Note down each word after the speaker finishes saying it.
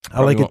I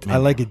like it. I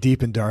like it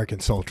deep and dark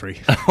and sultry.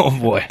 Oh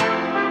boy.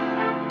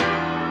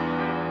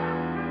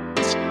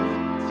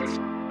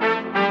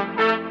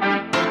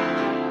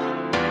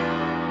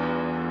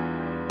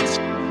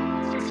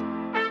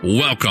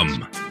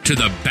 Welcome to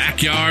the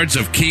Backyards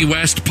of Key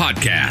West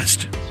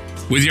podcast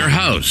with your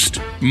host,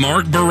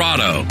 Mark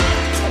Barato.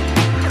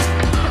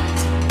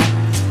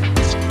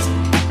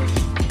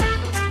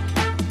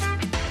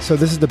 So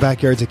this is the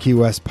Backyards of Key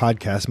West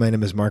podcast. My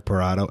name is Mark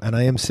Barato, and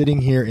I am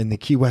sitting here in the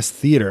Key West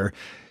Theater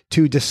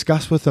to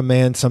discuss with a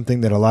man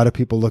something that a lot of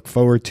people look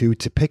forward to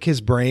pick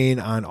his brain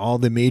on all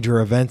the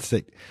major events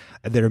that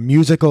are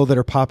musical, that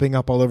are popping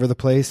up all over the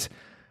place.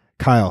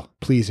 Kyle,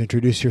 please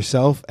introduce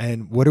yourself,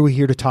 and what are we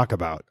here to talk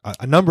about?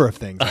 A number of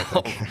things, I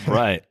think.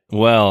 Right.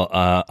 Well,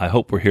 I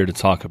hope we're here to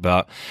talk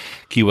about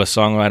Key West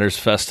Songwriters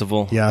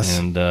Festival. Yes.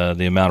 And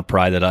the amount of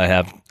pride that I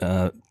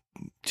have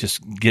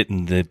just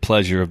getting the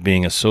pleasure of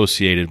being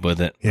associated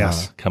with it.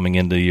 Yes. Coming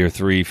into year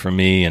 3 for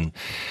me, and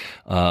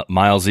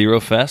Mile Zero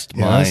Fest,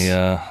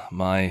 yes.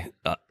 my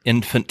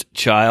infant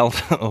child,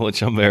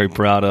 which I'm very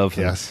proud of.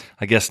 Yes.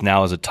 I guess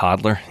now as a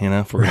toddler,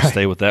 if we're going to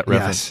stay with that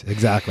reference. Yes,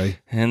 exactly.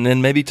 And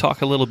then maybe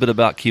talk a little bit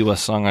about Key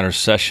West Songwriters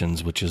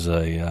Sessions, which is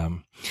a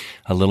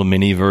little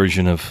mini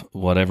version of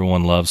what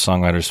everyone loves,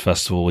 Songwriters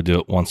Festival. We do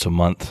it once a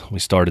month. We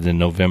started in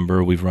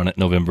November. We've run it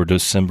November,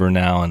 December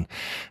now, and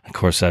of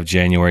course I have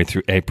January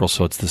through April.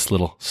 So it's this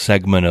little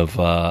segment of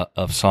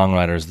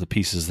songwriters, the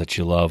pieces that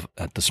you love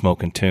at the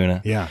Smoke and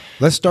Tuna. Yeah.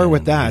 Let's start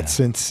with that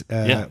since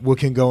we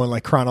can go in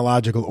like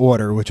chronological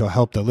order, which will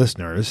help the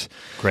listeners.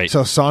 Great.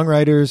 So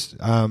Songwriters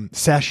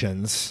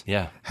Sessions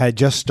had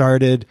just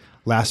started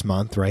last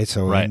month, right?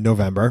 So in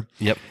November.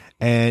 Yep.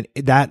 And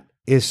that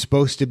is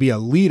supposed to be a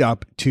lead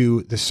up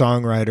to the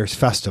Songwriters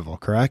Festival,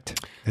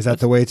 correct? Is that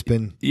the way it's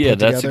been put that's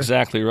together?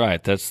 exactly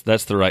right. That's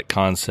the right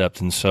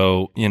concept. And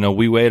so,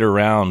 we wait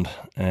around,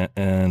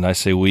 and I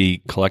say we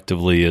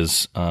collectively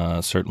is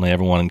certainly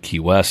everyone in Key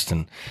West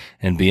and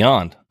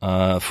beyond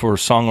for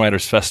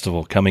Songwriters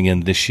Festival coming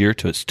in this year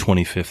to its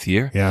 25th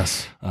year.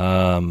 Yes.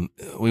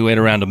 We wait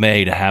around to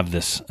May to have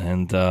this.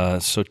 And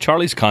so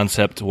Charlie's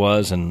concept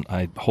was, and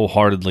I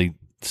wholeheartedly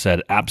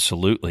said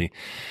absolutely,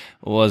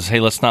 was, hey,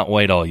 let's not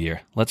wait all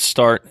year. Let's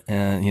start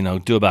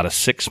and, do about a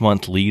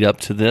 6-month lead up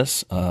to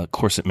this. Of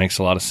course, it makes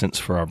a lot of sense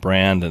for our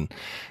brand, and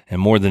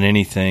more than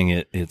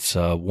anything, it's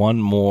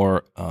one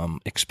more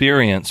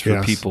experience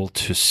for people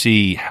to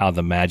see how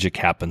the magic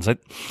happens. I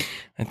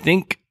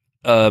think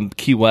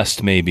Key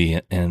West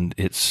maybe, and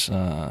its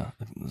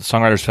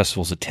Songwriters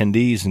Festival's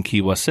attendees and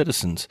Key West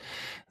citizens,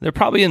 they're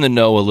probably in the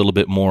know a little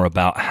bit more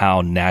about how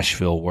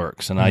Nashville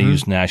works. And I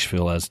use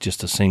Nashville as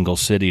just a single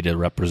city to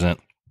represent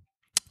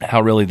how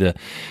really the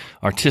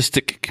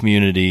artistic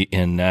community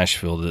in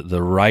Nashville,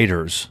 the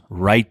writers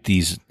write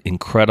these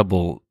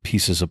incredible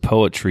pieces of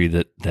poetry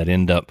that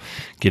end up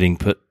getting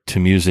put to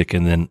music,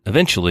 and then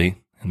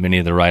eventually, and many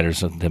of the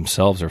writers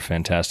themselves are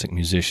fantastic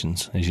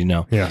musicians, as you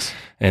know. Yes.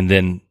 And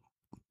then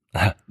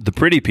the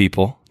pretty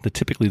people,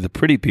 typically the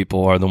pretty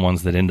people are the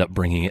ones that end up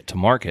bringing it to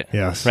market.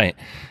 Yes. Right.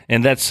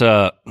 And that's,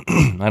 I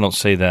don't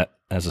say that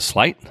as a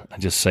slight. I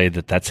just say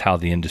that that's how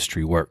the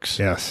industry works.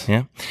 Yes.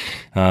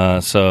 Yeah.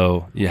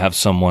 So you have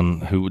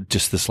someone who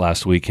just this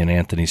last weekend,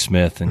 Anthony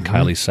Smith and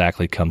Kylie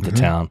Sackley come to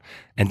town.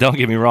 And don't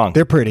get me wrong.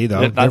 They're pretty,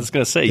 though. I was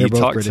going to say, you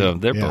talk to them.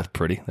 They're Yeah. both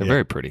pretty. They're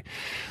very pretty.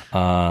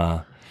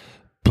 But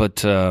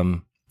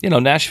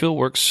Nashville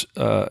works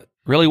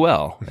really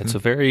well. It's a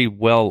very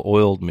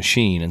well-oiled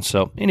machine. And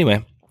so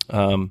anyway,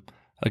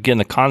 again,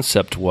 the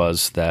concept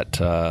was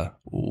that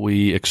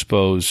we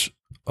expose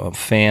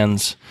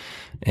fans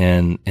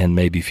and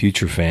maybe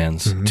future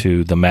fans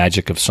to the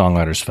magic of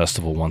Songwriters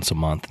Festival once a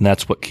month. And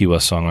that's what Key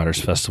West Songwriters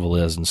Festival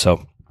is. And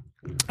so,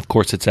 of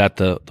course, it's at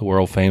the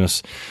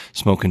world-famous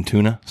Smoke and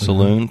Tuna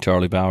Saloon,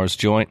 Charlie Bauer's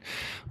joint,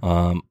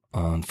 on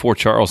 4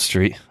 Charles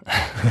Street.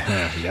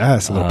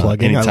 Yes, a little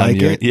plug-in. I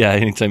like it. Yeah,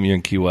 anytime you're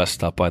in Key West,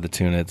 stop by the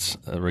Tuna. It's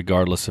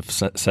regardless if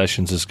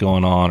Sessions is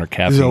going on or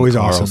Cafe. It's always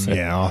Carl's. awesome.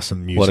 Yeah,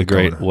 awesome music.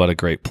 What a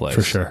great place.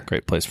 For sure.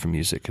 Great place for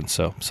music. And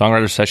so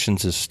Songwriter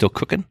Sessions is still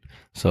cooking.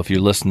 So if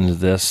you're listening to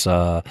this,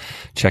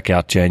 check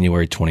out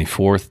January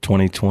 24th,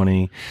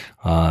 2020.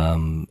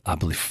 I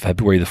believe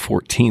February the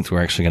 14th,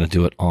 we're actually going to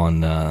do it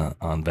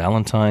on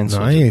Valentine's.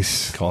 Nice.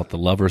 So call it the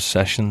Lovers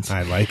Sessions.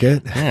 I like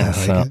it. Yeah,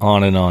 so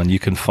on and on. You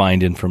can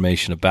find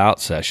information about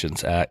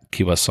sessions at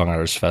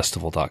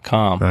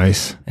keywestsongwritersfestival.com.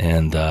 Nice.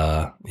 And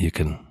you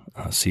can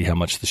see how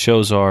much the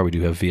shows are. We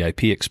do have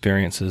VIP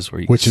experiences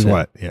where you Which can is sit.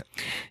 what?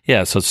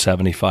 Yeah, so it's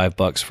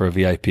 $75 for a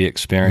VIP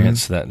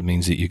experience. That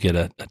means that you get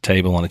a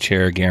table and a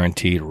chair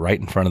guaranteed right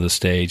in front of the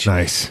stage.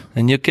 Nice.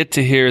 And you get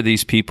to hear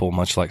these people,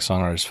 much like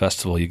Songwriters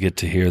Festival, you get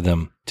to hear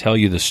them tell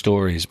you the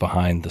stories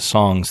behind the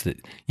songs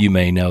that you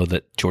may know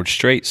that George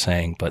Strait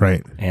sang, but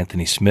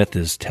Anthony Smith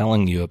is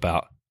telling you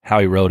about how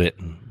he wrote it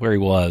and where he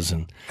was.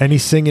 And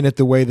he's singing it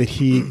the way that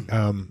he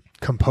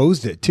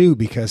composed it too,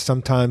 because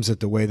sometimes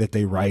the way that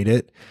they write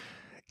it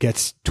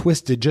gets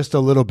twisted just a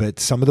little bit.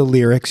 Some of the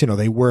lyrics,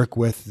 they work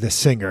with the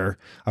singer,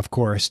 of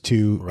course,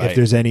 to if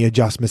there's any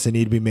adjustments that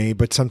need to be made,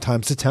 but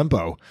sometimes the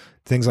tempo,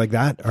 things like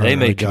that they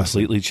may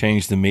completely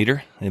change the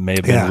meter. It may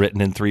have been written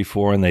in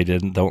 3/4 and they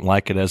don't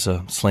like it as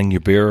a sling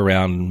your beer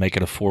around and make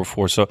it a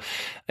 4/4. So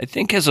I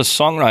think as a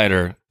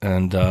songwriter,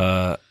 and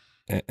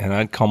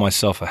I'd call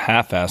myself a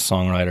half-ass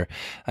songwriter,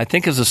 I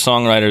think as a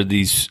songwriter,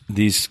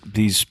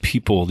 these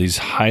people, these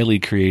highly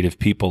creative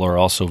people, are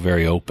also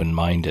very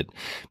open-minded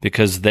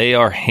because they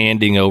are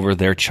handing over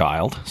their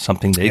child,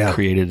 something they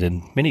created,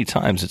 and many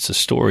times it's a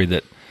story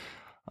that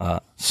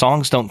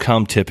songs don't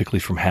come typically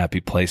from happy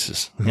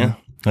places. Mm-hmm. Yeah.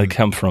 They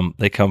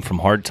come from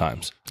hard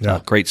times.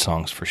 Great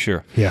songs for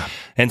sure. Yeah.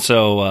 And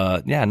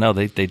so,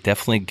 they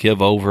definitely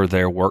give over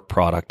their work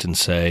product and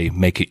say,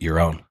 make it your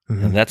own.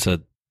 Mm-hmm.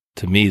 And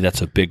to me,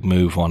 that's a big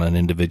move on an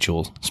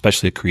individual,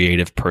 especially a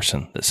creative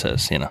person that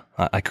says,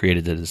 I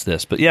created it as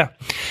this. But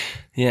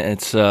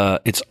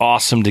it's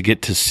awesome to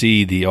get to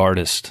see the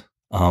artist,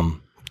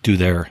 do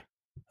their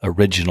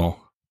original,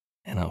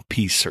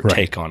 piece or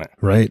take on it.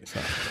 Right.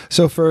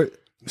 So for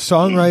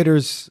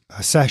songwriters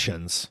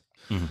sessions,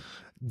 mm-hmm.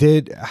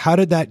 How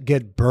did that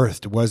get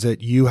birthed? Was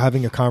it you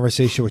having a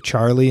conversation with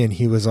Charlie and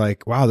he was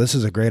like, wow, this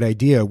is a great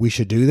idea. We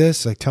should do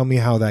this. Like, tell me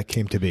how that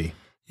came to be.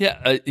 Yeah.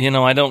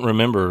 I don't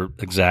remember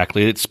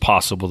exactly. It's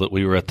possible that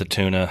we were at the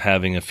Tuna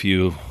having a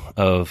few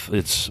of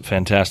its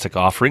fantastic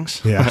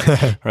offerings.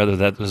 Yeah. Rather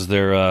that was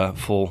their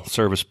full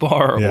service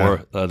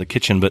bar or the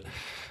kitchen. But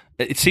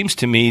it seems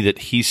to me that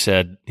he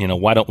said,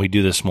 why don't we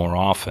do this more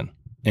often?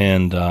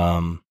 And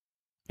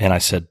I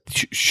said,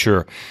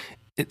 sure.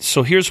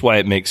 So here's why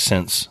it makes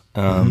sense,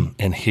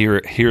 and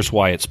here's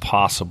why it's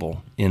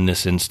possible in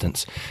this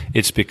instance.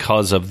 It's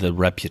because of the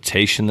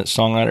reputation that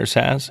Songwriters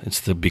has.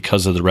 It's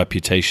because of the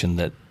reputation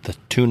that the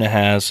Tuna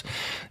has,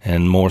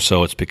 and more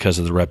so, it's because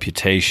of the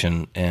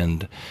reputation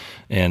and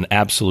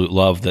absolute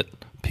love that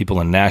people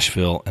in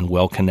Nashville and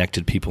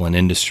well-connected people in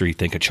industry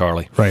think of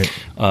Charlie. Right.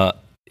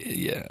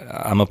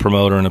 I'm a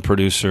promoter and a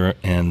producer,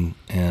 and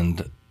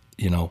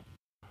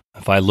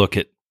if I look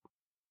at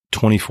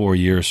 24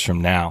 years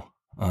from now.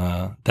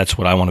 That's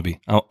what I want to be.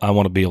 I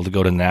want to be able to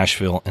go to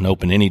Nashville and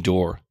open any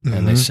door, mm-hmm.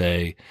 and they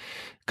say,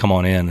 "Come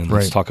on in and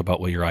let's talk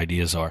about what your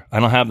ideas are." I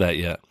don't have that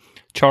yet.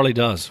 Charlie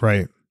does,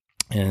 right?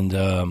 And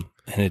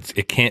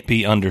it can't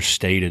be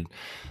understated.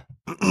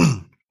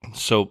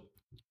 So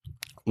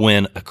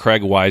when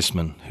Craig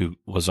Wiseman, who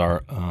was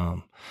our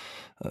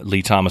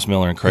Lee Thomas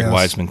Miller and Craig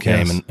Wiseman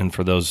came, and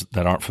for those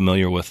that aren't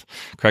familiar with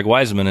Craig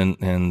Wiseman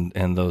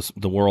and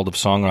the world of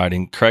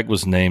songwriting, Craig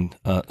was named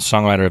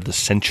Songwriter of the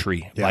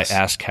Century by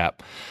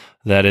ASCAP.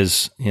 That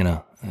is,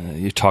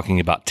 you're talking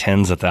about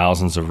tens of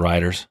thousands of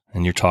writers,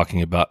 and you're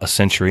talking about a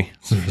century.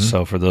 Mm-hmm.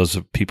 So for those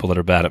of people that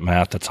are bad at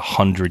math, that's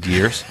 100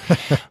 years.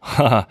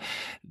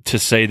 To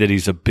say that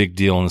he's a big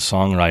deal in the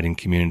songwriting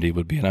community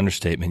would be an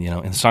understatement. In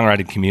the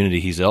songwriting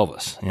community, he's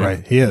Elvis.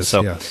 Right, he is.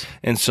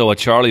 And so a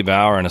Charlie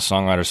Bauer and a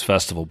Songwriters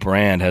Festival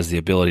brand has the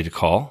ability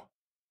to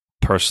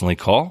personally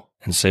call,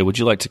 and say, would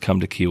you like to come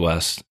to Key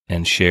West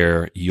and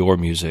share your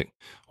music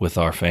with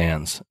our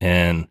fans?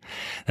 And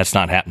that's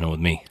not happening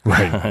with me.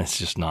 Right. It's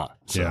just not.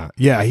 So.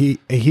 Yeah.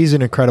 He's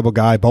an incredible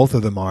guy. Both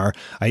of them are.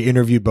 I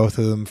interviewed both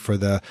of them for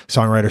the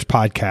Songwriters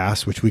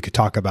podcast, which we could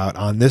talk about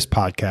on this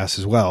podcast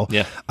as well.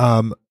 Yeah.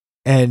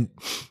 And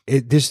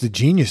this the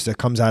genius that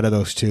comes out of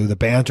those two, the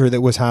banter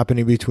that was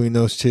happening between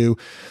those two,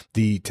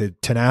 the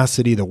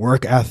tenacity, the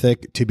work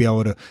ethic to be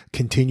able to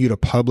continue to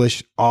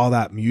publish all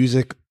that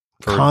music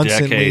for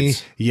constantly.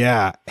 Decades.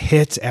 Yeah.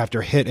 Hits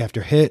after hit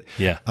after hit.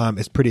 Yeah.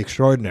 It's pretty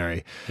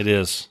extraordinary. It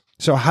is.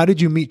 So how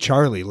did you meet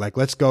Charlie? Like,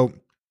 let's go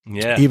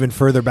even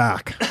further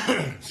back.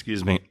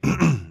 Excuse me.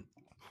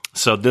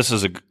 So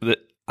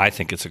I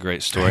think it's a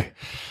great story.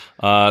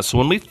 So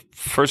when we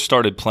first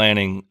started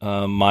planning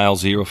Mile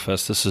Zero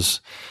Fest, this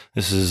is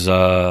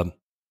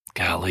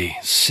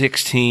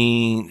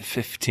 16,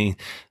 15.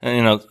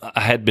 And, I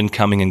had been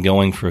coming and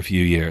going for a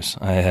few years.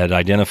 I had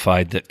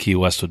identified that Key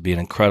West would be an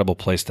incredible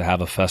place to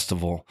have a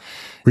festival.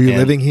 Were you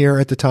living here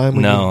at the time?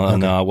 No,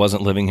 I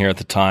wasn't living here at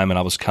the time, and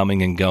I was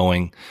coming and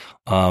going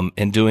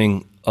and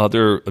doing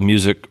other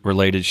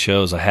music-related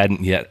shows. I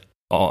hadn't yet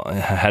I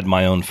had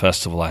my own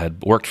festival. I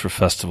had worked for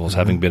festivals,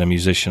 having been a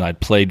musician.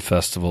 I'd played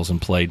festivals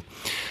and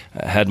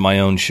had my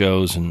own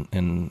shows.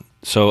 And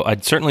so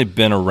I'd certainly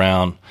been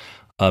around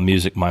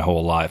music my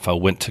whole life. I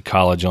went to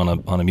college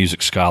on a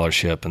music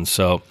scholarship. And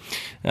so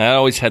I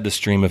always had this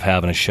dream of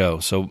having a show.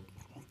 So,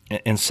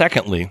 and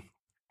secondly,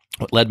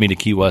 what led me to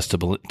Key West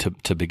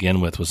to begin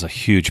with was a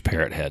huge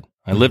parrot head.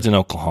 I lived in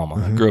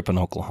Oklahoma. I grew up in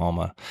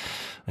Oklahoma.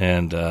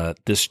 And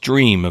this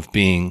dream of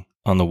being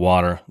on the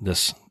water,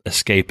 this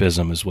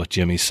escapism is what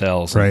Jimmy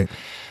sells. Right.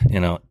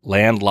 And,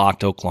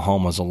 landlocked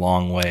Oklahoma is a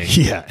long way.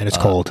 Yeah, and it's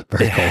cold,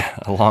 very cold.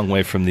 A long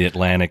way from the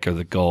Atlantic or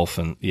the Gulf.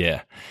 And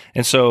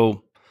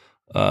so,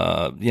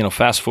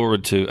 fast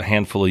forward to a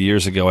handful of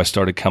years ago, I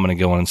started coming and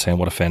going and saying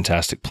what a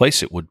fantastic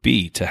place it would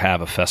be to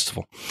have a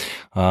festival.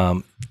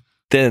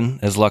 Then,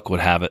 as luck would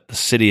have it, the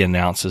city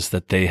announces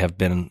that they have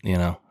been,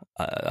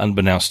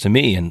 unbeknownst to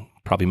me and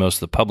probably most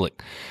of the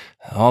public,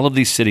 all of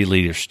these city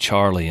leaders,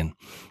 Charlie and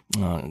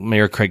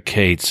Mayor Craig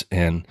Cates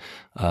and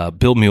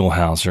Bill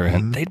Muehlhauser,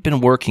 and they'd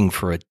been working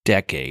for a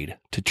decade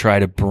to try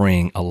to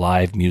bring a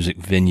live music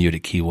venue to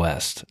Key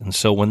West. And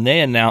so when they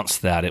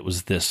announced that, it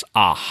was this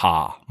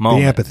aha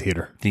moment.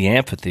 The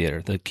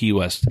amphitheater, the Key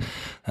West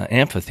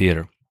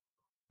amphitheater.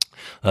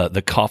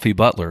 The Coffee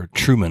Butler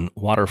Truman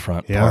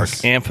Waterfront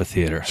Park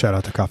Amphitheater. Shout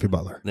out to Coffee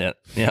Butler.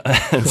 Yeah.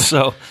 And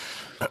so,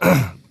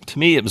 to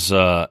me, it was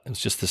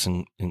just this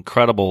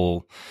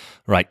incredible,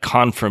 right,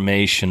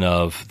 confirmation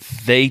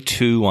of they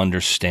too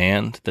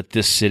understand that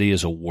this city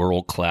is a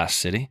world-class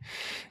city,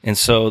 and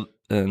so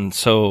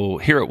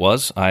here it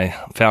was. I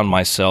found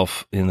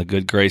myself in the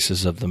good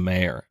graces of the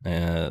mayor,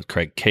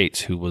 Craig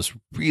Cates, who was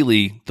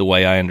really, the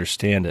way I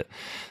understand it,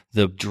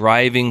 the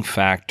driving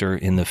factor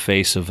in the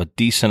face of a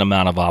decent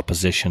amount of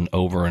opposition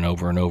over and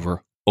over and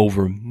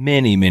over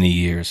many, many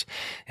years,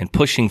 and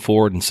pushing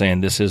forward and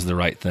saying this is the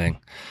right thing.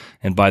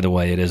 And by the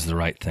way, it is the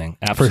right thing.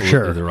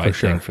 Absolutely the right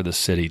thing for the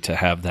city to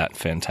have that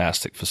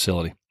fantastic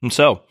facility. And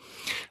so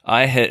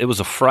it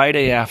was a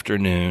Friday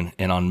afternoon,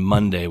 and on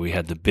Monday we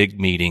had the big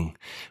meeting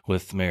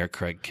with Mayor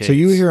Craig Cates. So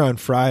you were here on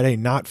Friday,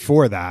 not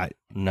for that.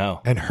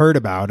 No. And heard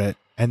about it.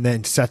 And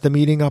then set the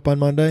meeting up on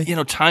Monday?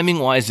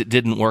 Timing-wise, it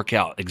didn't work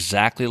out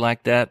exactly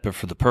like that. But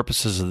for the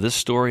purposes of this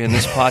story and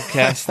this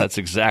podcast, that's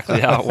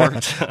exactly how it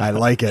worked. I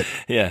like it.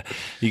 Yeah.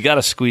 You got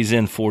to squeeze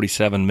in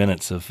 47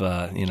 minutes of,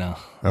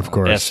 of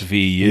course,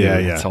 SVU.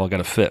 Yeah. That's all got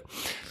to fit.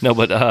 No,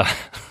 but,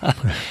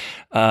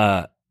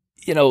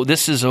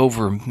 this is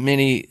over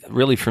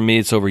really for me,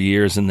 it's over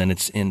years, and then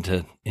it's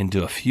into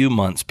a few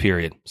months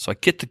period. So I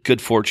get the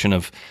good fortune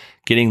of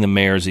getting the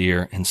mayor's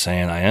ear and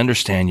saying, I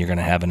understand you're going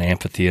to have an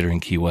amphitheater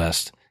in Key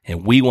West,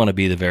 and we want to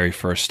be the very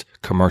first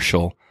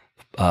commercial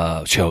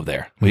show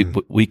there.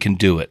 We can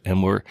do it,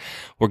 and we're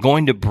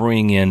going to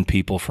bring in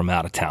people from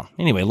out of town.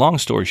 Anyway, long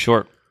story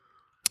short,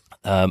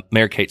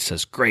 Mayor Cates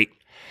says, great.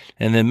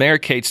 And then Mayor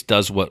Cates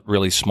does what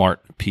really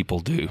smart people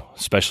do,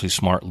 especially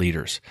smart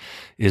leaders,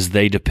 is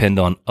they depend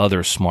on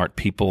other smart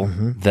people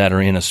that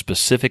are in a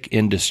specific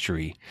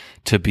industry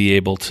to be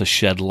able to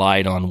shed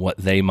light on what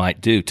they might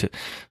do.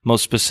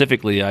 Most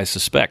specifically, I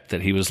suspect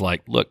that he was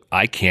like, look,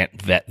 I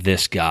can't vet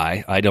this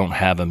guy. I don't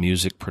have a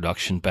music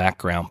production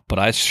background, but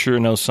I sure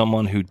know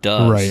someone who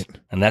does. Right.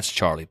 And that's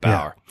Charlie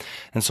Bauer. Yeah.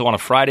 And so on a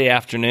Friday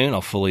afternoon,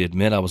 I'll fully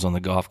admit I was on the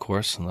golf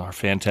course, our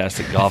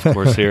fantastic golf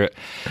course here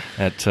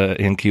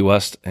in Key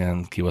West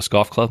and Key West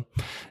Golf Club.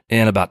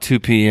 And about 2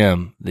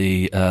 p.m.,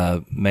 the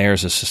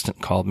mayor's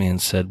assistant called me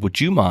and said,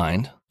 would you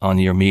mind on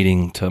your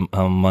meeting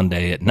on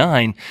Monday at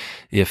 9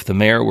 if the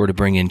mayor were to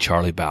bring in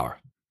Charlie Bauer?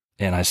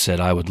 And I said,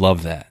 I would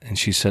love that. And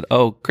she said,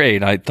 oh,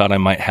 great. I thought I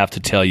might have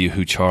to tell you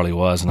who Charlie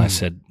was. And I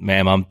said,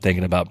 ma'am, I'm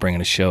thinking about bringing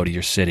a show to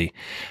your city.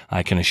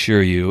 I can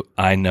assure you,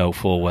 I know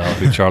full well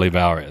who Charlie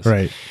Bauer is.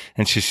 Right.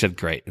 And she said,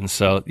 great. And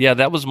so, yeah,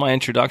 that was my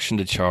introduction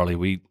to Charlie.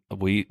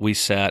 We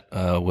sat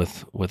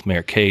with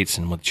Mayor Cates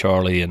and with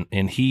Charlie,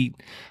 and he,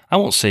 I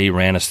won't say he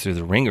ran us through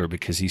the ringer,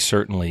 because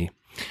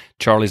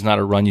Charlie's not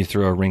a run you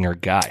through a ringer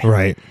guy.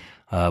 Right.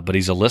 But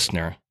he's a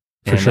listener.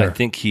 For sure. I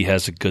think he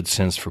has a good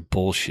sense for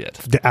bullshit.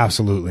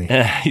 Absolutely.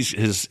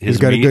 He's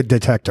got a good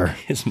detector.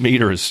 His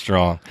meter is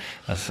strong.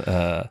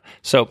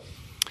 So,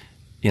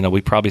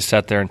 we probably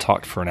sat there and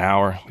talked for an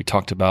hour. We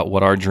talked about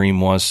what our dream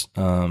was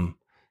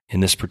in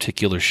this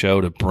particular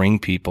show, to bring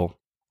people.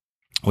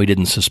 We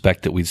didn't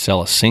suspect that we'd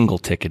sell a single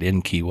ticket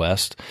in Key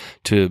West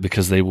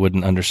because they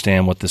wouldn't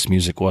understand what this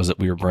music was that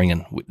we were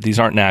bringing. These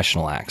aren't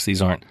national acts.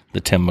 These aren't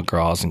the Tim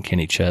McGraws and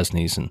Kenny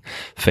Chesneys and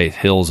Faith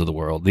Hills of the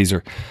world.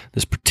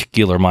 This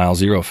particular Mile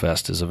Zero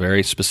Fest is a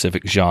very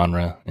specific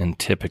genre, and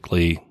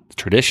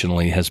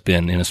traditionally has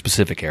been in a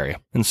specific area.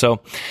 And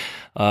so,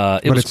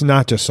 it's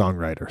not just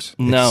songwriters.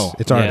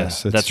 It's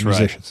artists. It's that's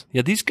musicians. Right.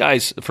 Yeah, these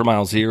guys for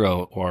Mile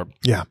Zero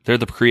they're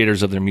the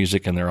creators of their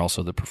music, and they're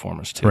also the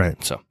performers too.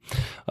 Right. So,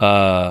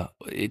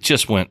 it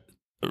just went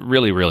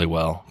really, really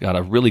well. Got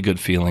a really good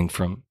feeling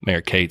from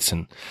Mayor Cates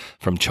and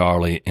from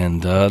Charlie,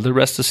 and the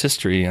rest is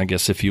history, I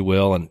guess, if you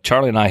will. And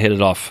Charlie and I hit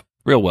it off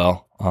real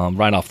well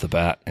right off the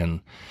bat,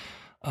 and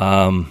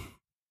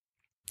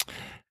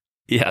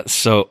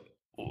so.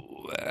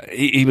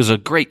 He was a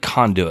great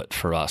conduit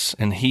for us,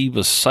 and he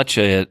was such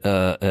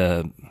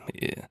a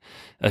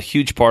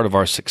huge part of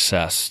our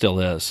success, still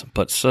is,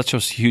 but such a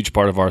huge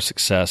part of our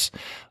success,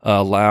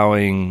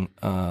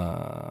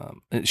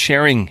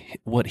 sharing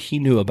what he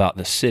knew about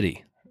the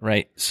city,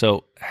 right?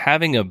 So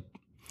having an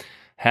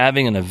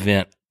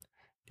event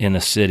in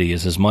a city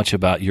is as much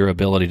about your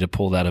ability to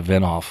pull that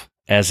event off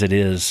as it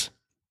is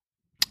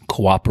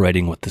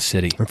cooperating with the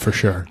city. For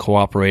sure.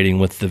 Cooperating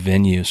with the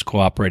venues,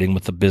 cooperating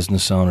with the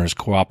business owners,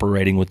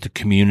 cooperating with the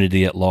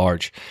community at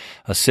large.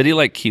 A city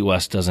like Key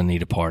West doesn't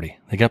need a party.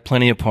 They got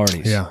plenty of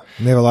parties. Yeah.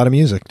 And they have a lot of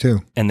music too.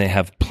 And they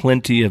have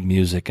plenty of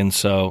music. And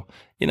so,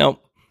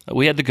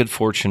 we had the good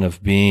fortune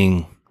of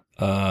being,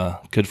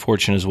 good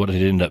fortune is what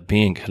it ended up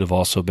being. Could have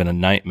also been a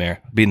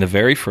nightmare. Being the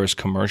very first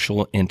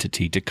commercial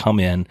entity to come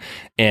in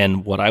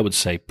and what I would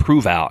say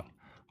prove out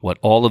what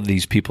all of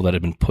these people that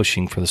have been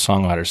pushing for the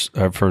songwriters,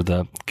 for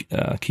the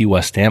Key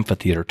West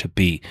Amphitheater to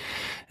be.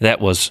 That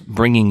was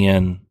bringing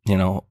in,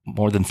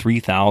 more than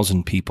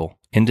 3,000 people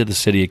into the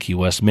city of Key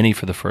West, many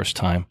for the first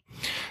time,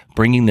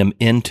 bringing them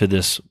into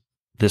this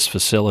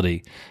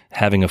facility,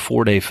 having a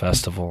 4-day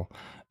festival.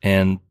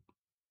 And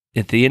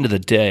at the end of the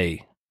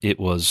day, it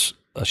was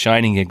a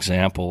shining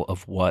example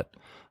of what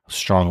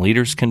strong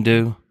leaders can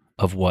do,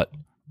 of what,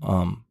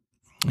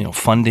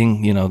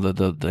 funding,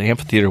 the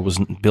amphitheater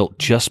wasn't built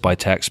just by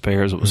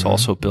taxpayers. It was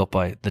also built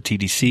by the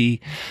TDC.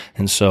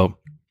 And so,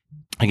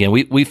 again,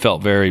 we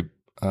felt very,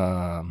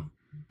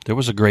 there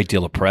was a great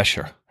deal of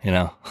pressure,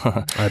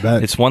 I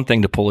bet. It's one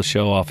thing to pull a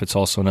show off. It's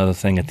also another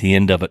thing at the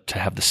end of it to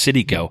have the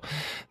city go.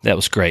 That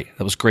was great.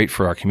 That was great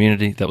for our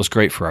community. That was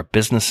great for our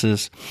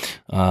businesses.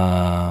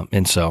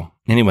 And so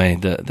anyway,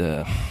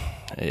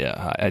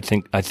 I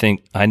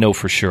think I know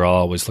for sure I'll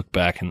always look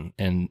back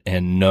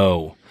and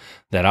know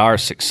that our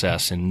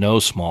success, in no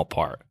small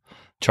part,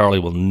 Charlie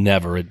will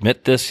never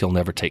admit this. He'll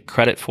never take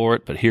credit for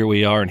it, but here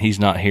we are, and he's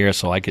not here,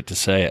 so I get to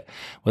say it.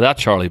 Without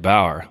Charlie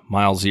Bauer,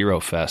 Mile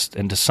Zero Fest,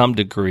 and to some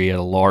degree at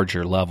a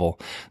larger level,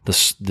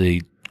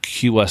 the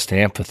Key West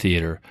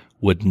Amphitheater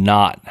would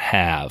not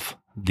have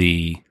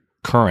the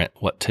current,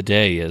 what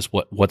today is,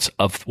 what's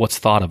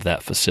thought of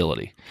that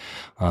facility.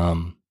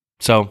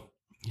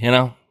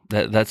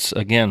 That's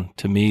again,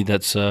 to me,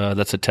 that's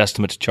a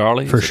testament to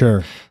Charlie. For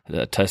sure.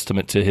 A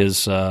testament to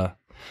his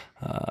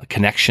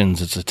connections.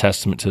 It's a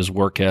testament to his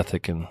work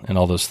ethic and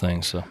all those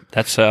things. So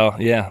that's how,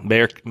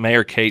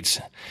 Mayor Cates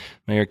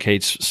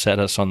set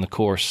us on the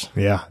course.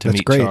 Yeah, to that's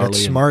meet great. Charlie.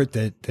 That's smart.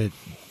 That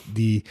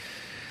the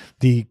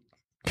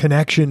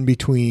connection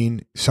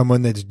between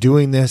someone that's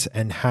doing this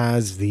and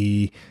has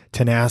the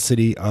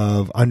tenacity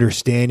of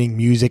understanding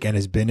music and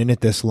has been in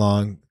it this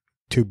long,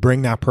 to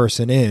bring that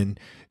person in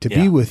to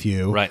be with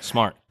you. Right.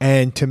 Smart.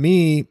 And to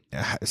me,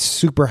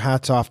 super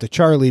hats off to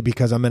Charlie,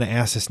 because I'm going to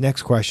ask this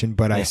next question,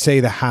 but I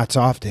say the hats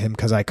off to him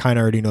because I kind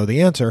of already know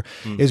the answer,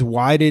 is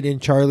why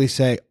didn't Charlie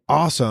say,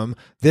 awesome,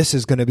 this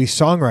is going to be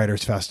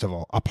Songwriters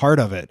Festival, a part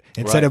of it.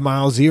 Instead of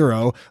Mile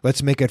Zero,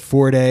 let's make it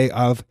 4-day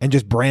and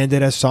just brand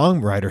it as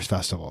Songwriters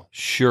Festival.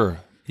 Sure.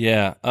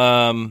 Yeah.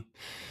 I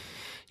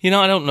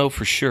don't know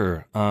for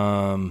sure.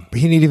 But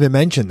he didn't even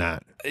mention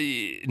that.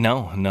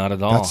 No, not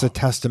at all. That's a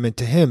testament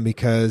to him,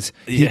 because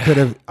he could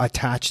have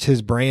attached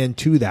his brand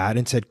to that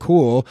and said,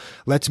 cool,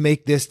 let's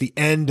make this the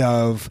end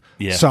of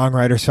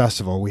Songwriters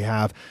Festival.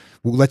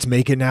 Let's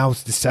make it now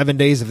the 7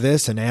 days of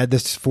this and add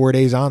this 4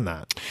 days on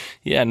that.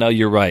 Yeah, no,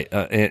 you're right.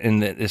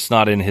 And it's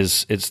not in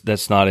his,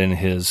 that's not in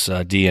his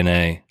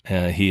DNA.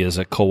 He is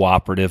a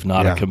cooperative,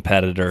 not a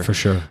competitor. For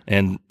sure.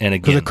 And again,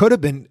 because it could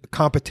have been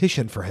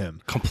competition for him.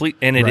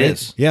 And it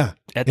is. Yeah.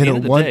 At the end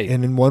of the day.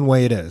 And in one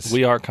way it is.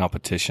 We are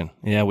competition.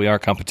 Yeah, we are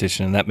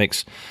competition. And that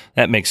makes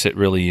it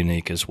really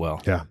unique as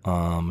well. Yeah.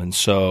 And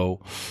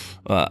so,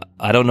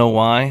 I don't know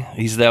why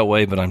he's that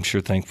way, but I'm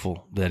sure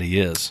thankful that he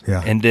is.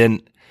 Yeah.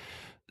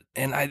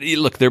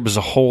 Look, there was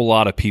a whole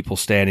lot of people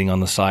standing on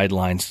the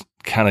sidelines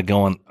kind of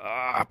going,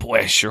 boy,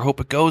 I sure hope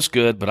it goes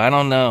good, but I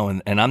don't know.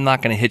 And I'm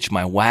not going to hitch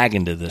my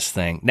wagon to this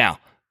thing. Now,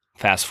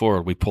 fast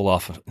forward, we pull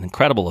off an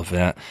incredible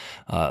event.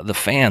 The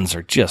fans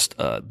are just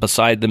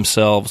beside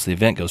themselves. The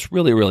event goes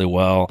really, really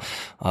well.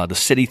 The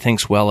city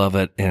thinks well of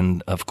it.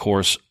 And of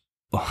course,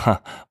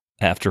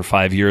 after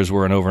 5 years,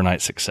 we're an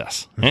overnight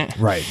success.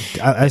 Right.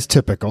 As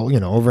typical,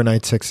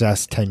 overnight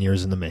success, 10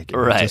 years in the making.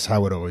 Right. That's just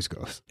how it always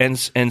goes.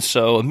 And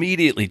so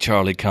immediately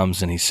Charlie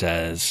comes and he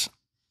says,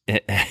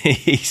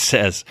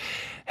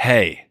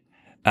 hey,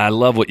 I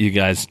love what you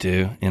guys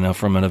do,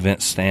 from an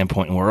event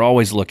standpoint. And we're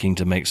always looking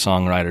to make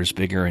songwriters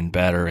bigger and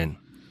better. And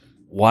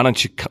why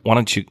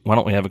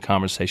don't we have a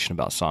conversation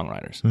about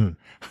songwriters?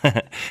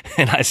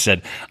 And I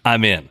said,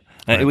 I'm in.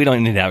 Right. We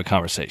don't need to have a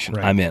conversation.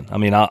 Right. I'm in. I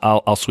mean,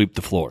 I'll sweep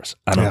the floors.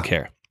 I don't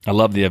care. I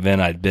love the event.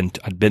 I'd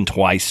been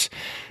twice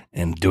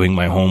and doing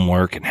my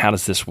homework and how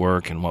does this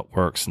work and what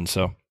works. And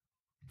so,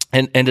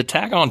 and to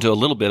tag on to a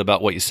little bit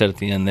about what you said at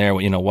the end there,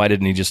 why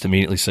didn't he just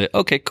immediately say,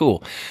 okay,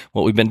 cool.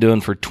 What we've been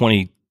doing for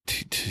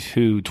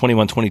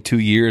 22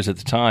 years at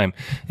the time.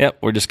 Yep.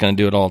 We're just going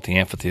to do it all at the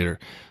amphitheater.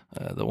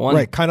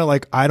 Right. Kind of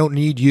like, I don't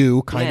need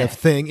you kind of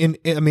thing. And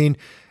I mean,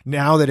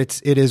 now that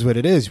it is what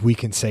it is, we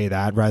can say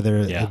that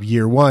rather than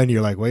year one,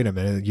 you're like, wait a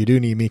minute, you do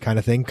need me kind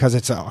of thing. Cause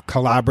it's a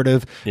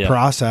collaborative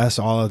process,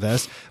 all of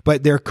this,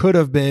 but there could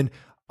have been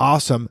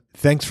awesome.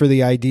 Thanks for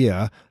the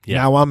idea. Yeah.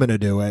 Now I'm going to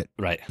do it.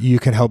 Right. You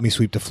can help me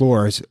sweep the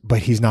floors, but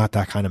he's not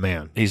that kind of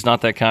man. He's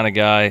not that kind of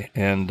guy.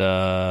 And,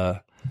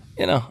 I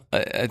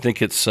think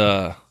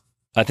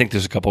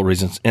there's a couple of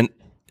reasons.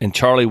 And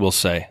Charlie will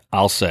say,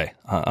 I'll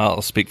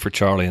speak for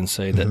Charlie and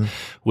say that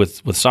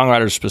with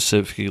Songwriters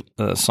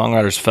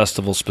Songwriters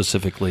Festival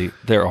specifically,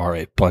 there are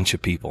a bunch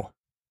of people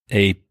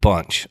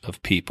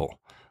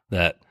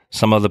that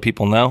some other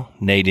people know.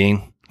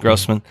 Nadine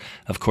Grossman,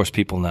 of course,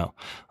 people know.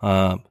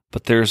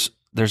 But there's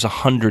there's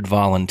 100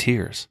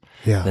 volunteers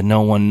Yeah. that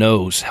no one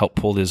knows help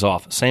pull this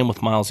off. Same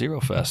with Mile Zero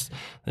Fest.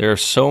 There are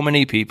so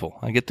many people.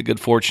 I get the good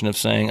fortune of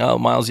saying, "Oh,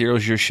 Mile Zero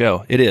is your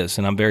show." It is,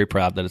 and I'm very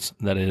proud that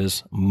it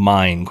is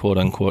mine, quote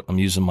unquote. I'm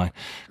using my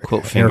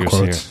quote fingers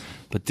here.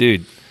 But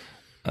dude,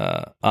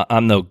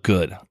 I'm no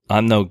good.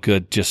 I'm no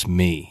good. Just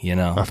me, you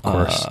know. Of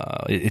course,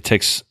 it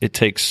takes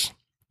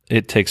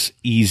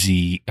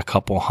easy a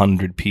couple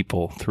hundred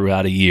people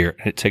throughout a year.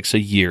 It takes a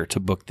year to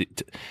book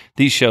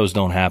these shows.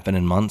 Don't happen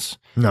in months.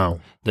 No.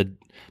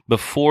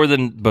 Before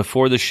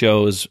the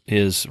show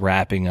is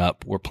wrapping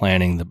up, we're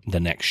planning the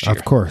next year.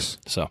 Of course.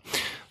 So,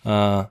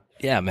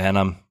 yeah, man,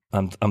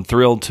 I'm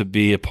thrilled to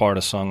be a part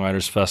of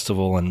Songwriters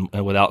Festival, and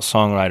without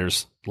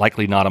songwriters,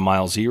 likely not a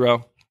Mile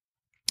Zero,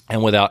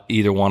 and without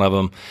either one of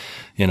them,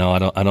 you know,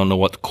 I don't know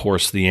what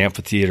course the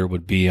amphitheater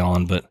would be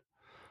on, but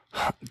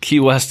Key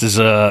West is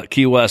a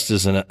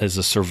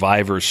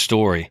survivor's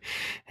story.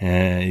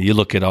 And you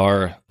look at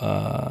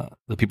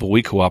the people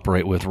we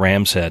cooperate with,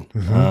 Ram's Head,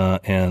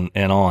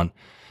 and on.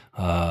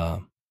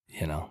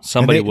 You know,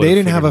 somebody and they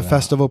didn't have a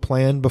festival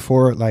planned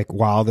before, like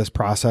while this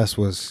process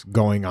was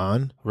going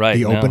on, right?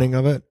 The opening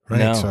of it, right?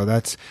 No. So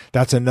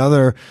that's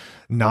another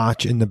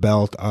notch in the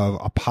belt of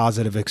a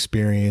positive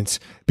experience,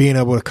 being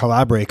able to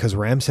collaborate, because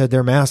Ram said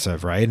they're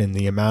massive, right? And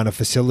the amount of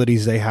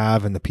facilities they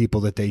have and the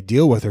people that they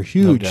deal with are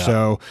huge. No doubt.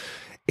 So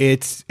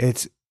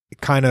it's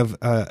kind of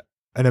an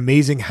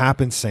amazing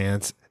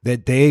happenstance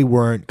that they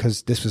weren't,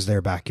 because this was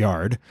their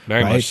backyard,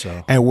 very right? much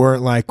so, and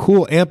weren't like,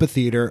 cool,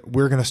 amphitheater,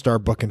 we're going to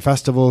start booking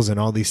festivals and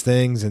all these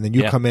things, and then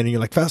you come in and you're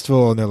like,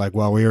 festival, and they're like,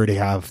 well, we already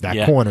have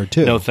that corner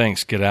too. No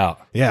thanks, get out.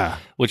 Yeah.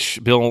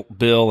 Which Bill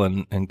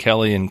and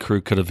Kelly and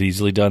crew could have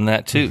easily done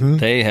that too.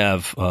 They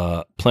have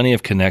plenty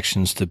of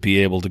connections to be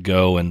able to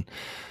go and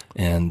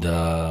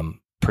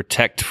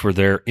protect for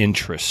their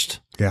interest.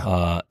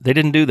 Yeah. They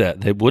didn't do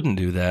that. They wouldn't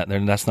do that.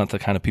 That's not the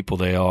kind of people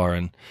they are.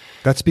 And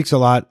that speaks a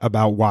lot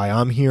about why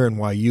I'm here and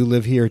why you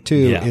live here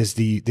too, is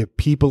the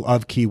people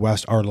of Key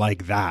West are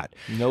like that.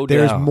 No doubt.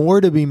 There's more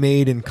to be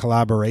made in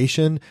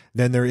collaboration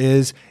than there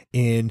is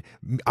in,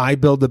 I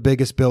build the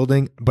biggest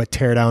building, but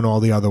tear down all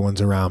the other ones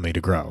around me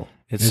to grow.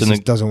 It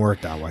just doesn't work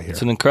that way here.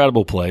 It's an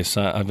incredible place.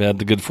 I've had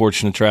the good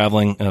fortune of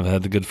traveling. I've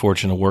had the good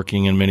fortune of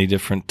working in many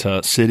different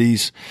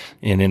cities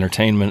in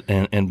entertainment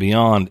and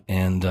beyond.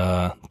 And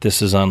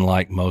this is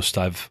unlike most.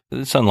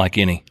 It's unlike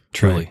any.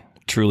 Truly,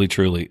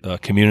 truly,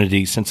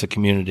 community, sense of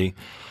community.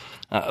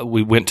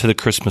 We went to the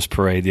Christmas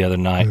parade the other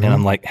night, and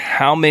I'm like,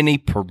 how many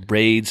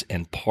parades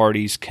and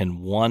parties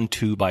can one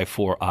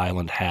 2x4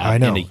 island have? I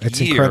know. In a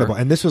It's year? incredible.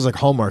 And this was like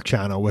Hallmark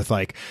Channel with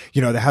like,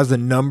 you know, that has the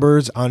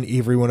numbers on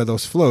every one of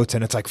those floats,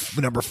 and it's like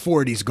number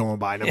 40's going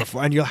by, number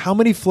 4. And you're how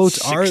many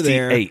floats are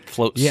there? 68.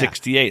 Float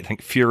 68. I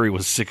think Fury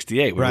was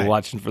 68. We were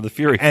watching for the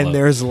Fury float. And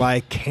there's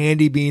like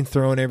candy being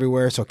thrown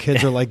everywhere, so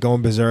kids are like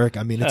going berserk.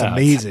 I mean, it's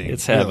amazing.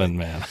 It's heaven,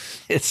 man.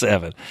 It's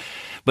heaven.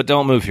 But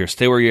don't move here.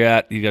 Stay where you're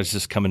at. You guys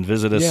just come and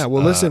visit us. Yeah,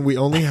 well, listen, we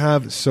only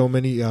have so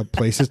many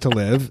places to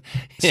live,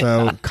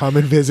 so come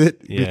and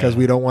visit because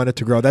we don't want it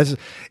to grow.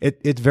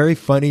 It's very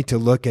funny to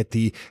look at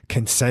the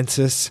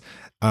consensus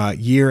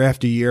year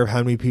after year of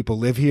how many people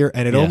live here,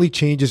 and it only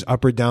changes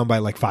up or down by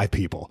like 5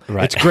 people.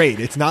 Right. It's great.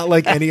 It's not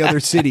like any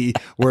other city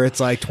where it's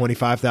like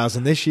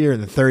 25,000 this year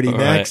and then 30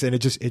 next, and it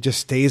just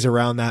stays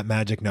around that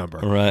magic number.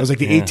 Right. It was like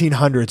the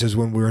 1800s is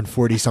when we were in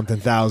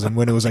 40-something thousand,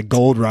 when it was like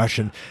gold rush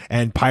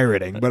and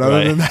pirating. But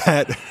other than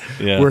that,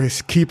 we're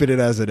keeping it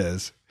as it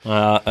is.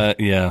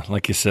 Yeah,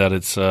 like you said,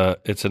 it's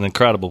an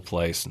incredible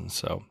place, and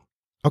so.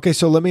 Okay,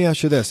 so let me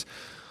ask you this.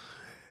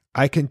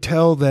 I can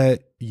tell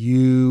that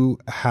you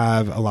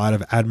have a lot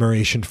of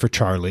admiration for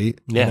Charlie,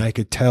 and I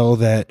could tell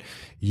that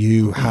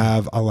you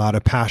have a lot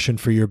of passion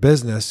for your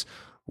business.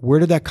 Where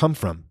did that come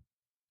from?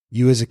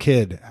 You as a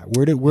kid,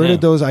 where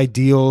did those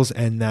ideals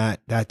and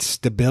that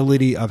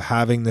stability of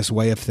having this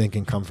way of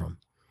thinking come from?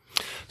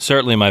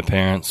 Certainly my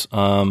parents.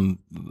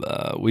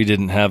 We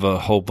didn't have a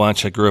whole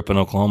bunch. I grew up in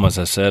Oklahoma, as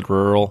I said,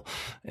 rural,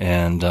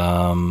 and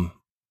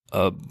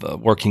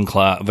working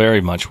class,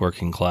 very much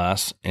working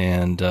class,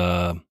 and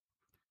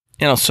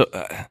so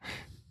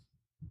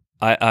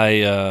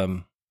I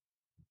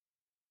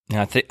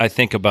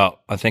think about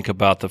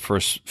the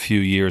first few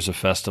years of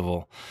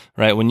festival,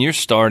 right? When you're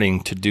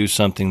starting to do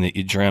something that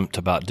you dreamt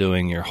about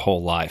doing your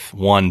whole life,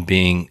 one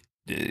being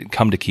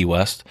come to Key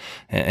West,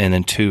 and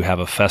then 2, have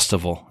a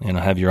festival,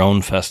 have your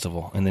own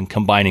festival, and then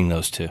combining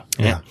those 2.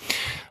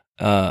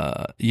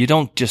 You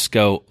don't just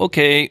go,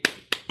 okay,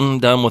 I'm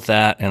done with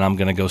that, and I'm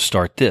going to go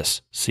start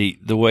this. See,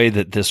 the way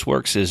that this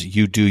works is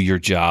you do your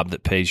job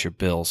that pays your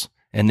bills,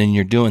 and then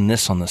you're doing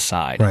this on the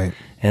side. Right.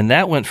 And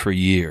that went for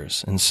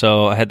years. And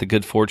so I had the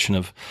good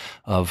fortune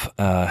of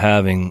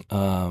having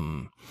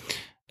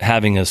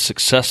a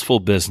successful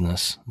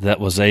business that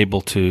was able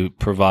to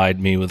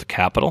provide me with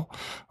capital,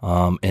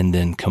 and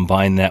then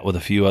combine that with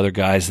a few other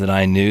guys that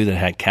I knew that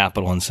had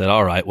capital, and said,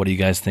 all right, what are you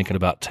guys thinking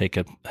about? Take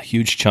a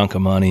huge chunk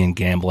of money and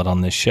gamble it on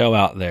this show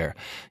out there.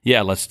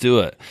 Yeah, let's do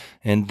it.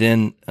 And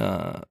then,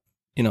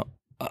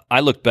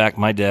 I look back,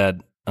 my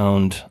dad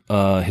owned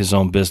his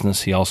own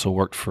business. He also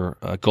worked for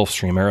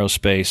Gulfstream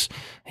Aerospace.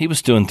 He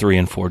was doing 3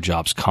 and 4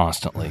 jobs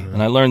constantly,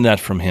 and I learned that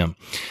from him.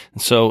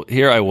 And so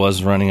here I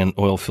was running an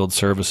oil field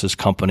services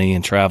company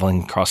and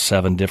traveling across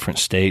 7 different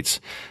states.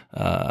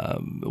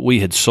 We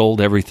had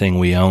sold everything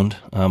we owned.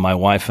 My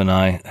wife and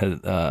I had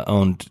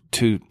owned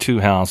two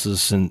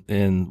houses,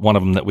 and one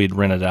of them that we'd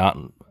rented out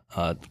and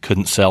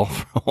couldn't sell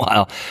for a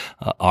while.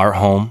 Our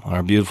home,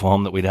 our beautiful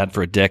home that we'd had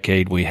for a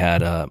decade. We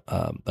had a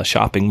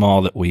shopping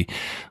mall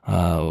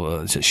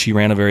that she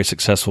ran a very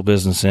successful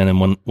business in.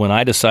 And when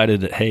I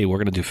decided that, hey, we're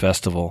going to do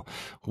festival,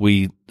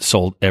 we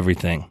sold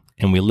everything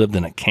and we lived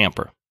in a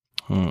camper.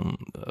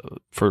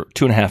 For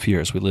 2.5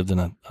 years, we lived in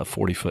a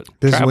 40-foot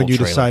This is travel when you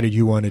trailer. decided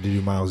you wanted to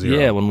do Mile Zero.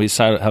 Yeah, when we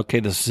decided, okay,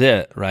 this is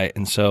it, right?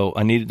 And so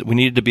we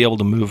needed to be able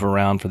to move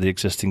around for the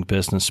existing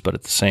business, but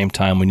at the same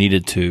time, we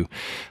needed to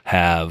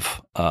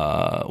have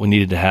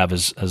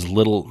as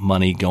little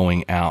money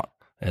going out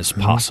as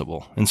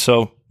possible. And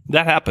so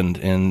that happened,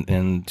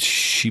 and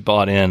she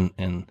bought in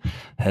and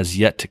has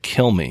yet to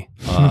kill me,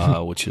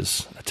 which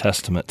is a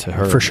testament to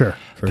her For sure.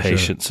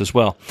 patience as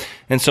well.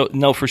 And so,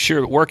 no, for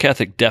sure, work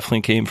ethic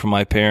definitely came from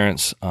my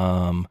parents,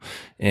 and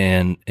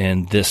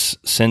this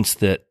sense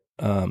that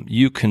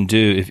you can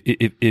do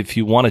if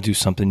you want to do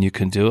something, you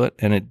can do it,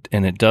 and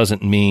it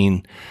doesn't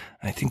mean.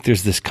 I think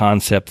there's this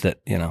concept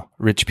that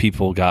rich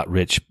people got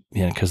rich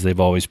because they've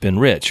always been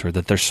rich, or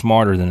that they're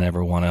smarter than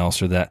everyone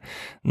else, or that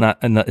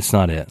it's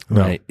not it,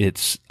 right?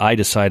 It's I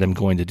decide I'm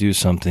going to do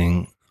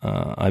something.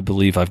 I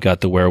believe I've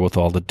got the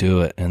wherewithal to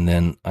do it, and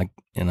then I'm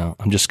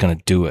just going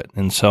to do it.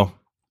 And so,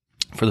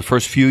 for the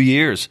first few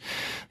years,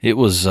 it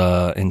was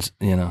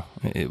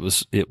it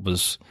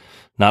was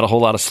not a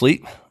whole lot of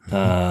sleep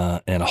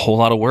and a whole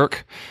lot of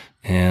work,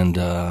 and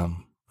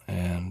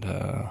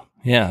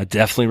yeah, I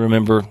definitely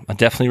remember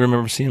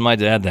seeing my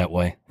dad that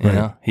way. You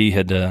know, he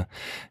had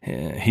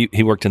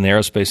he worked in the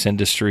aerospace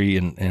industry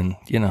and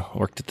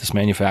worked at this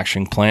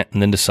manufacturing plant,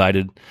 and then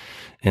decided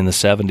in the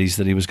 70s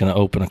that he was going to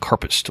open a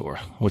carpet store,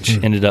 which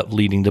ended up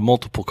leading to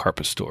multiple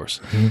carpet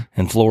stores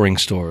and flooring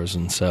stores.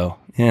 And so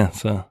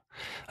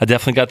I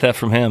definitely got that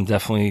from him.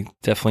 Definitely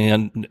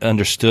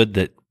understood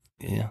that.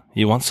 Yeah,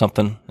 you want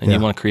something and you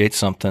want to create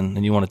something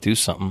and you want to do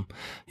something,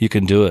 you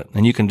can do it,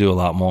 and you can do a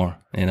lot more.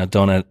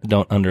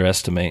 Don't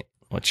underestimate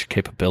what your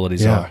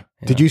capabilities are.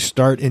 Did you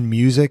start in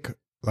music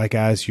like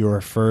as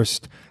your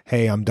first,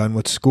 hey, I'm done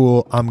with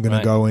school, I'm going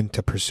to go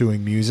into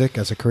pursuing music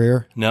as a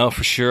career? No,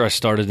 for sure. I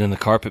started in the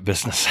carpet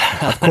business.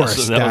 Of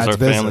course. So that was our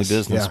family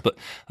business. business. Yeah. But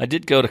I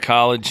did go to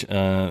college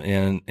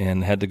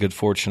and had the good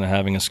fortune of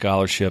having a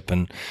scholarship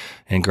and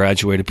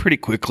graduated pretty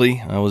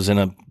quickly. I was in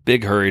a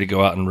big hurry to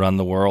go out and run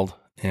the world.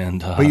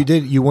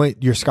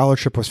 But your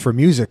scholarship was for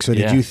music. So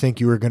did you think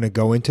you were going to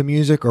go into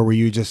music, or were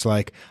you just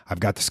like, I've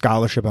got the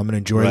scholarship, I'm going to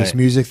enjoy this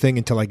music thing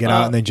until I get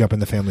out and then jump in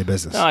the family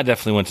business? No, I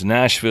definitely went to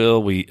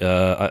Nashville.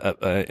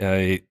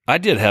 I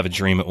did have a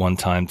dream at one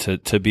time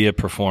to be a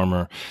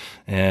performer,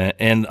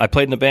 and I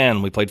played in a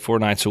band. We played 4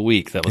 nights a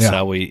week. That was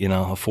how we,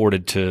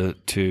 afforded to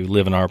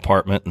live in our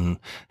apartment, and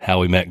how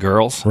we met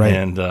girls. Right.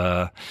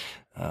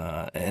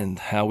 And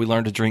how we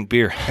learned to drink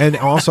beer. And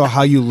also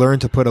how you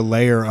learned to put a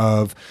layer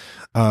of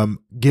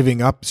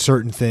giving up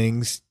certain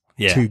things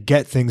to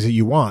get things that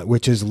you want,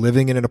 which is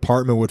living in an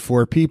apartment with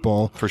 4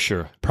 people. For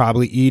sure.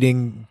 Probably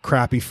eating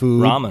crappy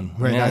food. Ramen.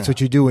 Right. That's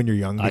what you do when you're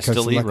young. I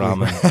still eat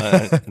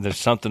ramen. There's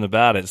something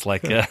about it. It's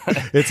like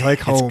it's like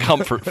home. It's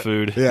comfort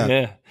food.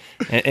 Yeah.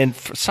 And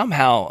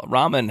somehow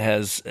ramen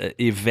has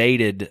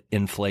evaded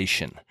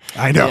inflation.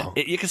 I know.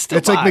 You can still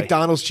It's like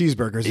McDonald's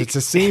cheeseburgers. It's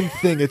the same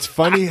thing. It's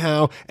funny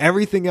how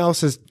everything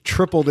else has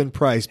tripled in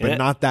price, but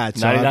not that.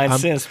 So 99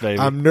 cents, baby.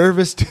 I'm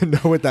nervous to know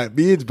what that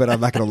means, but I'm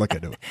not going to look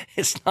into it.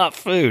 It's not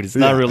food. It's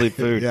not really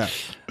food.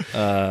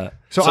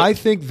 So I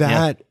think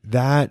that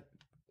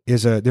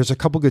there's a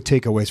couple good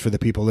takeaways for the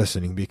people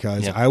listening,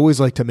 because I always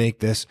like to make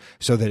this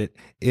so that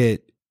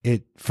it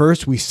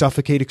first, we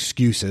suffocate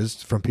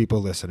excuses from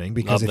people listening,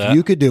 because if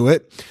you could do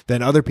it,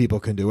 then other people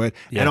can do it.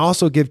 And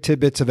also give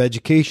tidbits of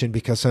education,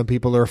 because some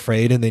people are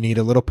afraid and they need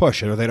a little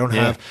push, or they don't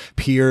have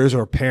peers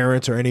or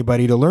parents or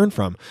anybody to learn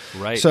from.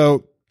 Right.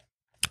 So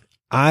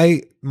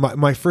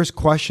my first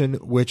question,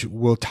 which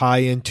will tie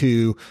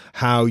into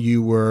how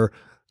you were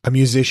a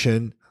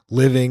musician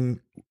living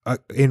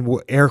in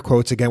air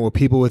quotes again, what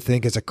people would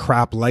think is a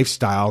crap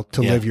lifestyle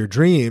to live your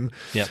dream.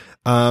 Yeah.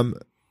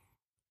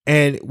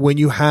 And when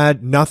you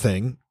had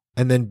nothing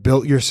and then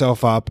built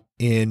yourself up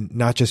in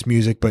not just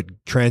music,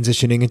 but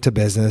transitioning into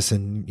business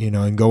and,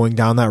 and going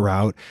down that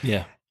route.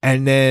 Yeah.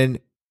 And then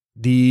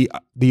the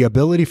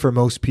ability for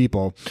most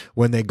people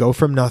when they go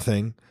from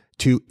nothing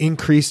to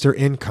increase their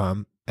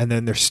income, and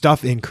then their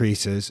stuff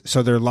increases.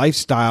 So their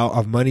lifestyle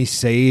of money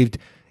saved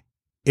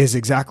is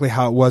exactly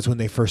how it was when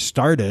they first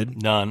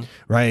started. None.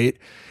 Right.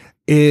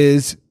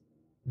 Is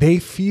they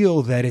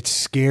feel that it's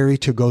scary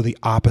to go the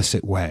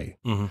opposite way.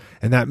 Mm-hmm.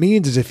 And that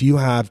means is if you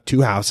have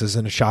 2 houses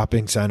and a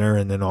shopping center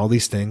and then all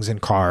these things and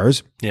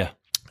cars,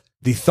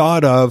 the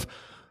thought of,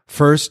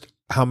 first,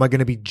 how am I going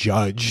to be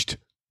judged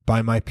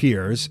by my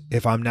peers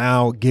if I'm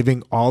now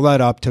giving all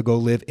that up to go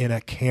live in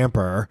a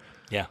camper.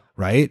 Yeah.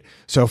 Right?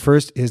 So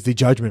first is the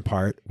judgment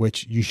part,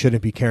 which you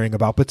shouldn't be caring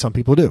about, but some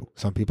people do.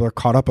 Some people are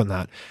caught up on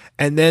that.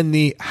 And then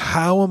the,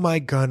 how am I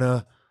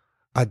gonna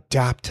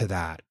adapt to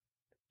that?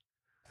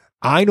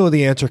 I know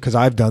the answer because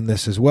I've done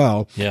this as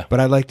well. Yeah.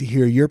 But I'd like to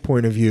hear your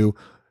point of view.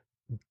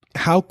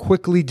 How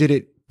quickly did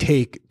it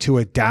take to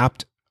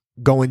adapt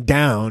going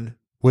down?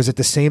 Was it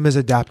the same as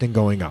adapting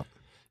going up?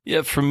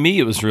 Yeah, for me,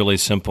 it was really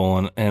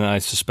simple, and I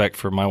suspect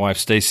for my wife,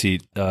 Stacy,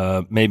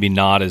 maybe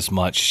not as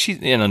much. She,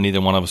 neither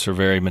one of us are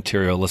very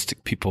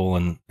materialistic people,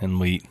 and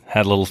we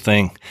had a little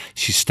thing.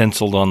 She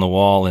stenciled on the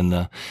wall in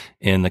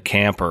the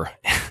camper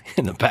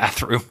in the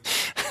bathroom.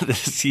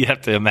 You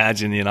have to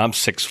imagine, I'm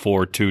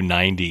 6'4",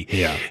 290,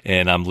 yeah,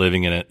 and I'm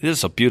living in it. This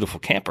is a beautiful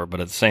camper,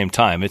 but at the same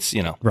time, it's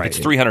right. It's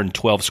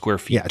 312 square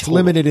feet. Yeah, it's total.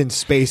 limited in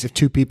space if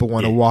two people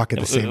want to walk at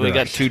the same We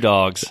direction. got 2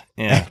 dogs.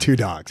 Yeah, 2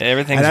 dogs.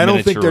 Everything's and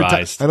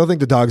miniaturized. I don't think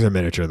the dogs are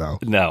miniature though.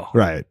 No,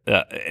 right.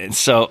 And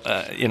so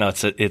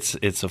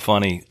it's a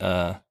funny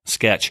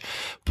sketch,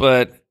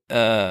 but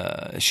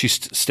she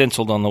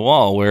stenciled on the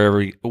wall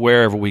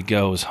wherever we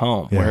go is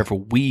home. Yeah. Wherever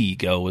we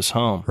go is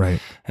home.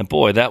 Right. And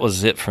boy, that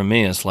was it for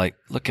me. It's like,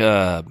 look,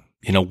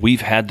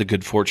 we've had the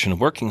good fortune of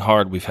working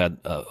hard. We've had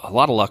a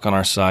lot of luck on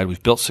our side.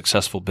 We've built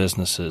successful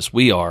businesses.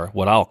 We are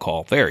what I'll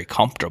call very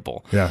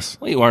comfortable. Yes.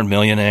 We weren't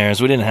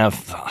millionaires. We didn't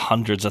have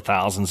hundreds of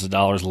thousands of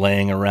dollars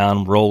laying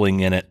around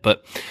rolling in it,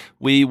 but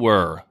we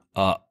were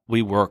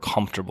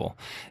comfortable.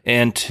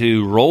 And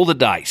to roll the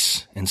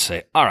dice and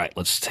say, all right,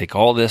 let's take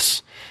all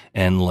this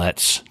and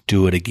let's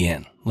do it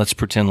again. Let's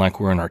pretend like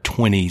we're in our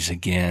 20s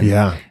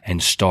again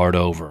and start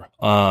over.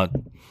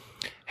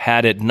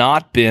 Had it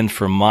not been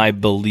for my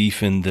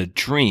belief in the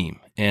dream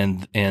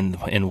and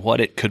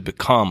what it could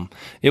become,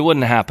 it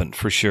wouldn't happen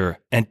for sure.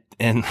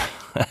 And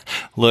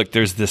look,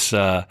 there's this,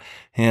 I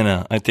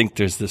think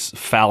there's this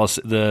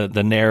fallacy,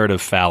 the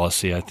narrative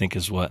fallacy, I think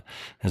is what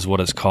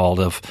it's called,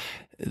 of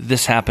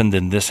this happened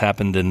and this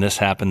happened and this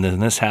happened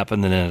and this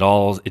happened and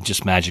it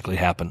just magically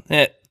happened.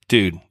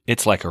 Dude,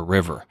 it's like a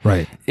river.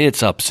 Right.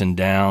 It's ups and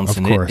downs,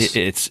 of course.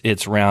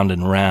 It's round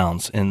and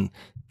rounds, and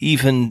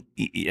even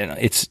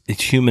it's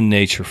human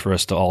nature for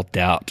us to all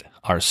doubt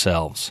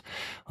ourselves.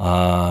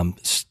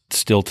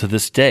 Still to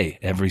this day,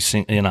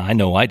 I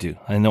know I do.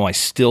 I know I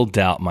still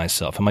doubt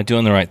myself. Am I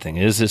doing the right thing?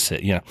 Is this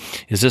it?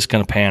 Is this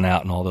going to pan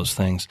out and all those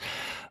things?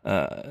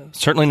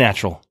 Certainly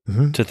natural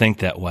to think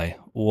that way.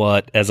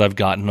 What, as I've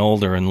gotten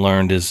older and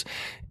learned, is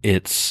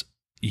it's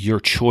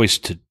your choice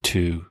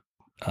to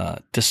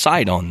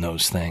decide on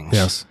those things.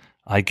 Yes.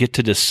 I get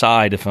to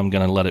decide if I'm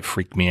going to let it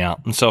freak me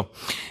out. And so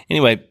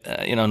anyway,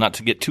 not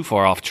to get too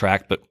far off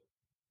track, but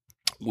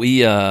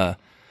we,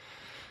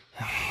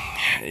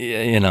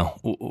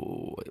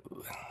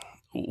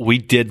 we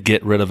did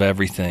get rid of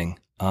everything.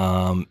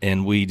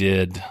 And we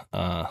did,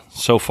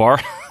 so far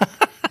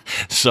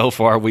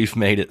we've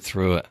made it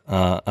through it.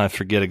 I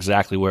forget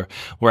exactly where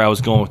I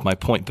was going with my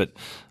point, but,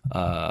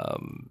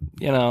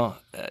 we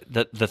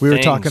were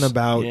talking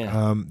about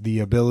the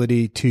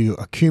ability to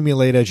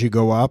accumulate as you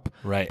go up,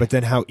 right? But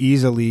then how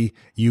easily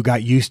you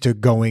got used to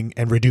going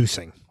and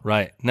reducing.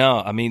 Right. No,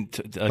 I mean,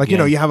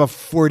 you have a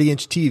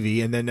 40-inch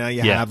TV, and then now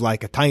you have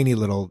like a tiny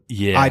little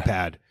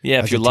iPad.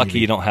 Yeah, if you're lucky,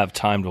 you don't have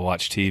time to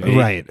watch TV.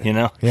 Right.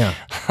 Yeah.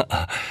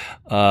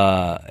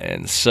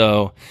 And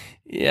so,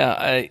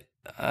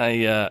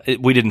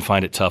 we didn't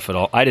find it tough at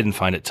all. I didn't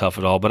find it tough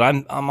at all, but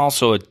I'm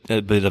also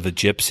a bit of a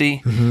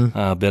gypsy,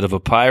 a bit of a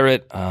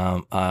pirate.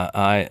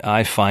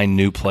 I find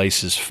new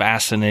places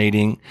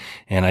fascinating,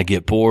 and I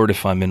get bored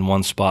if I'm in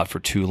one spot for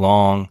too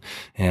long,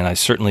 and I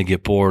certainly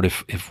get bored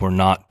if we're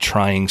not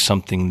trying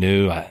something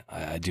new.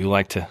 I do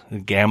like to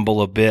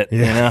gamble a bit,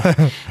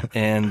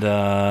 and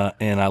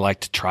I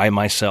like to try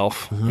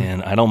myself,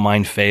 and I don't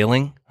mind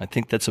failing. I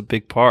think that's a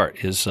big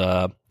part, is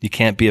you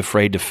can't be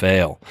afraid to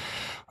fail.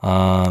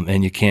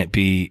 And you can't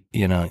be,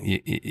 you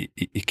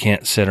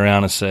can't sit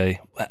around and say,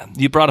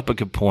 you brought up a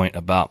good point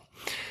about,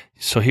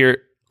 so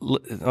here,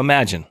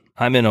 imagine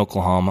I'm in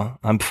Oklahoma.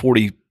 I'm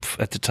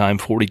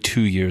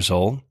 42 years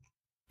old.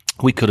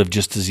 We could have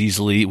just as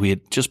easily, we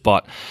had just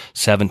bought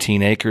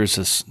 17 acres,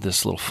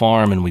 this little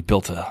farm, and we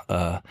built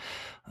a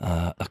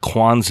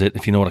Quonset.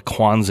 If you know what a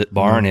Quonset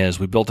barn is,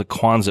 we built a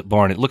Quonset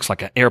barn. It looks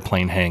like an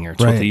airplane hangar.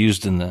 It's what they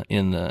used in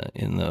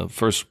the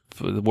first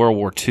World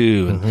War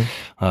II, and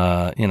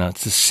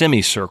it's a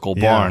semicircle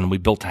barn. We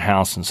built a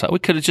house inside. We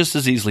could have just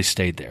as easily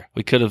stayed there.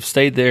 We could have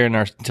stayed there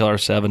until our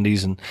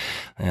 70s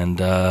and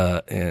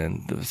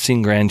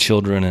seen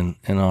grandchildren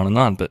and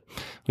on, but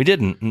we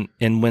didn't.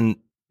 And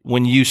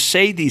when you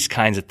say these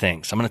kinds of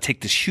things, I'm going to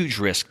take this huge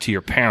risk to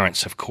your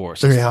parents, of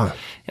course. Yeah.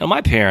 My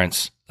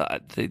parents,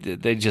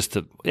 they just,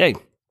 hey,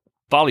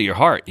 follow your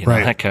heart,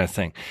 that kind of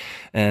thing.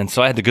 And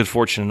so I had the good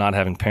fortune of not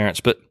having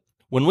parents. But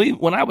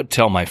when I would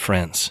tell my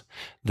friends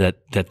that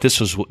this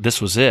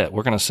was it,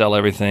 we're going to sell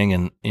everything,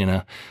 and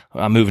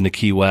I'm moving to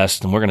Key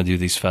West, and we're going to do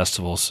these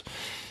festivals.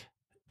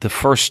 The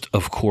first,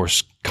 of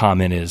course,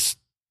 comment is,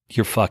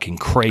 you're fucking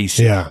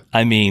crazy. Yeah.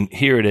 I mean,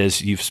 here it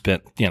is. You've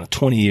spent,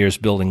 20 years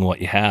building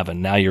what you have,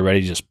 and now you're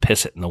ready to just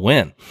piss it in the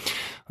wind.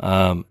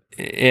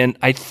 And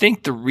I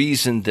think the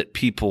reason that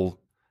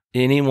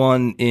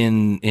anyone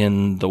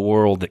in the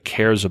world that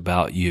cares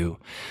about you,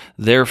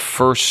 their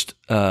first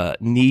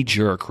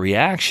knee-jerk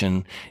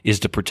reaction is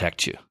to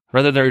protect you.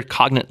 Whether they're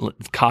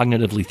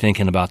cognitively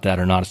thinking about that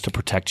or not, it's to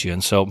protect you.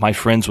 And so my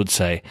friends would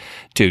say,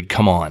 dude,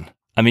 come on.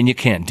 I mean, you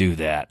can't do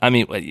that. I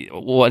mean,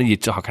 what are you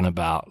talking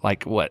about?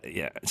 Like what?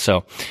 Yeah.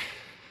 So,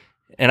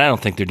 and I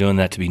don't think they're doing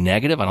that to be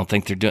negative. I don't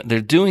think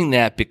they're doing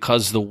that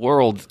because the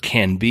world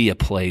can be a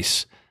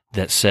place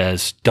that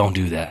says, don't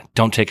do that.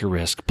 Don't take a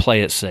risk.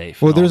 Play it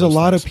safe. Well, there's a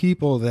lot of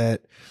people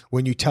that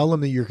when you tell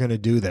them that you're going to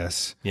do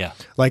this,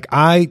 like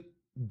I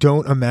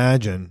don't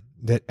imagine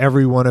that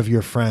every one of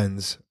your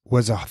friends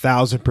was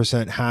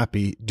 1,000%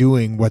 happy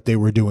doing what they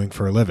were doing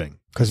for a living.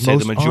 Because the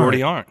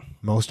majority aren't.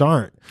 Most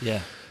aren't. Yeah.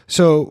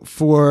 So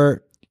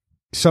for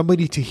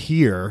somebody to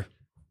hear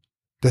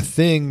the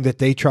thing that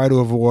they try to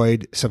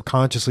avoid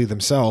subconsciously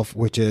themselves,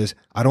 which is,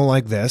 I don't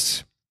like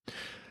this.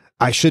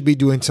 I should be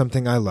doing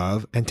something I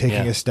love and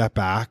taking a step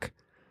back,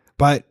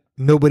 but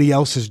nobody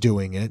else is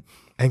doing it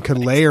and could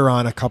layer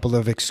on a couple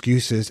of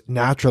excuses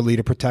naturally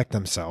to protect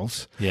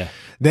themselves. Yeah.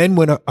 Then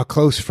when a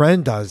close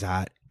friend does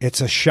that, it's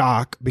a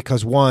shock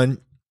because one,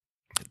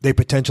 they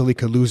potentially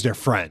could lose their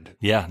friend.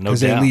 Yeah, no doubt.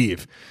 Because they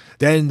leave.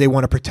 Then they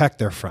want to protect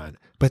their friend.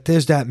 But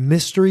there's that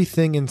mystery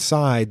thing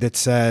inside that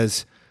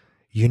says,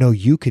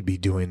 you could be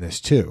doing this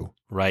too.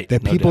 Right.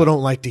 That people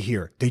don't like to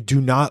hear. They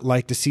do not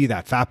like to see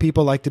that. Fat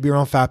people like to be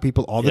around fat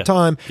people all the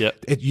time.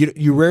 Yep.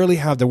 You rarely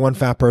have the one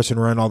fat person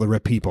around all the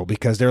ripped people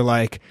because they're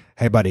like,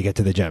 hey, buddy, get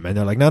to the gym. And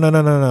they're like,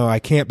 no, I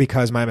can't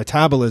because my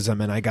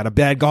metabolism and I got a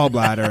bad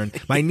gallbladder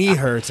and my knee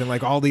hurts and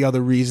like all the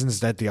other reasons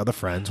that the other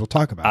friends will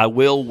talk about. I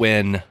will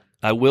when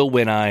I'll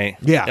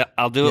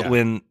do it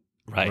when.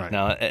 Right.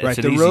 Now, right.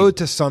 The road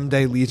to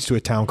someday leads to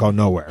a town called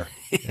nowhere.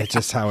 It's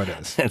just how it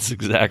is. That's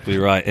exactly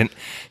right. And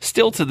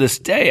still to this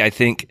day, I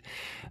think,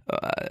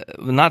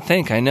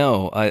 I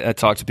know. I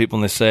talk to people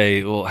and they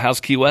say, well,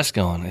 how's Key West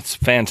going? It's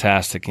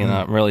fantastic.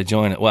 I'm really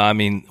enjoying it. Well, I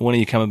mean, when are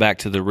you coming back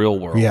to the real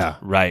world? Yeah.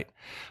 Right.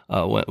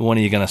 When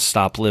are you going to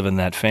stop living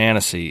that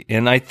fantasy?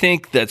 And I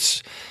think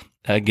that's,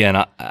 again,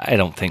 I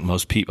don't think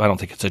most people, I don't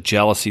think it's a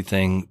jealousy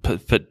thing,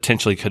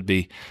 potentially could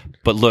be.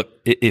 But look,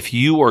 if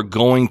you are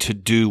going to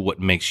do what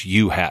makes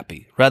you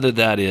happy, whether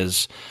that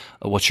is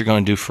what you're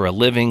going to do for a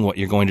living, what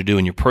you're going to do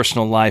in your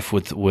personal life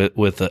with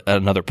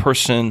another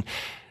person,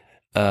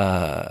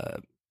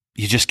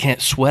 you just can't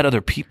sweat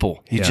other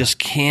people. You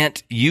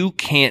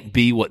can't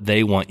be what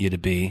they want you to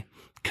be.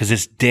 Because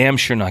it's damn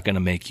sure not going to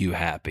make you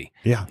happy.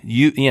 Yeah,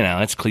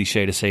 it's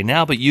cliche to say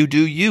now, but you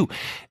do you.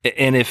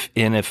 And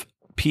if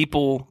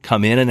people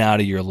come in and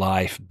out of your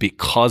life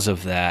because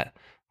of that,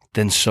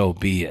 then so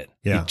be it.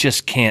 Yeah. You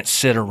just can't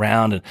sit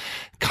around and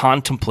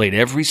contemplate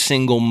every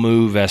single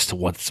move as to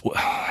what's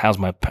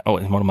my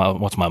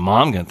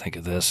mom going to think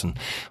of this, and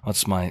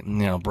what's my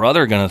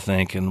brother going to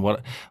think, and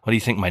what do you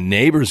think my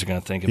neighbors are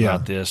going to think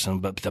about this,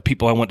 and but the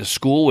people I went to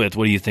school with,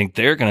 what do you think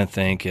they're going to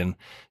think, and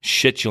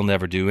shit, you'll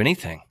never do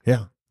anything.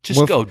 Yeah.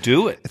 Just go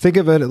do it. Think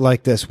of it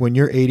like this. When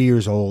you're 80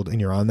 years old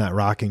and you're on that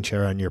rocking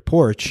chair on your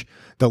porch,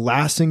 the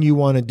last thing you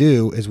want to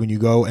do is when you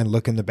go and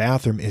look in the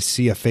bathroom is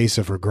see a face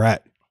of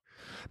regret.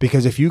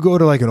 Because if you go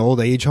to like an old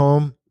age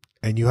home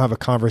and you have a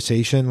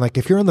conversation, like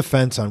if you're on the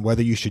fence on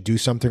whether you should do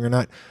something or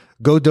not,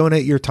 go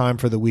donate your time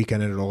for the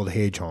weekend at an old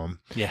age home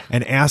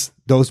and ask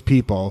those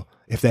people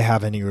if they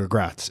have any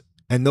regrets.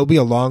 And there'll be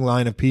a long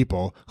line of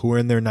people who are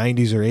in their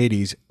 90s or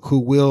 80s who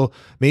will,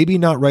 maybe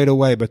not right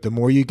away, but the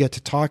more you get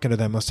to talking to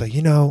them, they'll say,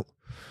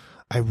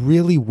 I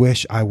really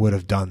wish I would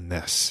have done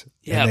this.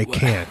 Yeah, and they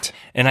can't.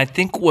 And I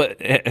think what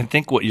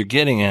you're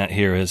getting at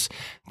here is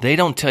they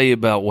don't tell you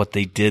about what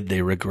they did,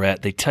 they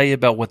regret. They tell you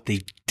about what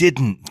they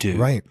didn't do.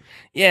 Right.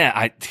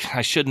 Yeah,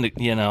 I shouldn't,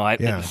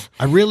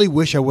 I really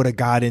wish I would have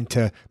got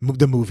into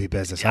the movie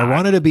business. I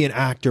wanted to be an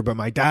actor, but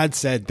my dad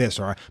said this,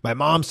 or my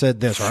mom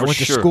said this, or I went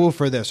to school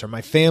for this, or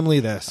my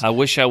family this. I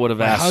wish I would have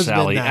asked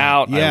Sally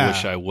out. Yeah. I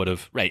wish I would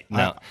have. Right.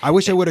 No. I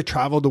wish I would have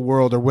traveled the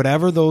world, or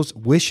whatever those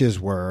wishes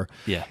were.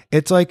 Yeah.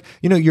 It's like,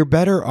 you're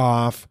better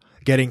off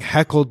getting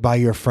heckled by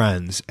your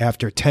friends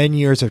after 10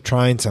 years of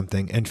trying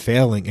something and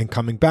failing and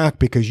coming back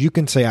because you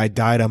can say I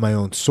died on my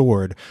own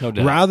sword, no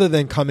doubt, rather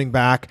than coming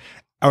back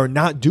or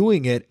not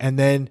doing it and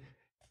then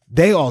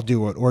they all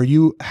do it, or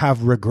you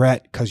have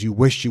regret because you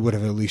wished you would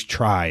have at least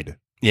tried.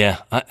 Yeah.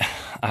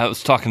 I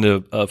was talking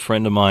to a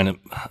friend of mine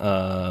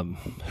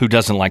who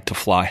doesn't like to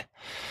fly.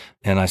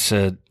 And I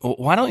said, well,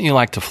 why don't you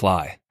like to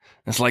fly?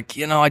 It's like,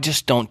 I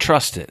just don't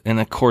trust it. And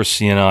of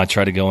course, I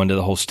try to go into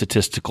the whole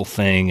statistical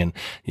thing, and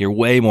you're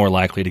way more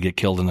likely to get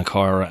killed in a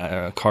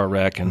car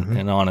wreck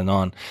and on and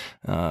on.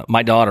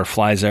 My daughter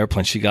flies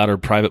airplanes. She got her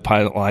private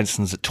pilot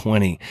license at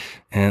 20.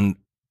 And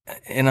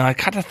I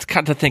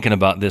got to thinking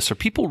about this. Are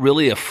people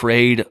really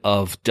afraid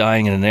of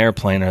dying in an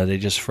airplane, or are they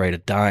just afraid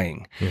of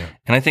dying? Yeah.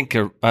 And I think,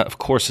 of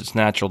course, it's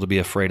natural to be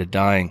afraid of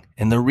dying.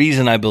 And the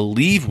reason I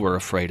believe we're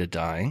afraid of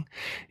dying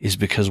is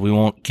because we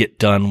won't get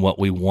done what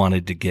we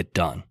wanted to get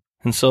done.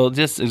 And so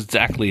just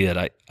exactly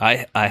it.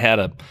 I had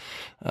a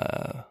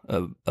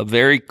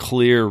very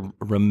clear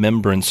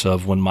remembrance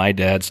of when my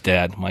dad's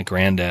dad, my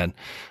granddad,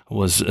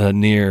 was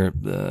near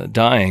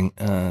dying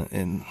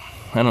in,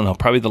 I don't know,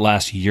 probably the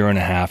last year and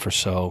a half or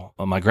so.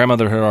 My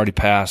grandmother had already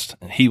passed,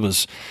 and he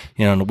was,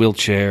 in a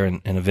wheelchair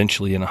and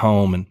eventually in a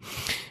home.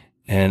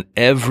 And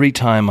every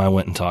time I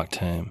went and talked to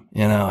him,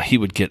 he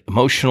would get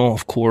emotional,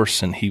 of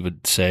course, and he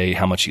would say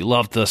how much he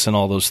loved us and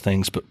all those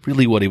things. But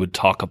really what he would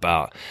talk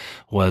about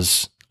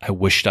was, I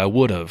wished I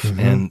would have. Mm-hmm.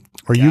 And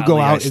or you go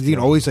out,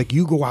 always like,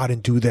 you go out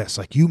and do this.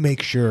 Like, you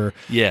make sure,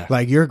 yeah,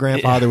 like your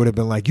grandfather would have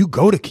been like, you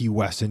go to Key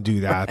West and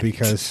do that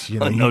because,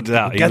 no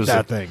doubt. Get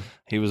that thing.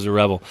 He was a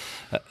rebel.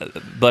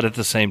 But at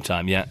the same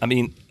time, yeah. I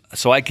mean,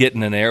 so I get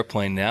in an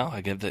airplane now. I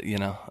get that,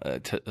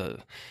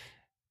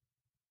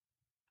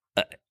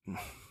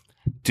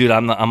 dude,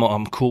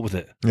 I'm cool with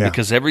it. Yeah.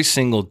 Because every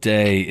single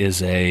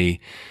day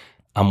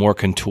I'm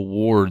working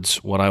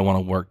towards what I want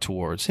to work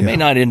towards. It may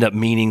not end up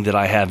meaning that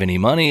I have any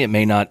money. It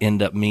may not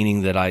end up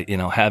meaning that I,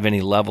 have any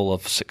level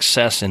of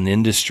success in the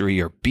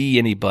industry or be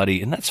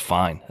anybody, and that's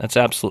fine. That's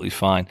absolutely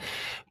fine.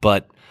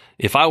 But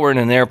if I were in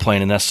an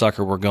airplane and that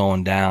sucker were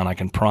going down, I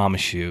can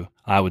promise you,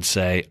 I would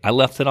say, I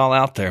left it all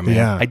out there, man.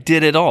 Yeah. I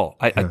did it all.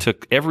 I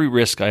took every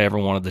risk I ever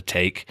wanted to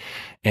take,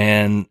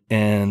 and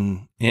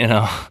I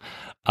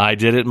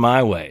did it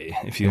my way,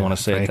 if you want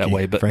to say it that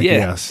way. But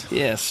yes.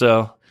 Yeah.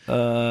 So,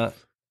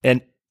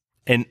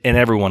 and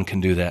everyone can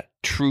do that.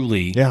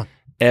 Truly,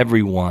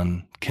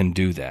 everyone can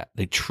do that.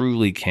 They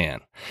truly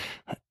can.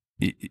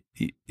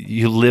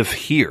 You live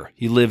here.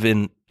 You live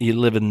in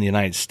the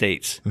United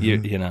States.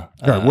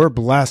 Mm-hmm. We're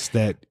blessed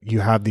that you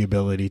have the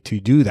ability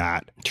to do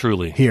that.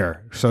 Truly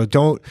here. So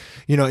don't.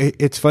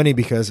 It's funny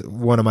because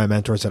one of my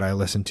mentors that I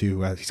listen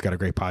to, he's got a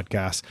great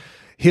podcast.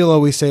 He'll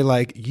always say,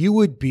 like, you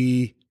would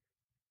be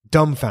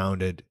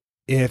dumbfounded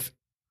if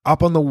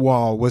up on the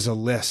wall was a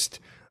list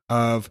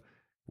of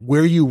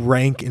where you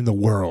rank in the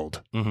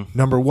world,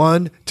 number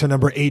 1 to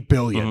number 8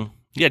 billion. Mm-hmm.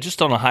 Yeah,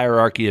 just on a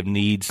hierarchy of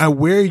needs. And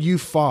where you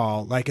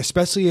fall, like,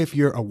 especially if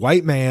you're a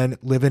white man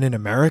living in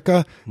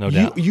America, no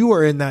doubt. You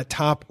are in that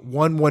top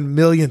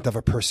 1/1,000,000th of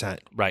a percent.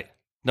 Right.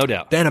 No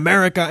doubt. Then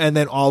America, and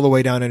then all the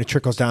way down, and it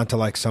trickles down to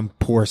like some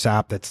poor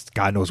sap that's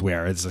God knows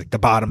where. It's like the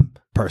bottom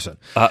person.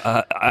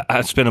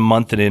 I spent a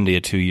month in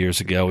India 2 years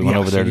ago. We went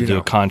over there to do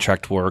a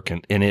contract work,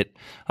 and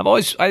I've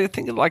always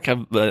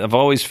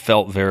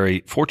felt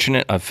very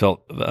fortunate. I've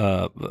felt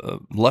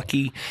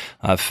lucky.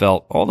 I've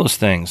felt all those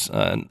things.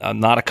 I'm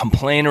not a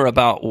complainer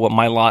about what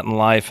my lot in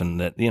life,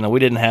 and that we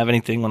didn't have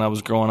anything when I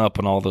was growing up,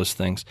 and all those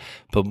things.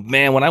 But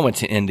man, when I went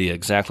to India,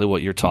 exactly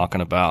what you're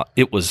talking about,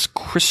 it was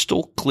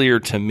crystal clear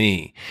to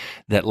me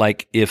that,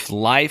 like, if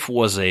life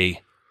was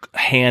a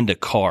hand of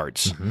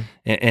cards,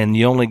 and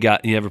you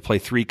ever play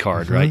 3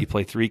 card, right? You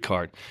play 3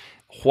 card,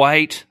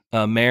 white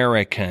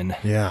American,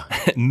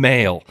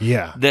 male,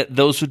 that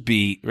those would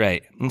be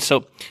right. And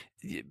so,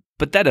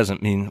 but that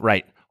doesn't mean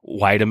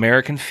white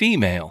American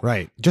female,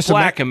 right? Just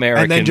black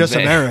American, and then just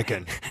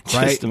American,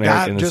 right? Just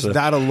American,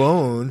 that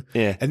alone,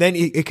 And then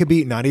it could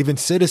be not even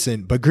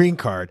citizen, but green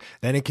card.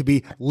 Then it could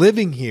be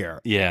living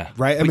here,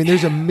 right? I mean,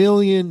 there's a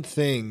million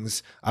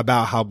things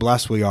about how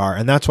blessed we are,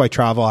 and that's why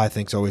travel, I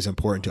think, is always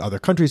important to other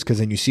countries, because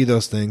then you see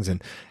those things,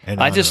 and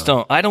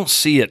I don't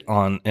see it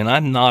on, and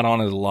I'm not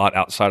on it a lot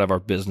outside of our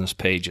business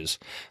pages.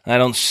 I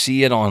don't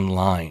see it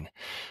online.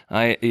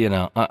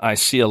 I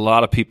see a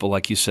lot of people,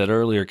 like you said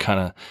earlier,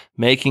 kind of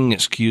making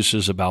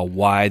excuses about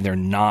why they're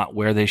not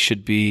where they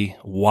should be,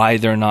 why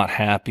they're not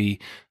happy,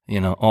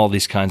 all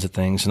these kinds of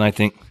things. And I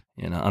think,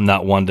 I'm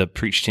not one to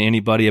preach to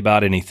anybody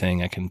about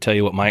anything. I can tell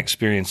you what my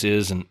experience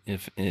is, and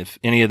if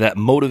any of that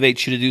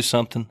motivates you to do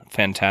something,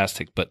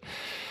 fantastic. But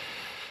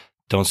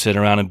don't sit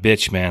around and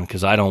bitch, man,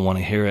 because I don't want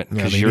to hear it,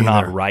 because you're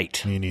not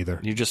right. Me neither.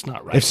 You're just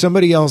not right. If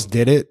somebody else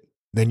did it,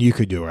 then you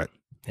could do it.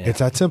 Yeah. It's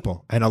that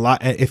simple. And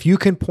if you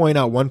can point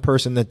out one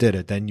person that did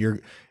it, then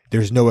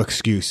there's no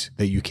excuse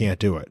that you can't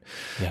do it.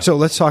 Yeah. So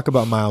let's talk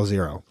about Mile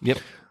Zero. Yep.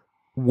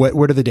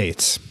 What are the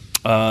dates?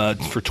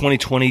 For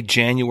 2020,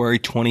 January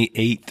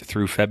 28th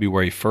through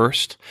February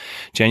 1st.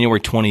 January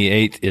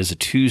 28th is a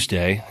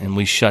Tuesday, and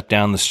we shut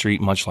down the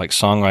street, much like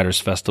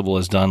Songwriters Festival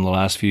has done the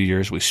last few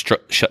years. We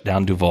shut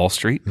down Duval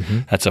Street.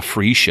 That's a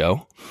free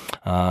show,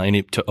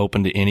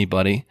 open to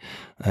anybody.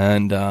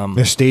 And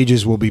the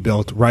stages will be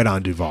built right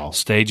on Duval.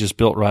 Stage is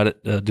built right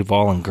at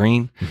Duval and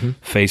Green.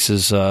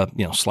 Faces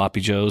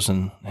Sloppy Joe's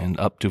and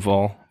up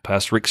Duval,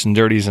 past Rick's and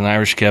Dirty's and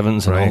Irish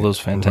Kevin's and all those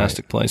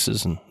fantastic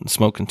places, and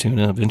Smoking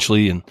Tuna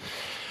eventually. And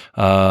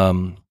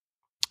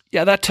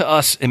that to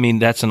us, I mean,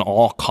 that's an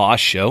all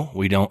cost show.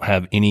 We don't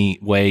have any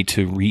way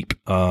to reap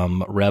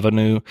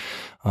revenue,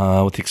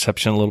 with the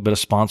exception of a little bit of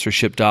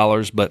sponsorship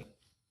dollars, but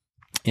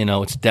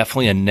It's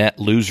definitely a net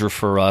loser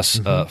for us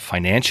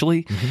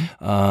financially,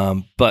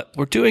 but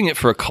we're doing it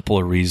for a couple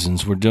of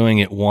reasons. We're doing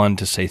it, one,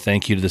 to say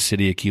thank you to the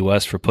city of Key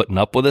West for putting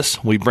up with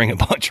us. We bring a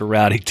bunch of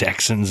rowdy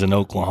Texans and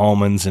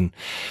Oklahomans,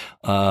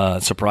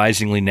 and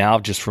surprisingly now,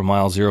 just for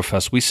Mile Zero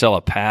Fest, we sell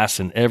a pass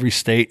in every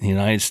state in the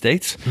United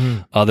States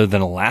other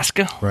than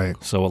Alaska. Right.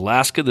 So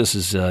Alaska, this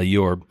is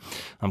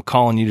I'm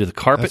calling you to the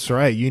carpet. That's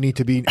right. You need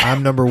to be,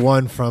 I'm number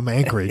one from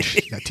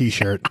Anchorage, that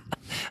T-shirt.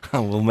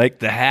 We'll make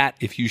the hat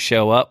if you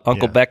show up.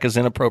 Uncle Becca's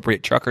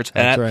Inappropriate Trucker's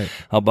hat. That's right.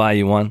 I'll buy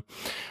you one.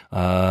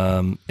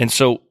 And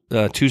so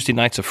Tuesday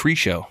night's a free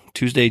show.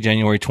 Tuesday,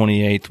 January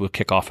 28th, we'll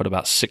kick off at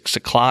about 6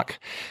 o'clock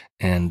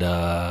and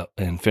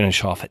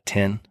finish off at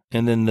 10.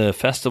 And then the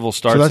festival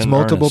starts. So that's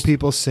multiple earnest.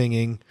 people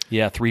singing.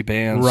 Yeah, 3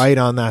 bands. Right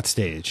on that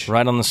stage.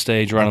 Right on the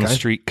stage, right on the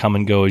street. Come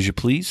and go as you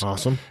please.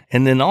 Awesome.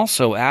 And then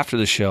also after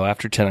the show,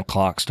 after 10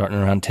 o'clock, starting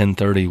around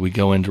 10:30, we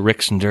go into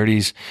Rick's and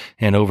Dirty's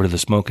and over to the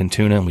Smokin'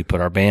 Tuna, and we put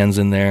our bands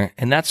in there.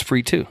 And that's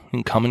free too. You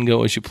can come and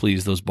go as you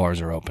please. Those bars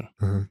are open.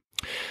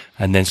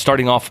 And then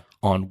starting off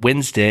on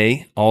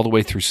Wednesday all the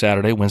way through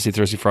Saturday, Wednesday,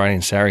 Thursday, Friday,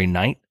 and Saturday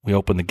night, we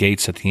open the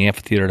gates at the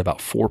amphitheater at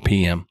about 4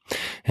 p.m.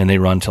 and they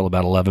run till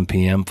about 11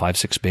 p.m.,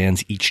 5-6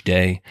 bands each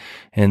day.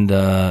 And,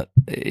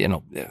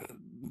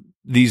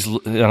 these,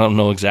 I don't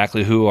know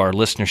exactly who our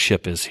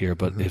listenership is here,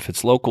 but if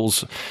it's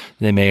locals,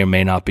 they may or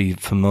may not be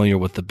familiar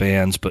with the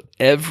bands. But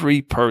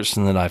every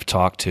person that I've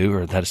talked to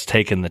or that has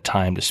taken the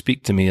time to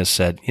speak to me has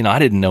said, I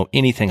didn't know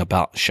anything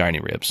about Shiny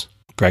Ribs.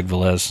 Greg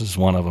Velez is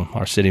one of them,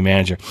 our city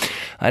manager.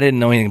 I didn't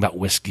know anything about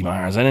Whiskey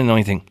Myers. I didn't know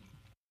anything.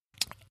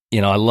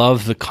 I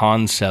love the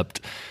concept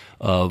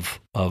of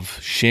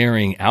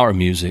sharing our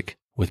music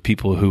with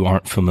people who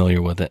aren't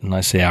familiar with it. And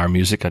I say our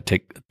music, I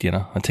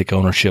take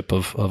ownership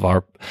of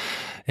our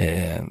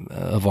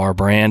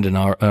brand and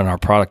our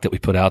product that we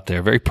put out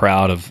there. Very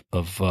proud of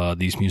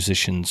these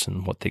musicians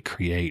and what they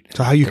create.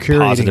 So how you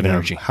curate positive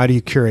energy? How do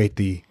you curate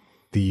the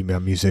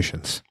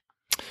musicians?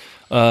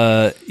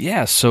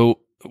 So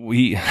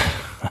we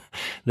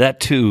that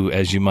too,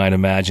 as you might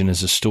imagine,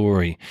 is a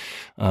story.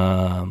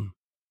 Let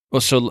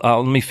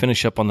me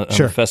finish up on the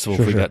festival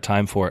if we got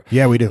time for it.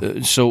 Yeah, we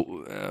do.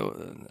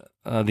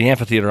 The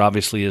amphitheater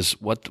obviously is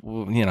what the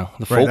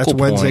focal That's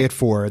Wednesday point. at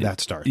 4.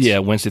 That starts. Yeah,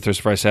 Wednesday,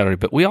 Thursday, Friday, Saturday.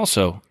 But we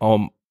also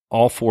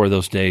all 4 of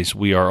those days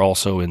we are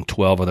also in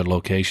 12 other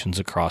locations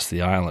across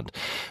the island.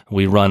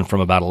 We run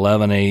from about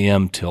 11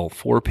 a.m. till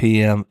 4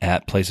 p.m.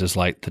 at places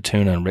like the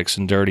Tuna and Rick's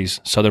and Dirty's,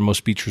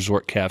 Southernmost Beach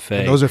Resort Cafe.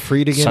 And those are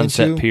free to get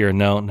Sunset into? Pier.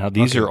 No, now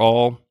these are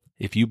all.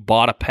 If you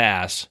bought a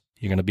pass,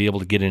 you're going to be able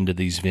to get into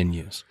these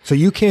venues. So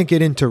you can't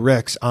get into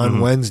Rick's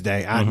on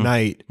Wednesday at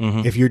night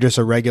if you're just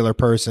a regular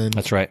person.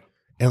 That's right.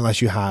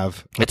 Unless you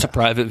have. It's a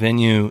private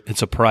venue.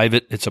 It's a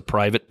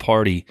private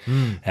party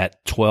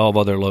at 12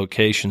 other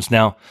locations.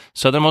 Now,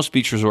 Southernmost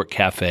Beach Resort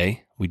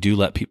Cafe, we do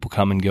let people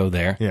come and go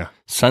there. Yeah.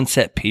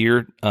 Sunset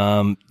Pier,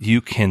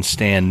 you can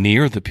stand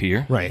near the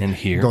pier. Right. And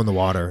here. Go in the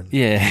water.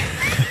 Yeah.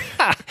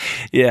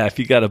 Yeah, if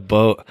you got a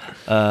boat.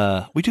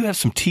 We do have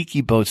some tiki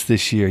boats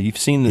this year. You've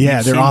seen them.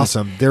 Yeah, they're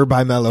awesome. They're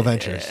by Mellow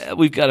Ventures.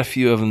 We've got a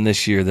few of them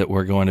this year that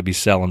we're going to be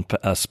selling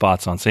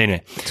spots on. So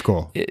anyway. It's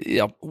cool.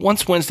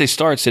 Once Wednesday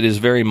starts, it is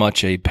very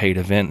much a paid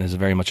event. It's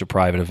very much a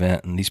private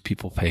event. And these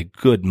people pay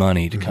good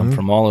money to come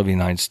from all over the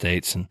United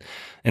States.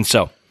 And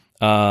so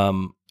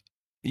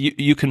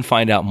you can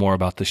find out more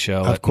about the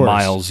show at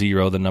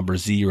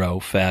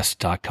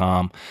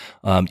mile0fest.com.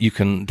 You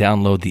can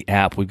download the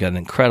app. We've got an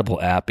incredible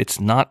app. It's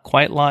not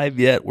quite live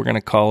yet. We're going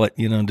to call it,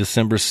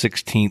 December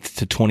 16th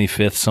to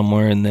 25th,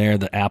 somewhere in there.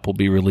 The app will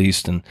be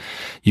released and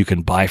you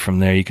can buy from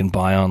there. You can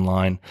buy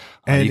online.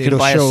 And you can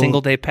buy a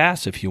single day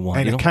pass if you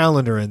want. And a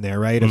calendar in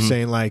there, right? Of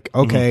saying like,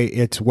 okay,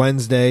 it's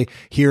Wednesday.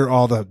 Here are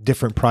all the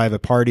different private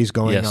parties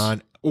going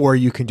on. Or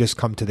you can just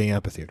come to the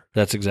amphitheater.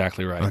 That's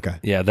exactly right. Okay.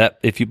 Yeah, that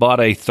if you bought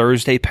a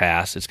Thursday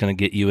pass, it's going to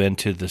get you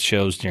into the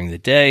shows during the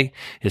day.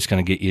 It's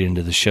going to get you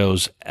into the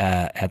shows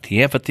at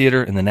the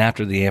amphitheater, and then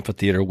after the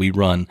amphitheater, we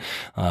run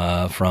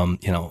from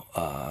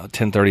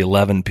 10:30,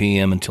 11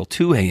 p.m. until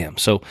 2 a.m.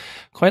 So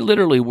quite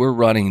literally, we're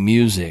running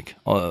music,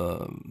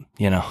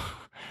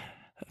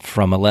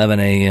 from 11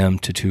 a.m.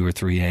 to 2 or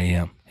 3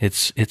 a.m.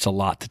 It's a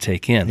lot to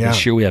take in. Yeah.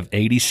 This year we have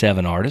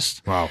 87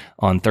 artists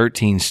on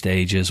 13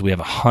 stages. We have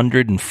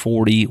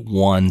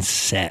 141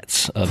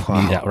 sets of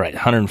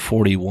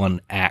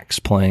 141 acts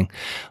playing.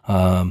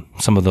 Some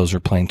of those are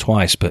playing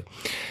twice, but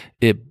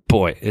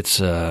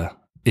it's a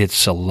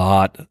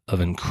lot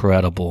of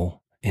incredible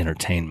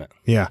entertainment.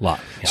 Yeah. A lot.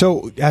 Yeah.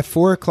 So at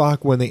 4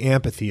 o'clock when the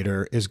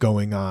amphitheater is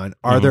going on,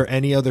 are there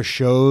any other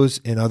shows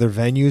in other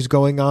venues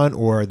going on,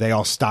 or they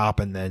all stop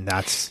and then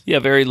that's... Yeah,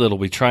 very little.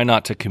 We try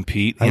not to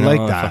compete. I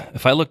like that.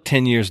 If I look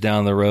 10 years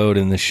down the road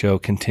and the show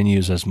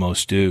continues as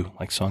most do,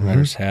 like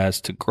Songwriters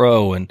has, to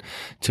grow and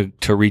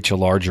to reach a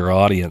larger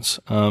audience,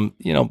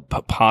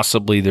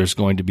 possibly there's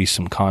going to be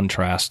some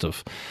contrast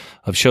of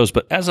shows.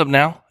 But as of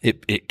now,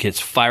 it gets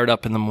fired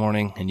up in the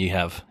morning and you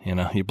have,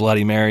 your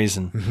Bloody Marys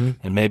and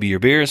maybe your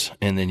beers,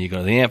 and then you go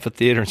to the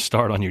amphitheater and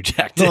start on your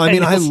Jack Daniels. No, I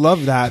mean, I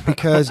love that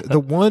because the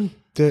one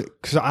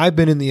because I've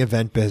been in the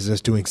event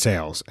business doing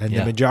sales, and Yeah.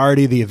 the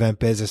majority of the event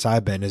business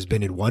I've been has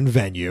been in one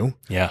venue,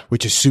 Yeah.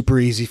 which is super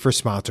easy for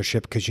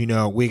sponsorship because,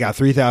 we got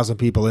 3,000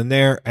 people in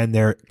there and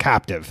they're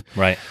captive.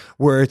 Right.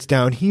 Where it's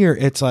down here,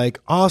 it's like,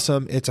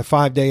 awesome, it's a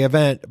 5-day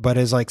event, but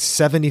it's like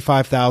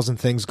 75,000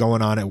 things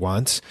going on at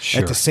once.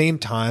 Sure. At the same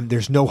time,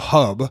 there's no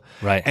hub.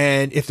 Right.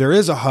 And if there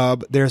is a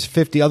hub, there's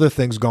 50 other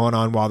things going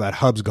on while that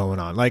hub's going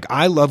on. Like,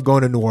 I love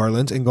going to New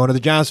Orleans and going to the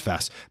Jazz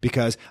Fest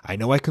because I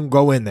know I can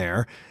go in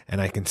there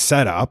and I can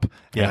set up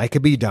and I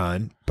could be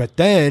done. But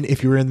then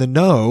if you're in the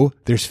know,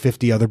 there's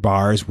 50 other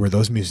bars where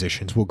those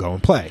musicians will go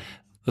and play.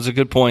 That's a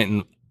good point,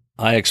 and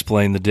I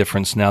explain the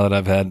difference now that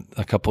I've had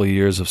a couple of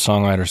years of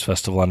Songwriters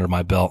Festival under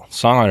my belt.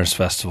 Songwriters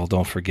Festival,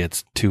 don't forget,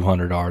 it's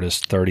 200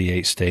 artists,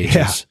 38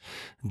 stages.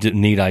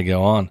 Need I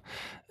go on?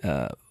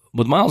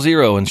 With Mile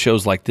Zero and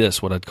shows like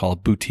this, what I'd call a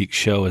boutique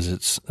show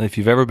is if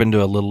you've ever been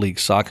to a Little League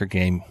soccer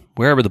game,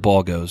 wherever the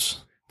ball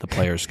goes, the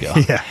players go.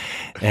 Yeah.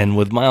 And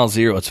with Mile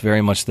Zero, it's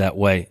very much that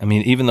way. I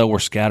mean, even though we're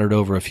scattered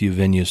over a few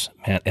venues,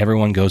 man,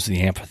 everyone goes to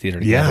the amphitheater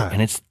together. Yeah.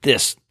 And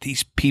it's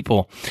these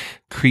people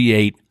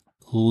create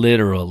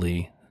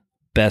literally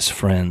best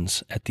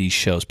friends at these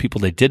shows.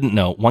 People they didn't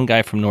know. One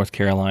guy from North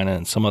Carolina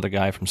and some other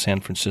guy from San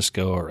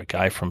Francisco or a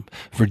guy from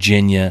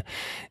Virginia.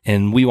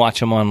 And we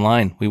watch them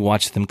online. We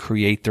watch them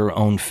create their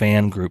own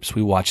fan groups.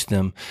 We watch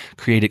them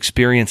create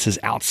experiences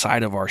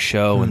outside of our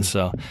show. And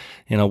so,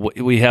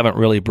 we haven't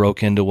really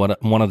broke into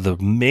what one of the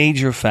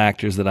major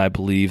factors that I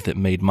believe that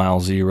made Mile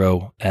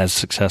Zero as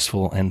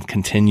successful and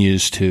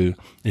continues to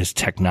is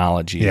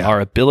technology. Yeah. Our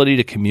ability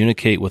to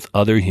communicate with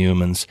other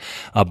humans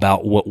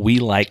about what we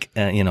like,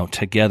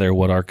 together,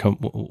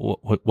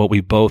 what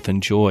we both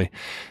enjoy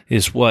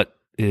is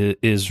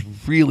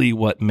really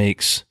what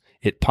makes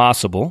it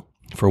possible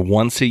for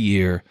once a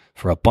year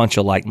for a bunch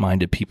of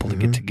like-minded people to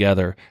get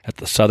together at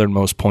the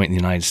southernmost point in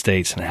the United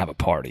States and have a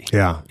party.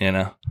 Yeah.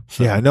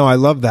 So, Yeah, no, I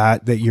love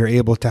that you're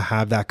able to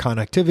have that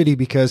connectivity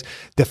because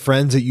the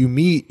friends that you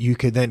meet, you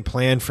could then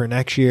plan for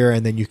next year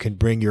and then you can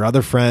bring your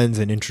other friends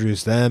and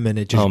introduce them and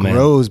it just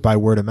grows by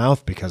word of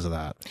mouth because of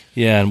that.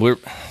 Yeah, and we're,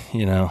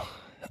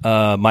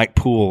 Mike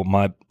Poole,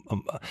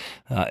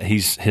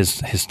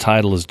 his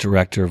title is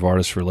Director of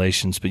Artist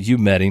Relations, but you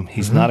met him.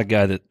 He's not a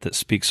guy that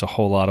speaks a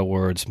whole lot of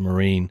words,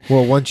 Marine.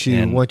 Well, once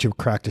you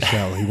crack the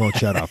shell, he won't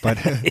shut up. But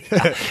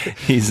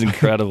he's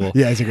incredible.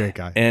 Yeah, he's a great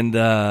guy.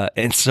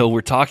 And so we're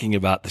talking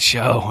about the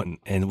show,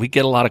 and we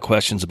get a lot of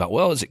questions about,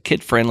 well, is it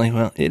kid friendly?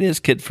 Well, it is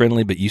kid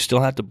friendly, but you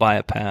still have to buy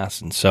a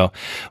pass. And so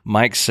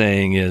Mike's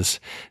saying is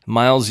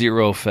Mile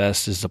Zero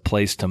Fest is a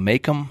place to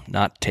make them,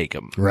 not take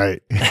them.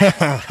 Right.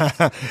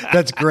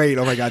 That's great.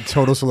 Oh my God,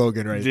 total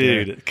slogan right there.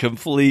 Dude,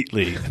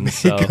 completely. And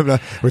so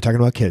we're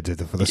talking about kids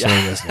for the slow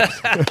listeners.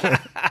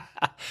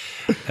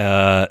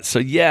 So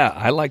yeah,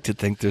 I like to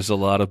think there's a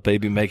lot of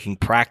baby making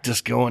practice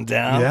going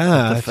down Yeah,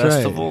 at the that's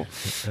festival.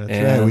 Right.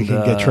 That's right. We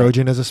can get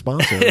Trojan as a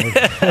sponsor.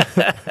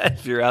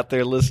 If you're out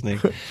there listening.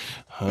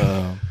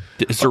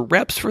 Is there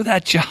reps for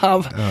that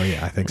job? Oh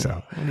yeah, I think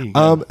so.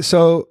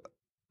 So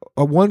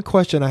one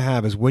question I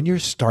have is when you're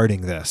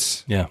starting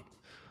this,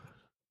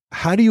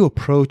 how do you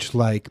approach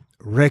like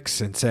Rick's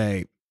and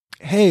say,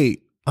 hey,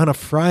 on a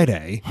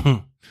Friday,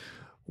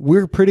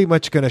 we're pretty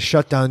much going to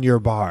shut down your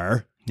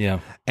bar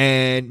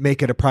and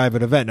make it a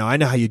private event. Now, I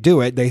know how you do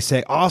it. They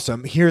say,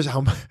 awesome, here's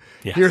how much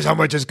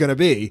it's going to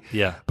be.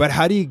 Yeah. But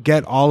how do you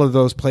get all of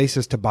those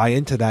places to buy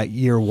into that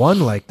year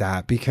one like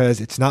that? Because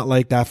it's not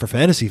like that for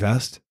Fantasy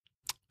Fest.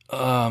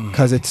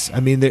 Because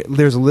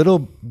there's little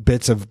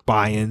bits of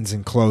buy-ins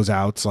and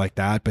closeouts like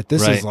that, but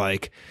this is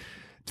like,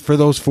 for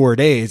those 4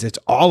 days, it's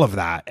all of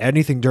that.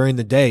 Anything during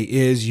the day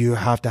is you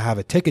have to have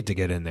a ticket to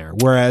get in there.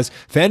 Whereas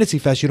Fantasy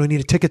Fest, you don't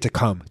need a ticket to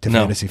come to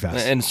Fantasy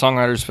Fest. And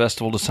Songwriters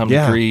Festival to some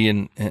degree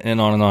and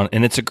on and on.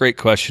 And it's a great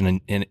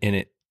question.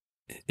 And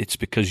it's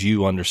because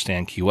you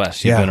understand Key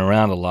West. You've been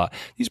around a lot.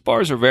 These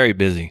bars are very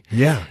busy.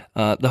 Yeah.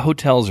 The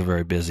hotels are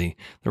very busy.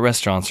 The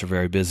restaurants are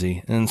very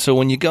busy. And so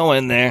when you go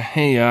in there,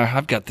 hey,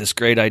 I've got this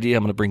great idea.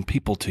 I'm going to bring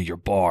people to your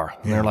bar.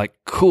 And they're like,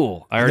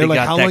 cool. I already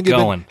got that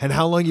going. And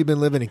how long you been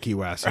living in Key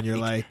West? And you're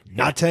like,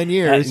 not 10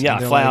 years. I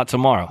fly out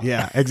tomorrow.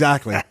 Yeah,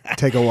 exactly.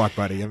 Take a walk,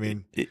 buddy. I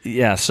mean.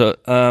 Yeah. So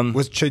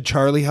should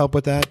Charlie help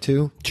with that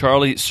too?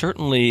 Charlie,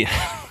 certainly,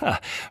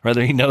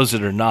 whether he knows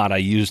it or not, I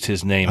used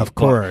his name. Of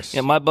course.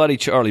 Yeah, my buddy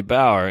Charlie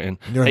Bauer. And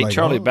hey, like,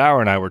 Charlie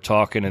Bauer and I were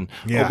talking. And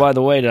oh, by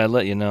the way, did I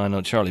let you know I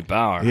know Charlie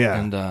Bauer? Yeah.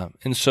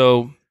 And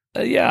so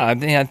I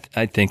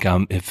think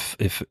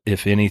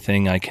if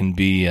anything, I can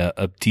be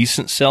a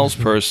decent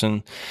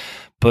salesperson.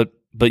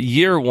 But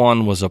year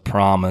one was a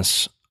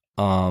promise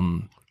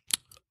of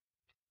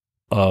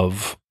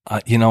I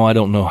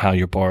don't know how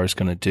your bar is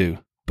going to do,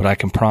 but I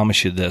can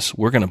promise you this: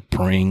 we're going to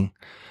bring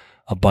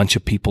a bunch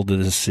of people to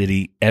the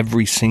city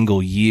every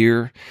single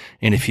year.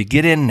 And if you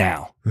get in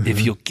now, if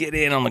you'll get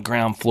in on the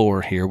ground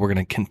floor here, we're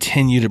going to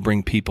continue to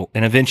bring people.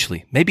 And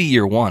eventually, maybe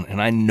year one,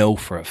 and I know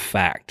for a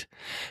fact,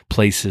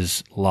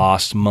 places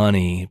lost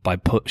money by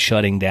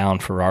shutting down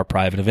for our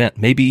private event.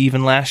 Maybe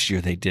even last year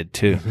they did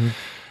too.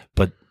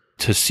 But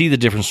to see the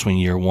difference between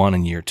year one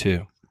and year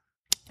two,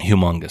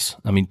 humongous.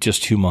 I mean,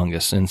 just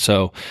humongous. And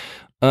so,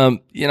 I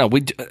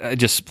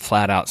just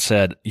flat out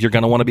said, you're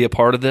going to want to be a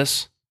part of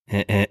this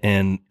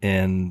and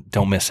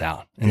don't miss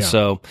out. And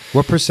so,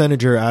 what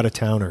percentage are out of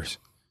towners?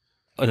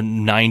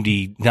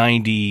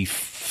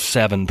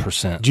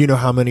 97%. Do you know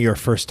how many are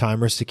first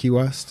timers to Key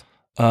West?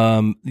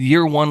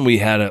 Year one, we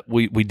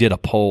did a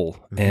poll,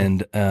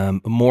 and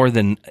more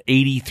than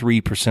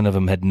 83% of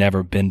them had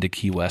never been to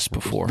Key West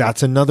before.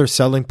 That's another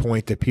selling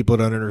point that people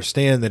don't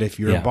understand, that if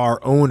you're a bar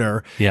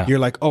owner, you're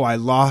like, oh, I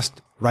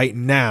lost right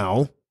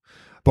now.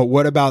 But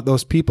what about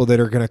those people that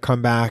are going to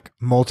come back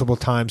multiple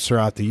times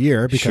throughout the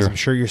year? Because I'm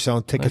sure you're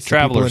selling tickets to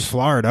people in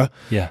Florida,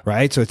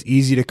 right? So it's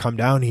easy to come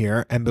down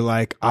here and be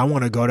like, I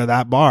want to go to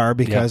that bar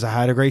because I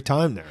had a great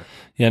time there.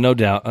 Yeah, no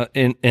doubt.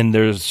 And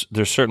there's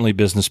certainly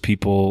business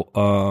people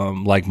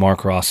like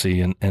Mark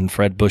Rossi and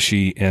Fred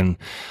Bushy and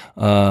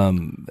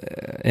Dom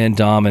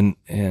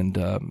and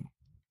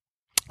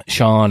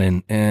Sean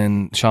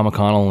and Sean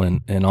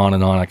McConnell and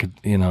on. I could,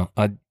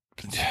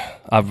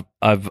 I've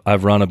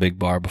run a big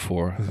bar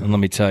before, and let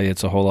me tell you,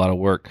 it's a whole lot of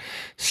work.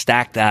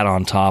 Stack that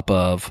on top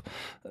of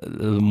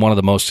one of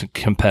the most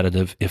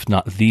competitive, if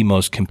not the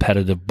most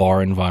competitive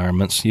bar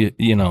environments.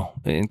 You know,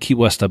 in Key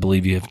West, I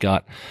believe you have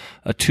got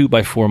a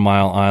 2x4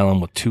 mile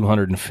island with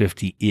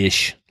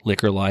 250-ish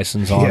liquor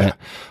license on it.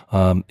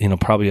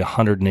 Probably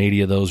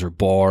 180 of those are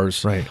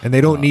bars. Right. And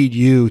they don't need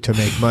you to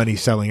make money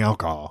selling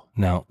alcohol.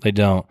 No, they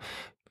don't.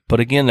 But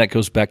again, that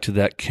goes back to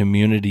that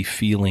community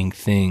feeling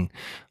thing.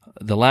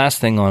 The last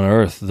thing on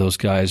earth those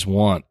guys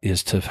want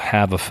is to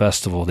have a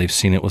festival. They've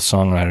seen it with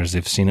Songwriters.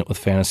 They've seen it with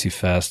Fantasy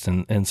Fest.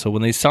 And so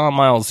when they saw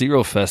Mile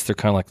Zero Fest, they're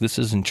kind of like, this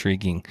is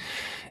intriguing.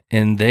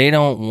 And they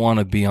don't want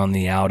to be on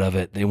the out of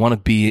it. They want to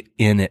be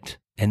in it.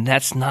 And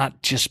that's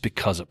not just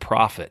because of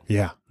profit.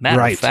 Yeah.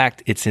 Matter of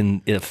fact, it's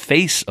in the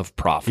face of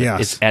profit.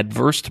 Yes. It's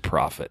adverse to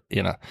profit.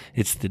 It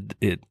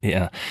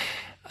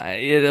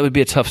would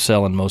be a tough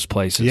sell in most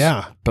places.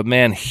 Yeah. But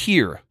man,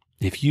 here,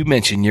 if you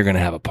mention you're going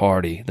to have a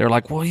party, they're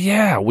like, well,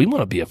 yeah, we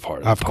want to be a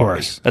part of the party.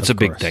 Course. That's a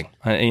big thing.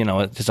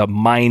 It's a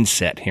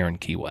mindset here in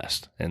Key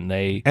West, and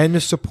to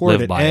support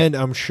it. And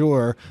I'm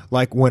sure,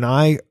 like when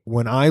I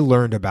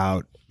learned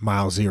about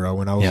Mile Zero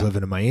when I was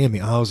living in Miami,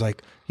 I was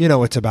like,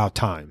 it's about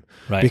time.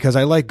 Right. Because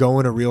I like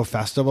going to real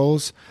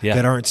festivals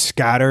that aren't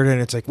scattered,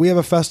 and it's like, we have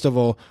a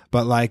festival,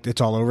 but like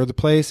it's all over the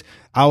place.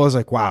 I was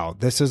like, wow,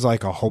 this is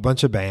like a whole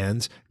bunch of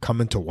bands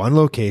coming to one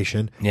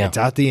location. Yeah. It's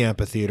at the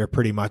amphitheater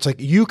pretty much. Like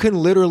you can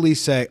literally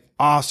say,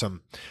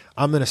 awesome,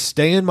 I'm going to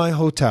stay in my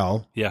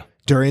hotel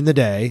during the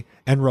day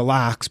and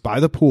relax by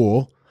the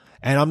pool.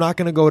 And I'm not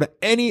going to go to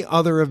any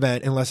other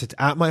event unless it's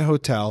at my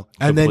hotel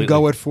and then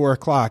go at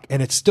 4:00.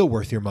 And it's still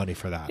worth your money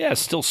for that. Yeah,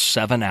 it's still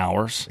 7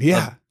 hours.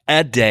 Yeah.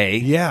 A day.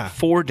 Yeah.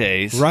 4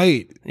 days.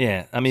 Right.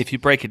 Yeah. I mean, if you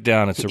break it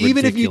down, it's a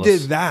even ridiculous. If you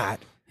did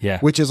that,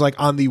 which is like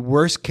on the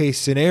worst case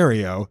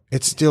scenario,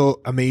 it's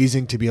still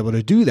amazing to be able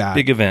to do that.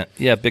 Big event.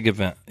 Yeah, big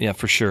event. Yeah,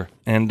 for sure.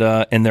 And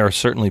there are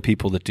certainly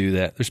people that do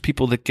that. There's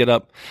people that get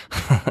up.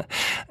 I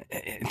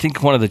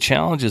think one of the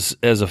challenges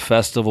as a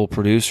festival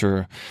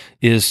producer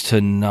is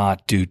to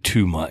not do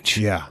too much.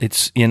 Yeah.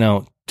 It's,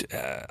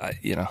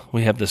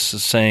 we have this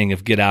saying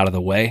of get out of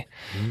the way.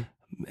 Mm-hmm.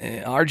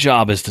 Our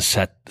job is to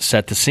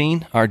set the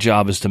scene. Our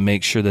job is to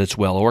make sure that it's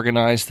well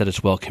organized, that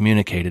it's well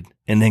communicated,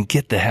 and then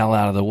get the hell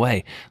out of the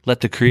way.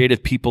 Let the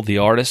creative people, the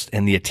artists,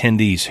 and the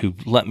attendees, who,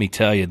 let me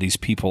tell you, these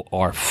people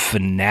are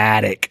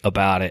fanatic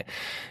about it.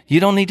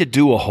 You don't need to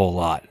do a whole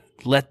lot.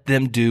 Let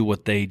them do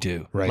what they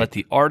do. Right. Let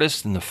the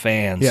artists and the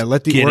fans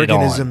let the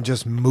organism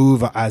just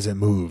move as it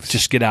moves.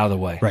 Just get out of the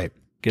way. Right.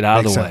 Get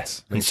out of the way.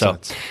 Makes and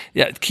sense.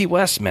 Key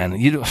West, man,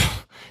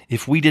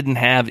 if we didn't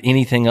have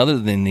anything other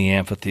than the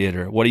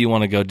amphitheater, what do you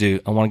want to go do?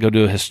 I want to go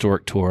do a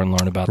historic tour and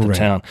learn about the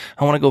town.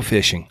 I want to go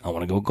fishing. I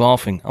want to go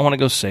golfing. I want to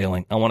go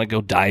sailing. I want to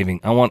go diving.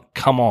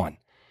 Come on.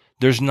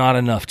 There's not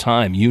enough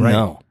time,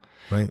 know.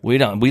 Right.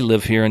 We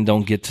live here and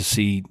don't get to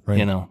see,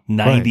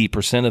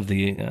 90% of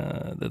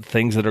the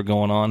things that are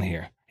going on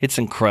here. It's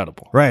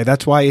incredible. Right.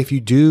 That's why if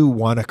you do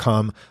want to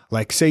come,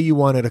 like say you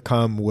wanted to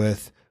come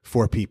with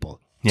 4 people.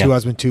 2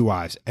 husbands, 2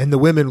 wives. And the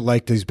women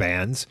like these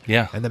bands.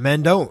 Yeah. And the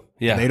men don't.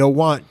 Yeah. They don't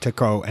want to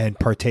go and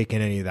partake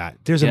in any of that.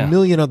 There's a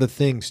million other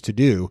things to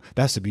do.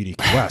 That's the beauty of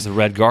Key West. The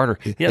Red Garter.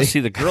 Yeah,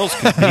 see, the girls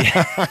could be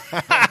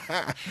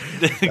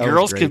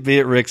could be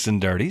at Rick's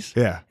and Dirty's.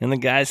 Yeah. And the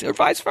guys, or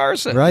vice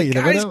versa. Right.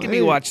 The guys could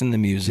be watching the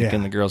music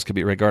and the girls could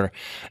be at Red Garter.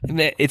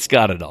 It's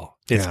got it all.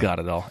 It's got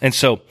it all. And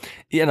so,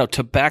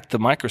 to back the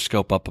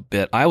microscope up a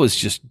bit, I was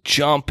just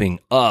jumping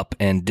up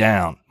and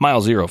down. Mile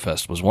Zero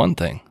Fest was one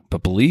thing.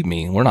 But believe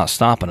me, we're not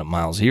stopping at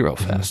Mile Zero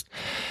Fest.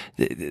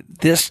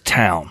 This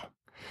town,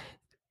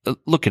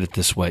 look at it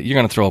this way. You're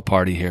going to throw a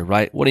party here,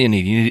 right? What do you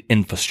need? You need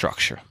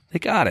infrastructure. They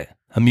got it.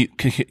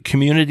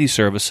 Community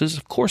services,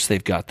 of course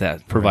they've got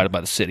that provided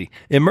by the city.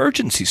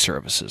 Emergency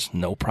services,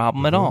 no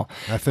problem at all.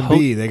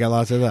 F&B, they got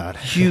lots of that.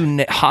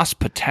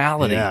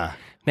 Hospitality. Yeah.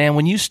 Man,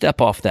 when you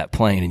step off that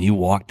plane and you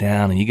walk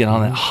down and you get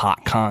on that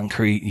hot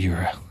concrete,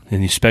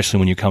 and especially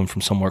when you come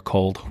from somewhere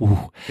cold.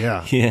 Ooh.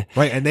 Yeah.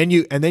 Right. And then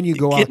you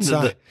go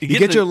outside. You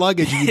get your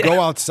luggage and you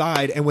go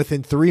outside, and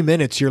within 3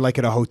 minutes you're like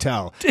at a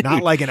hotel. Dude,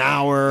 not like an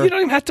hour. You don't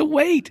even have to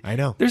wait. I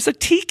know. There's a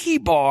tiki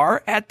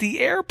bar at the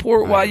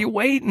airport while you're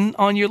waiting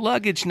on your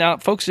luggage. Now,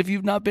 folks, if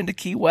you've not been to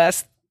Key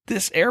West,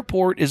 this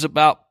airport is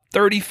about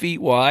 30 feet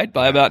wide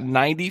by about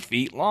 90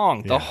 feet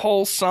long. The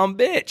whole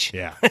sumbitch.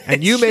 Yeah.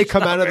 And you may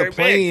come out of the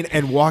plane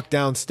and walk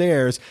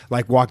downstairs,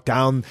 like walk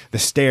down the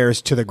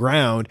stairs to the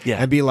ground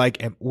and be like,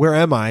 where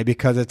am I?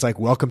 Because it's like,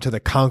 welcome to the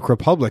Conch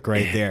Republic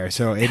right there.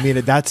 So, I mean,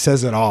 that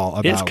says it all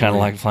about it's kind of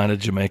like flying to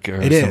Jamaica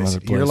or it some is. other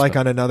place. You're like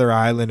on another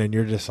island and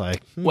you're just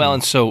like, Well,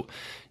 and so,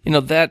 you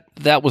know,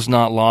 that was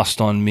not lost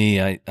on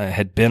me. I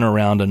had been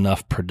around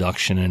enough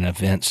production and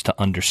events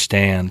to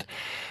understand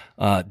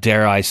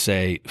dare I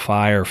say,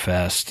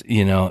 Firefest.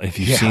 You know, if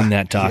you've seen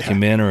that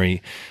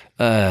documentary,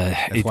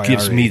 it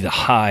gives me the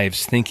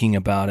hives thinking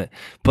about it.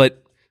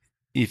 But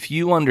if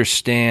you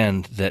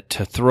understand that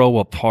to throw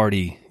a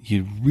party,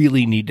 you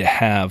really need to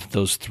have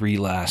those three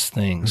last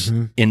things: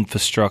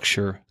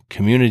 infrastructure,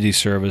 community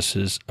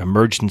services,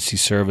 emergency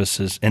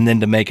services, and then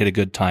to make it a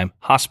good time,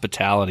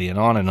 hospitality, and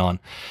on and on.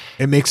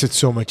 It makes it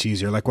so much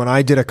easier. Like when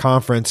I did a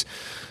conference,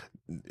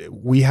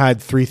 we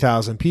had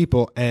 3,000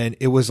 people, and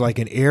it was like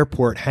an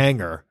airport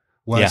hangar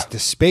was the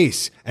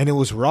space, and it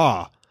was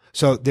raw.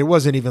 So there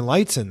wasn't even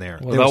lights in there.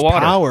 What there about was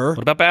water? Power.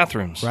 What about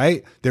bathrooms?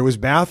 Right? There was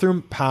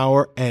bathroom,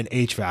 power, and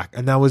HVAC,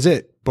 and that was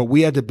it. But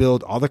we had to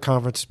build all the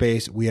conference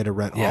space. We had to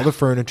rent all the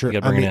furniture.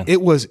 I mean, it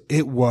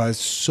was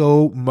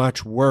so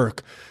much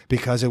work,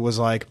 because it was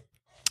like,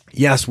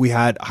 yes, we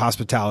had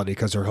hospitality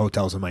because there are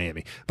hotels in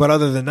Miami. But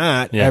other than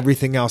that,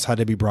 everything else had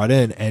to be brought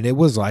in, and it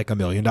was like $1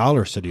 million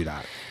to do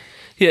that.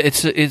 Yeah,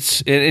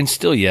 it's and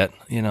still yet,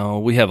 you know,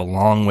 we have a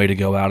long way to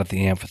go out at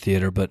the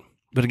amphitheater, but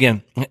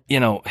again, you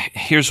know,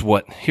 here's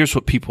what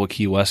people at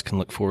Key West can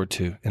look forward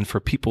to. And for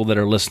people that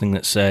are listening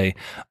that say,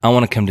 I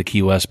want to come to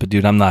Key West, but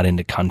dude, I'm not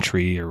into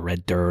country or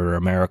red dirt or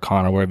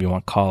Americana or whatever you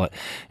want to call it.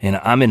 And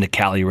I'm into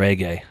Cali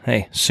reggae.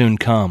 Hey, soon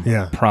come.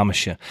 Yeah.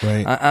 Promise you.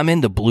 Right. I'm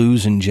into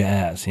blues and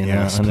jazz. You know,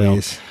 yes,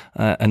 please.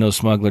 I know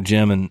Smuggler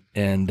Jim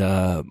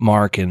and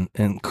Mark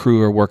and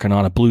crew are working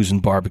on a blues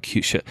and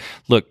barbecue show.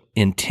 Look,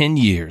 in 10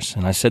 years,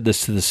 and I said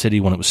this to the city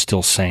when it was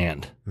still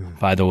sand.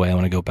 By the way, I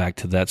want to go back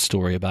to that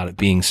story about it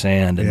being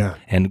sand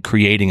and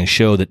creating a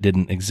show that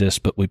didn't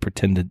exist, but we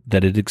pretended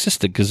that it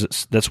existed,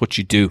 because that's what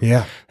you do.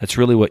 Yeah. That's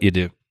really what you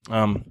do.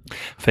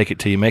 Fake it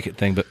till you make it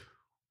thing. But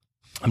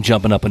I'm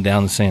jumping up and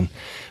down and saying,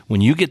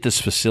 when you get this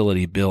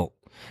facility built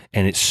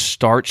and it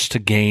starts to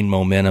gain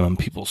momentum and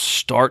people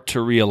start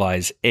to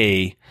realize,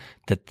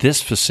 that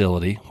this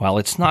facility, while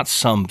it's not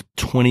some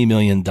 $20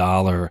 million,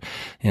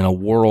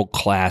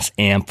 world-class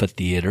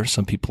amphitheater,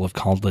 some people have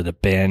called it a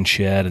band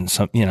shed, and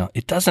some,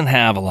 it doesn't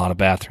have a lot of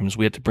bathrooms.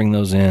 We have to bring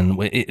those in.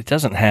 It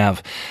doesn't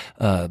have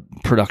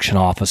production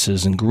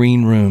offices and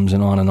green rooms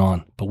and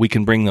on, but we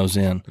can bring those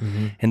in.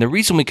 Mm-hmm. And the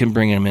reason we can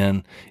bring them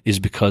in is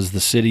because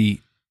this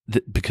city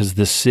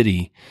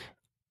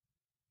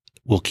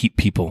will keep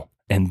people.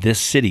 And this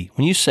city,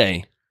 when you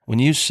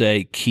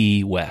say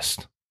Key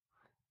West,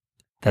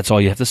 that's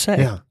all you have to say.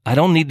 Yeah. I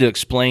don't need to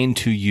explain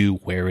to you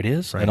where it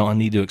is. Right. I don't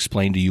need to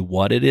explain to you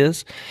what it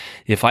is.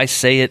 If I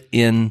say it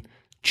in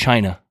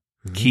China,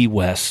 Key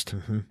West,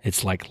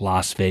 it's like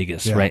Las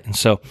Vegas, right? And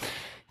so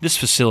this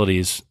facility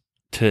is,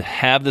 to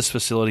have this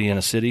facility in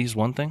a city is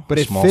one thing. But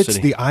it fits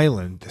the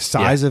island, the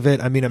size of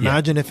it. I mean,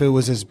 imagine if it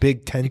was this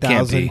big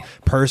 10,000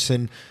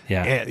 person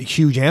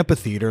huge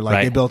amphitheater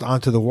like they built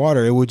onto the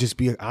water. It would just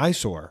be an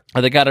eyesore.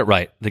 They got it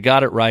right.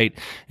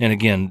 And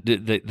again,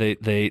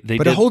 they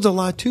But it holds a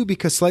lot too,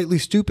 because Slightly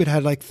Stoopid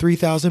had like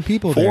 3,000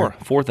 people there.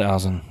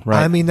 4,000,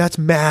 right? I mean, that's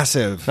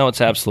massive. No,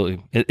 it's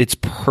absolutely, it's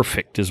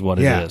perfect is what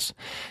it is.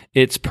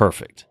 It's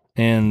perfect.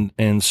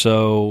 And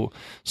so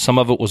some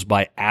of it was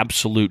by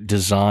absolute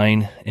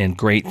design and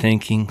great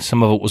thinking.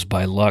 Some of it was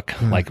by luck,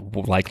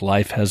 like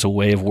life has a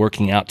way of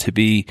working out to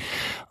be.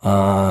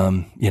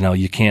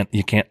 You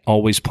can't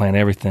always plan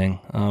everything.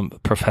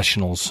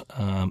 Professionals,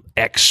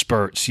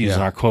 experts,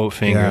 using our quote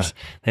fingers,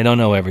 they don't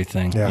know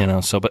everything,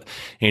 so, but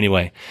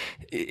anyway,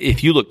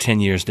 if you look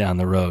 10 years down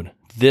the road,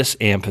 this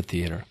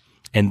amphitheater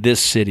and this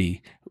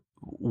city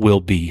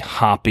will be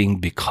hopping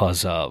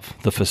because of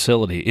the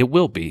facility. It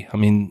will be. I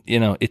mean,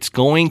 it's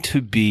going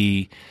to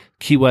be,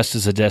 Key West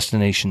is a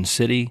destination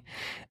city,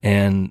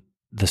 and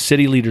the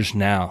city leaders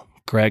now,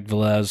 Greg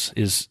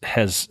Velez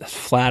has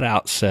flat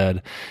out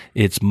said,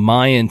 it's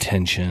my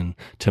intention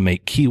to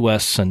make Key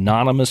West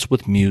synonymous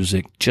with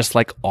music, just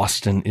like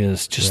Austin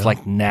is, just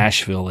like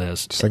Nashville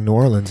is. Just like New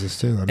Orleans is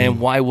too. I mean, and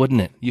why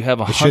wouldn't it? You have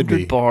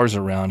 100 bars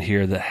around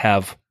here that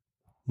have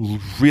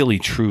really,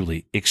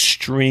 truly,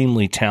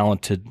 extremely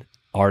talented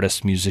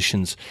artists,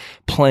 musicians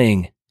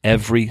playing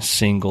every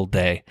single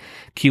day.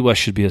 Key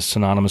West should be as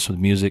synonymous with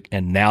music,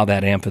 and now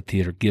that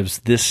amphitheater gives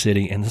this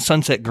city, and the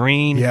Sunset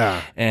Green,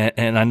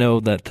 and I know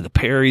that the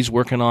Perry's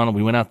working on it.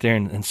 We went out there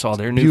and saw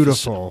their new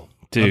beautiful,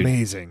 dude,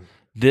 amazing.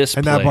 This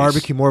and place. That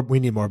barbecue, we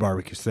need more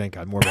barbecues. Thank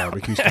God, more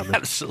barbecues coming.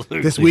 Absolutely,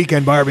 this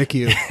weekend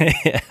barbecue.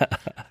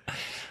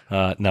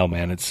 No,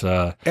 man, it's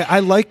I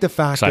like the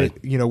fact excited.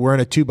 that, we're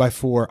in a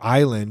 2x4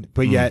 island,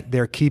 but yet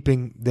they're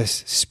keeping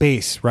this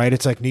space, right?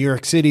 It's like New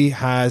York City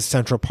has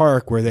Central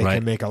Park where they Right.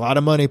 can make a lot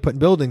of money putting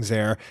buildings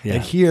there. Yeah.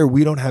 And here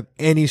we don't have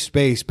any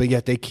space, but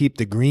yet they keep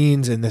the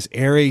greens in this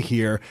area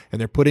here and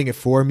they're putting it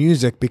for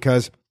music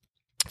because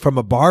from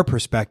a bar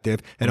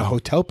perspective and a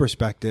hotel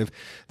perspective,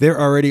 they're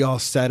already all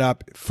set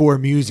up for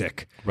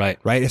music. Right.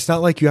 Right. It's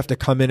not like you have to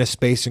come in a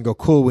space and go,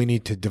 cool, we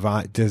need to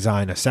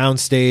design a sound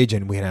stage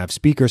and we can have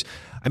speakers.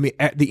 I mean,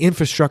 the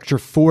infrastructure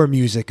for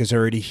music is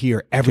already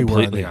here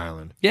everywhere Completely. on the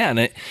island.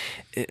 Yeah,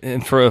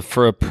 and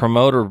for a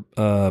promoter,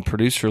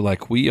 producer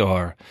like we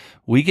are,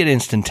 we get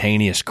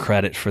instantaneous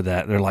credit for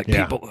that. They're like,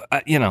 Yeah. people,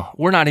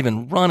 we're not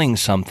even running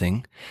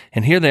something,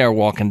 and here they are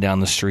walking down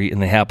the street, and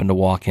they happen to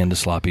walk into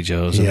Sloppy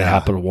Joe's, and they Yeah.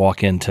 happen to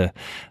walk into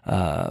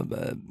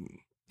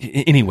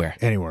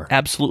anywhere,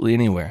 absolutely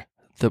anywhere.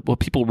 What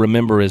people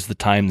remember is the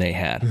time they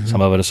had. Mm-hmm.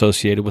 Some of it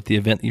associated with the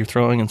event that you're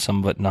throwing, and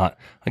some of it not.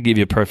 I'll give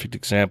you a perfect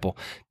example.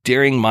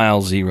 During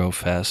Mile Zero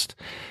Fest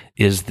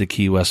is the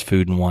Key West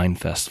Food and Wine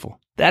Festival.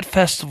 That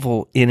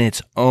festival in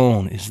its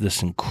own is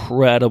this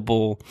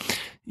incredible,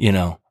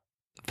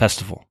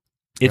 festival.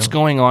 It's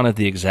going on at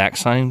the exact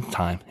same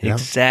time, in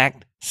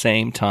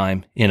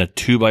a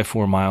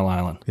 2x4 mile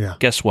island. Yeah.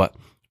 Guess what?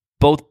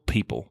 Both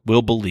people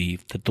will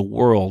believe that the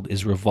world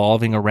is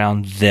revolving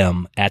around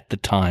them at the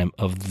time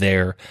of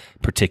their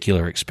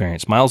particular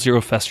experience. Mile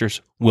Zero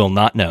Festers will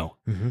not know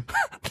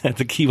that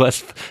the Key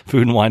West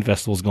Food and Wine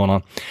Festival is going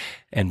on,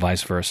 and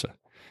vice versa.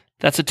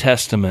 That's a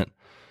testament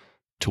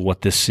to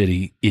what this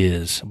city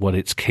is, what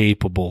it's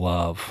capable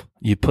of.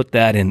 You put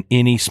that in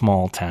any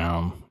small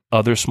town,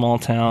 other small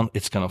town,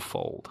 it's going to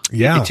fold.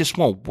 Yeah. It just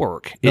won't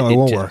work. No, it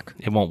won't work.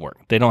 It won't work.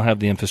 They don't have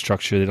the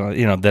infrastructure. They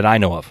don't, that I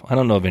know of. I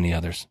don't know of any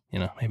others.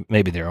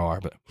 Maybe there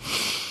are, but.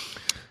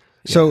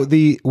 So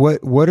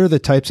what are the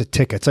types of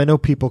tickets? I know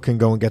people can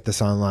go and get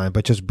this online,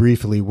 but just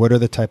briefly, what are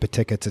the type of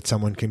tickets that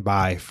someone can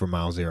buy for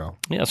Mile Zero?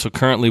 Yeah. So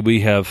currently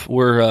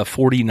we're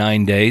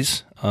 49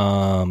 days,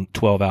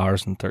 12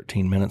 hours and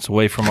 13 minutes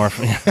away from our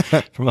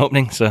from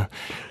opening. So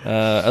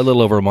a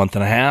little over a month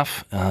and a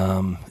half,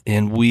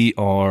 and we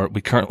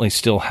currently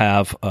still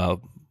have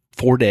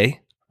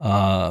 4-day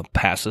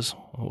passes,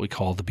 what we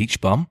call the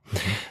Beach Bum.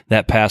 Mm-hmm.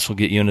 That pass will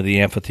get you into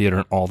the amphitheater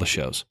and all the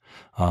shows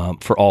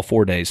for all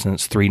 4 days, and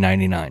it's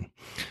 $3.99.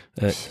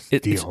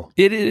 Deal.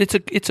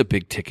 It's a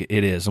big ticket.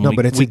 It is. And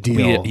but it's a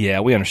deal.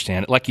 We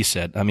understand it. Like you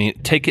said, I mean,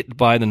 take it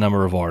by the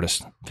number of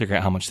artists. Figure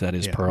out how much that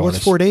is per Well,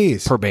 artist. it's 4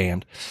 days. Per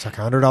band. It's like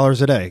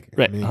 $100 a day.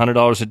 Right,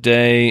 $100 a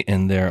day,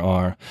 and there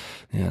are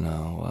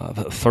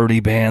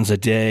 30 bands a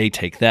day.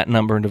 Take that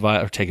number and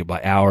divide, or take it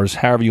by hours,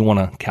 however you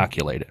want to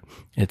calculate it.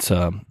 It's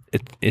a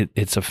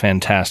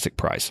fantastic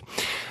price.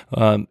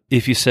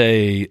 If you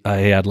say,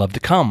 "Hey, I'd love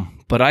to come,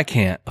 but I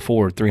can't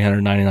afford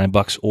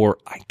 $399, or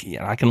I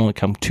can only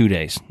come 2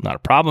 days," not a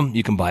problem.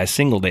 You can buy a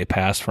single day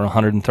pass for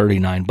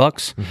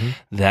 $139. Mm-hmm.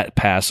 That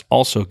pass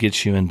also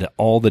gets you into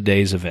all the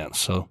day's events.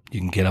 So you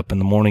can get up in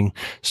the morning,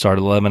 start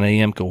at 11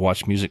 a.m., go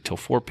watch music till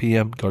 4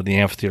 p.m., go to the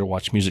amphitheater,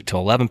 watch music till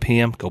 11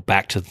 p.m., go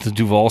back to the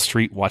Duval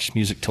Street, watch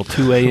music till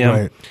 2 a.m.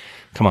 Right.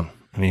 Come on.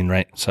 I mean,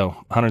 right. So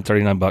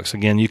 $139.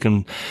 Again, you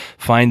can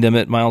find them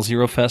at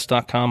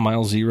milezerofest.com,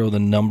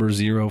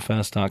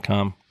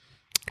 milezero.fest.com.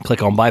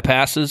 Click on buy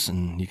passes,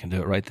 and you can do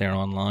it right there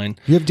online.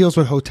 You have deals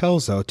with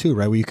hotels, though, too,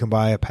 right? Where you can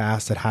buy a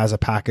pass that has a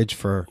package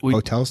for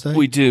hotel stay?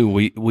 We do.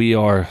 We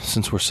are,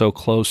 since we're so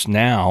close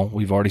now,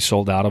 we've already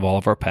sold out of all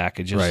of our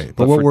packages. Right.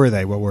 But what were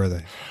they?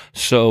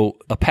 So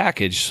a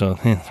package,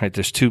 right,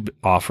 there's two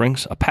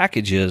offerings. A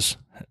package is,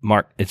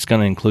 Mark, it's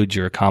going to include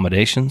your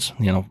accommodations,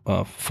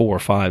 4,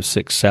 5,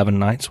 6, 7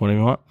 nights, whatever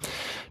you want.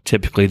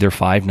 Typically, they're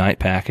 5-night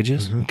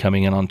packages,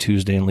 coming in on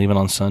Tuesday and leaving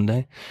on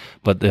Sunday.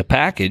 But the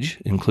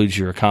package includes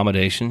your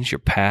accommodations, your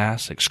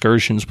pass,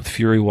 excursions with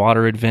Fury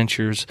Water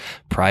Adventures,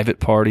 private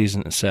parties,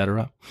 and et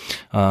cetera.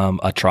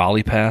 A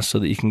trolley pass so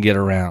that you can get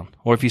around.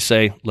 Or if you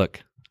say, look,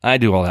 I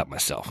do all that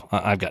myself.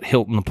 I've got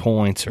Hilton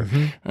points, or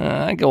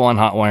I go on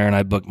Hotwire and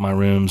I book my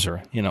rooms,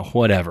 or,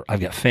 whatever. I've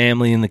got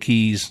family in the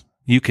Keys.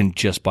 You can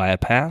just buy a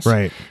pass,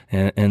 right,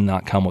 and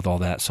not come with all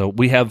that. So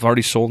we have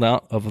already sold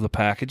out of the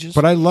packages.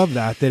 But I love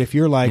that if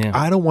you're like,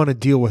 I don't want to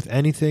deal with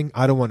anything.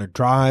 I don't want to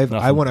drive.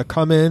 Nothing. I want to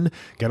come in,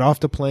 get off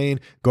the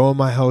plane, go in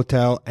my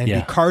hotel, and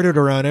be carted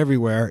around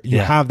everywhere. You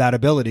have that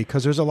ability,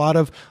 because there's a lot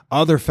of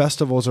other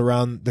festivals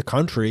around the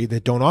country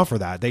that don't offer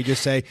that. They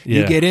just say,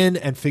 you get in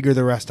and figure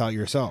the rest out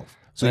yourself.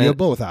 So you have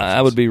both options.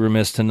 I would be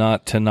remiss to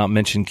not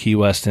mention Key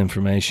West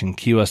Information.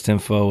 Key West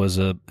Info is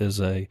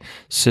a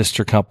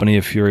sister company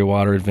of Fury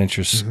Water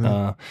Adventures.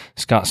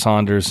 Scott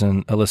Saunders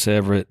and Alyssa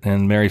Everett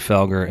and Mary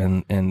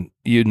Felger, and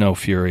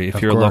Fury.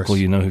 If you're a local,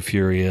 you know who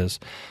Fury is.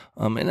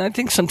 And I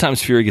think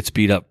sometimes Fury gets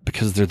beat up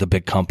because they're the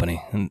big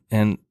company.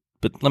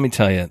 But let me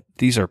tell you,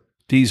 these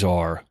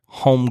are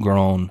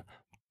homegrown,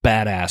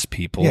 badass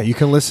people. Yeah, you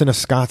can listen to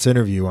Scott's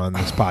interview on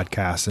this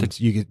podcast,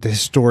 and his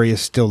story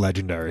is still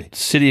legendary.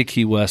 City of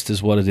Key West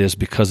is what it is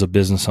because of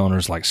business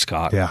owners like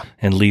Scott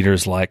and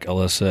leaders like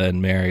Alyssa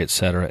and Mary, et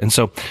cetera. And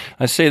so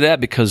I say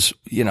that because,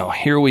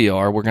 here we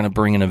are. We're going to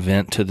bring an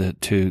event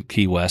to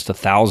Key West,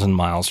 1,000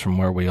 miles from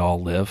where we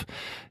all live.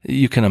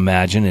 You can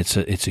imagine it's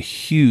a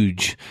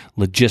huge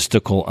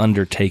logistical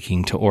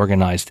undertaking to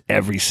organize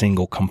every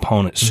single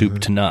component, soup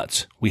to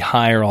nuts. We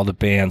hire all the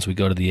bands. We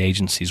go to the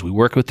agencies. We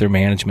work with their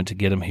management to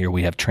get them here.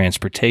 We have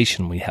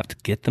transportation. We have to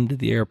get them to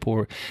the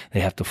airport.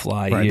 They have to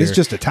fly here. This is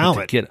just a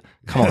talent.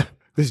 Come on.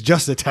 This is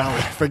just a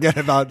talent. Forget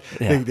about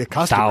the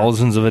customer.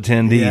 Thousands of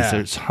attendees. Yeah.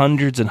 There's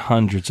hundreds and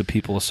hundreds of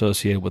people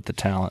associated with the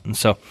talent. And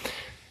so,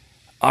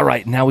 all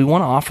right, now we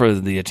want to offer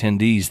the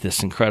attendees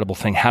this incredible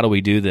thing. How do we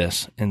do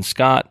this? And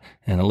Scott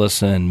and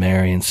Alyssa and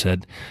Marion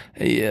said,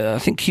 I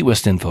think Key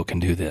West Info can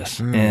do this.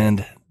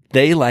 And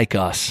they, like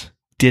us,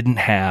 didn't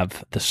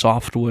have the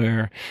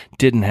software,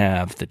 didn't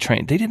have the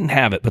train. They didn't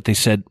have it, but they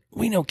said,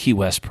 we know Key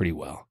West pretty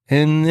well.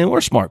 And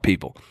we're smart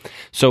people.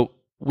 So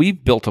we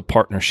built a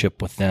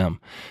partnership with them.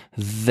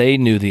 They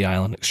knew the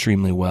island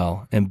extremely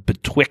well. And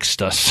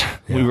betwixt us,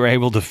 we were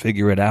able to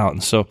figure it out.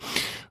 And so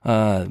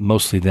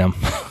mostly them.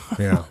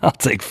 Yeah. I'll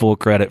take full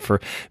credit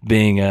for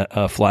being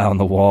a fly on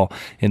the wall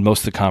in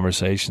most of the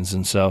conversations.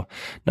 And so,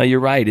 no, you're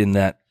right in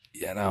that,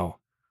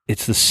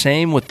 it's the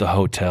same with the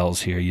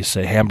hotels here. You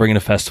say, hey, I'm bringing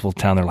a festival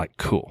to town. They're like,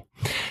 cool.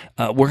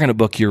 We're going to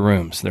book your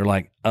rooms. They're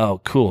like, oh,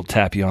 cool.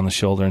 Tap you on the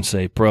shoulder and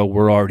say, bro,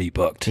 we're already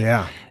booked.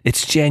 Yeah.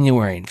 It's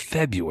January and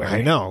February.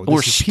 I know.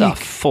 We're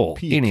stuffed full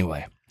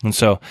anyway. And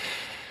so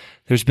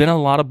there's been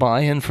a lot of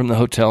buy-in from the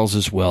hotels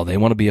as well. They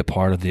want to be a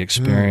part of the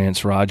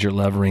experience. Roger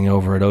Levering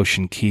over at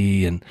Ocean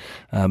Key and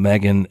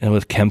Megan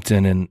with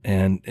Kempton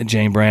and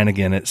Jane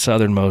Brannigan at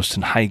Southernmost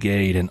and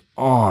Highgate and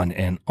on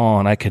and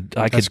on. I could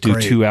do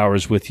great. 2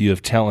 hours with you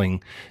of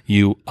telling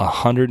you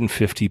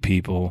 150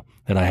 people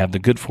that I have the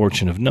good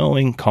fortune of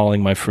knowing,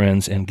 calling my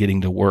friends, and getting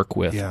to work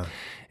with. Yeah.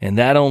 And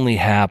that only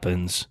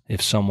happens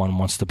if someone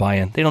wants to buy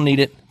in. They don't need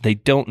it. They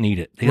don't need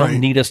it. They don't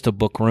need us to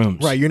book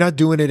rooms. Right. You're not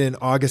doing it in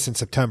August and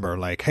September.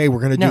 Like, hey, we're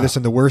going to do this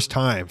in the worst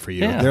time for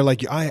you. Yeah. They're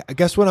like, I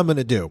guess what I'm going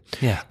to do?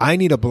 Yeah. I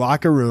need a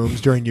block of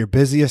rooms during your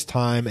busiest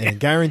time and a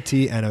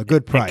guarantee and a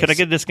good price. Could I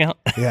get a discount?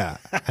 Yeah.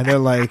 And they're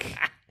like,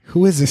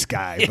 who is this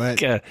guy? But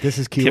this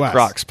is Key West. Kick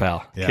rocks,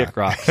 pal. Yeah. Kick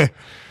rocks.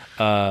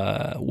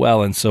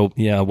 And so,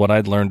 what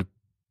I'd learned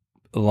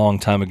a long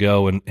time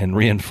ago and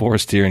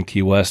reinforced here in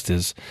Key West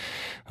is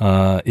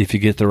if you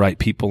get the right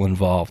people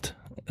involved,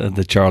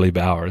 the Charlie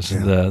Bowers,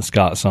 the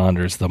Scott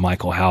Saunders, the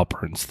Michael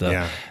Halperns,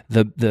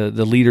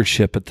 the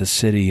leadership at the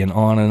city, and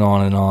on and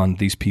on and on,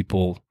 these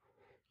people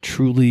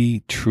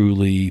truly,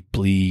 truly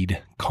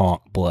bleed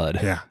conch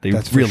blood. Yeah, they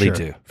really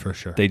do. For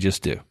sure. They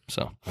just do.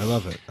 So I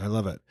love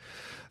it.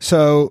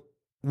 So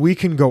we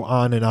can go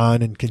on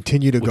and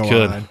continue to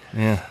go on.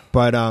 Yeah.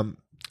 But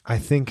I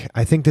think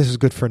this is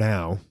good for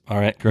now. All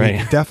right, great.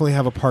 We definitely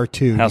have a part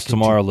 2. How's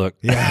tomorrow look?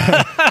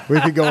 Yeah,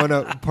 we could go on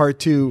a part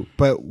 2.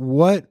 But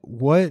what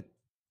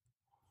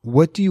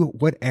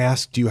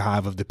ask do you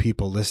have of the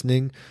people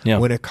listening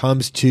when it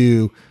comes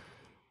to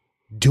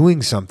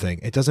doing something?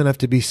 It doesn't have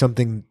to be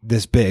something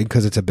this big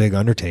because it's a big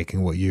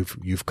undertaking what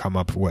you've come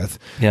up with.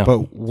 Yeah.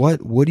 But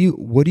what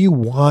do you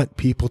want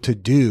people to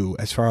do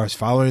as far as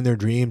following their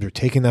dreams or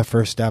taking that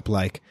first step?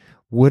 Like,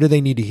 what do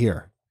they need to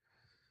hear?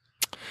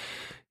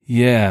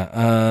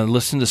 Yeah,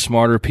 listen to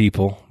smarter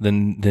people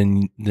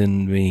than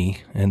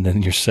me and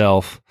than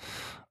yourself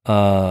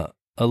a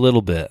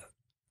little bit,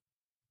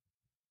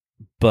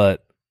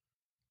 but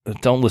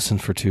don't listen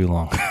for too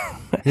long.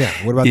 Yeah,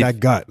 what about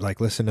that gut?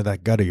 Like, listen to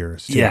that gut of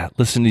yours. Too. Yeah,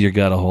 listen to your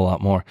gut a whole lot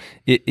more.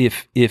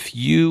 If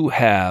you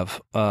have,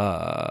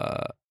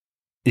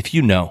 if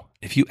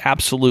you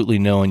absolutely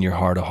know in your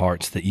heart of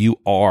hearts that you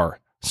are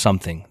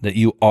something, that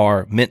you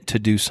are meant to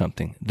do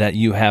something, that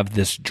you have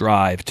this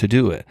drive to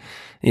do it,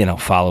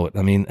 follow it.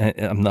 I mean,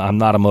 I'm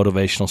not a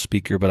motivational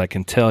speaker, but I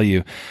can tell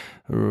you,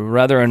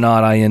 whether or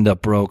not I end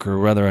up broke or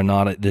whether or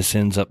not this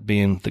ends up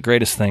being the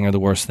greatest thing or the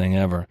worst thing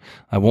ever,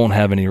 I won't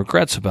have any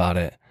regrets about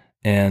it.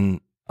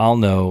 And I'll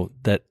know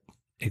that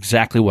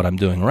exactly what I'm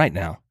doing right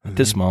now at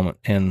this moment.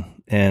 And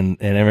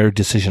every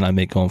decision I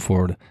make going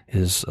forward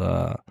is,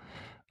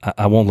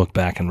 I won't look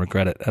back and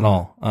regret it at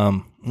all.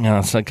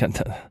 It's like,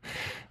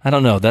 I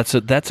don't know. That's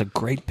a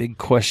great big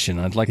question.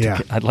 I'd like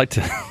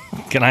to.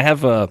 Can I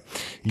have a?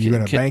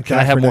 Can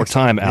I have more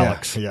time,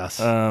 Alex? Yeah, yes.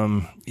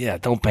 Yeah.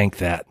 Don't bank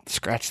that.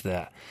 Scratch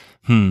that.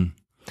 I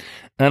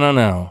don't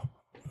know.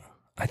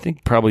 I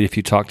think probably if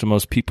you talk to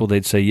most people,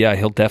 they'd say, yeah,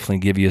 he'll definitely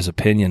give you his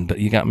opinion. But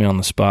you got me on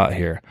the spot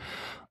here.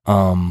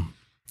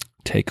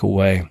 Take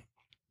away.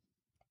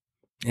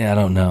 Yeah, I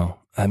don't know.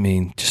 I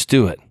mean, just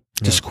do it.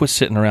 Just quit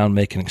sitting around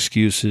making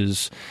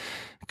excuses.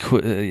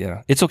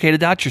 It's okay to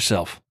doubt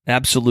yourself.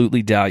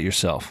 Absolutely doubt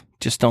yourself.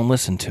 Just don't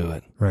listen to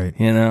it. Right.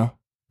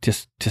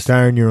 Just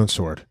die on your own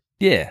sword.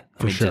 Yeah.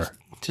 For sure.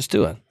 Just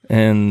do it.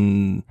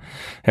 And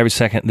every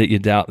second that you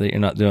doubt that you're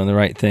not doing the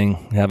right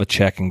thing, have a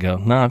check and go,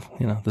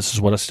 this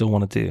is what I still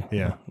want to do.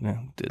 Yeah.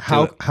 Do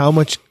how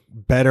much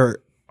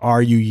better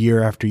are you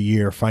year after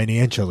year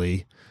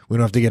financially? We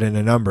don't have to get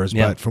into numbers,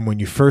 but from when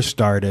you first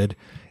started,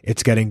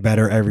 it's getting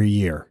better every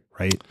year,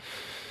 right?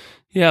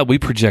 Yeah, we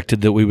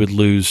projected that we would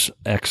lose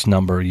X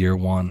number year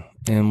one,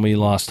 and we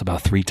lost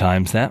about 3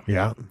 times that.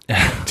 Yeah,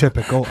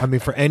 typical. I mean,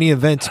 for any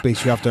event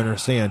space, you have to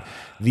understand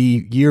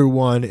the year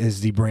one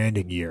is the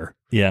branding year.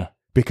 Yeah.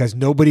 Because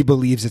nobody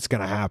believes it's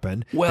going to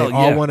happen. Well, they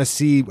all want to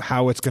see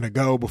how it's going to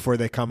go before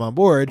they come on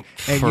board.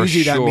 And For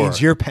usually that sure.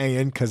 means you're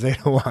paying because they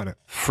don't want it.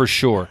 For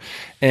sure.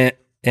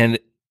 And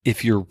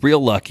if you're real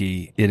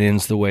lucky, it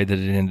ends the way that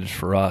it ended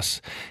for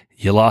us.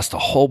 You lost a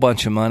whole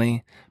bunch of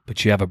money,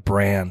 but you have a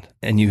brand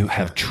and you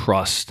have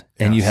trust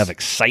and you have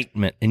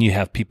excitement and you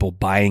have people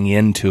buying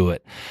into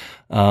it.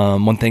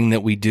 One thing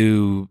that we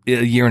do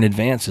a year in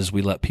advance is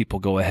we let people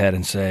go ahead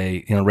and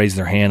say, raise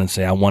their hand and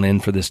say, I want in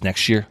for this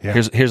next year. Yeah.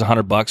 Here's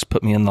 $100,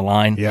 put me in the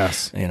line.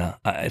 Yes.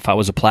 If I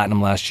was a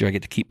platinum last year, I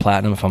get to keep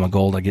platinum. If I'm a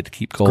gold, I get to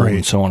keep gold,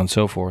 and so on and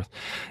so forth.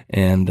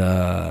 And,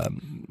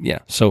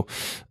 so,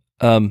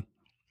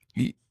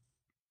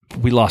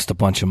 we lost a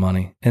bunch of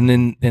money. And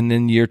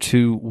then year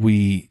 2,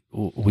 we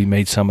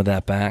made some of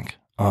that back.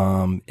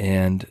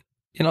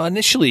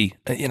 Initially,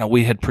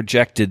 we had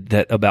projected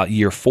that about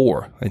year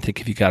 4, I think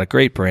if you got a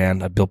great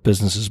brand, I built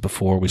businesses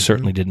before, we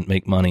certainly didn't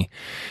make money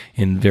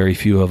in very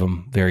few of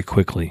them very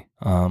quickly.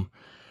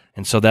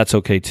 And so that's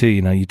okay too.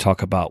 You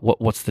talk about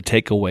what's the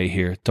takeaway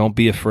here. Don't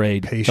be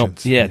afraid.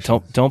 Patience.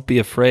 Don't be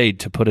afraid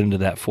to put into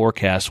that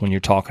forecast when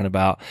you're talking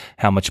about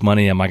how much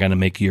money am I going to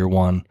make year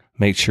 1.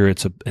 Make sure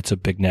it's a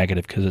big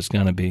negative because it's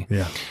going to be.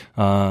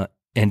 Yeah.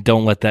 And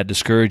don't let that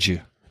discourage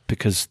you,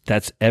 because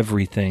that's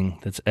everything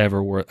that's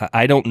ever worth.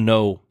 I don't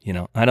know,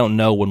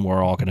 when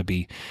we're all going to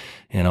be,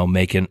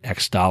 making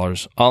X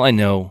dollars. All I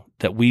know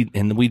that we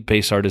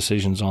base our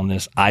decisions on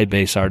this. I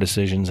base our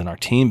decisions and our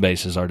team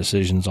bases our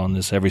decisions on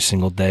this every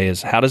single day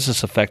is how does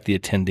this affect the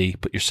attendee?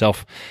 Put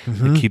yourself,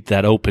 we keep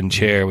that open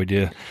chair. We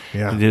do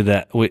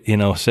that.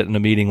 Sit in a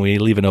meeting, we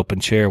leave an open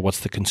chair.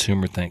 What's the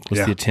consumer think?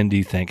 What's the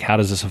attendee think? How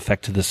does this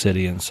affect the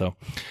city? And so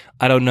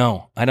I don't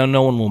know. I don't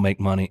know when we'll make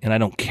money, and I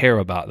don't care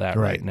about that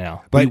right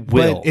now. But,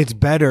 we will. But it's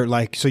better.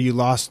 So you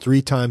lost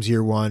 3 times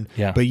year 1,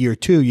 but year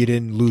 2 you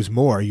didn't lose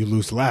more. You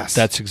lose less.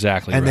 That's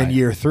exactly right. And then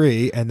year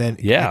 3, and then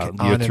year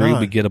 3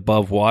 we get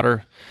above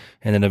water,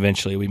 and then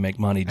eventually we make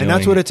money doing it. And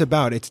that's what it's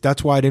about.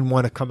 That's why I didn't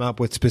want to come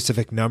up with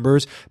specific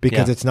numbers,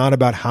 because it's not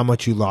about how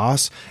much you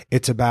lost.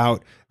 It's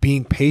about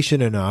being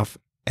patient enough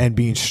and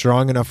being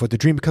strong enough with the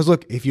dream. Because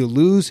look, if you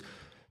lose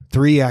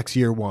 3x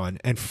year 1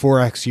 and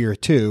 4x year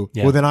 2,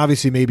 well, then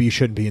obviously maybe you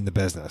shouldn't be in the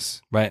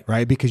business.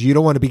 Right. Because you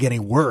don't want to be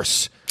getting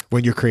worse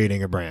when you're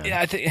creating a brand. Yeah,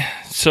 I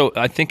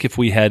think if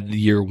we had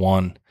year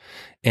 1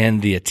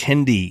 and the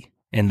attendee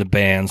and the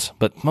bands,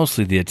 but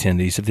mostly the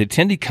attendees, if the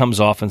attendee comes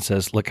off and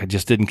says, look, I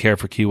just didn't care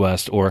for Key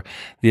West, or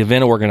the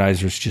event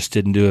organizers just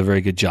didn't do a very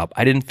good job,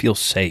 I didn't feel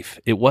safe.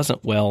 It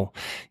wasn't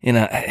when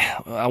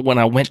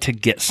I went to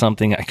get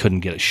something, I couldn't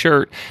get a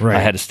shirt. Right.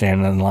 I had to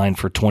stand in line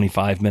for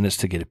 25 minutes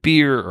to get a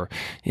beer, or,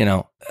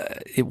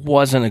 it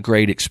wasn't a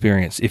great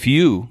experience. If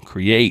you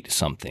create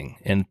something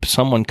and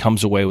someone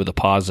comes away with a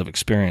positive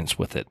experience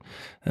with it,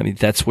 I mean,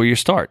 that's where you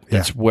start.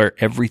 That's where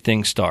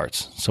everything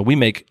starts. So we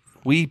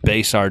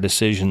base our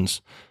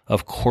decisions.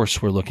 Of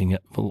course, we're looking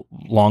at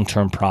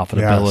long-term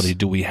profitability. Yes.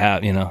 Do we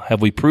have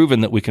we proven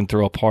that we can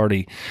throw a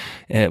party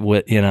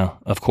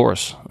of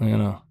course,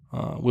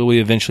 will we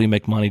eventually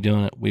make money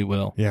doing it? We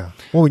will. Yeah.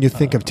 Well, when you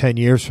think of 10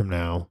 years from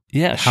now,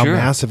 how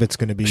massive it's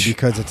going to be,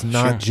 because it's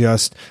not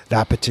just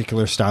that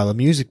particular style of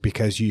music,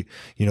 because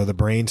the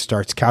brain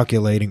starts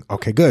calculating,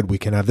 okay, good, we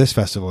can have this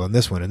festival and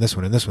this one and this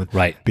one and this one.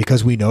 Right.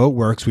 Because we know it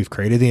works. We've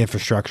created the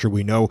infrastructure.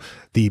 We know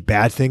the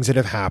bad things that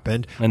have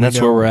happened. And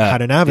that's where we're at. How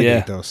to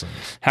navigate those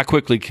things. How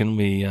quickly can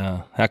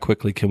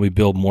we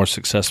build more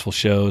successful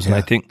shows? And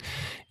I think,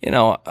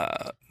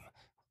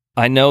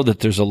 I know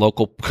that there's a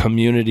local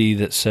community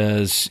that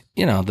says,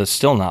 that's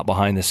still not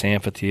behind this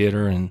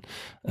amphitheater, and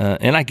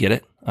I get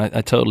it.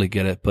 I totally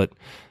get it. But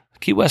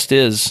Key West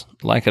is,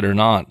 like it or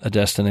not, a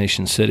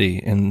destination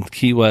city, and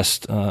Key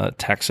West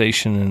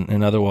taxation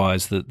and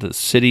otherwise, the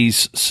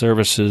city's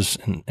services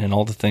and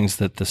all the things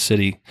that the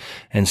city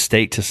and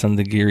state to some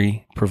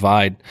degree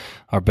provide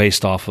are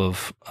based off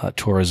of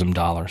tourism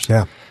dollars.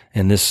 Yeah,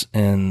 and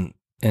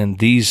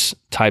these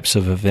types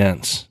of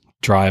events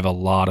drive a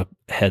lot of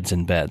heads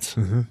in beds.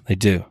 Mm-hmm. They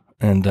do.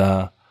 And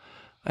I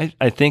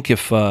think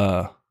if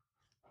you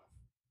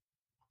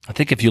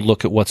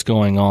look at what's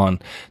going on,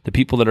 the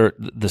people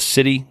the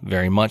city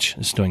very much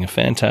is doing a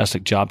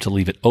fantastic job to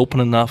leave it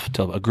open enough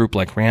to a group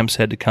like Ram's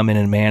Head to come in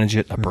and manage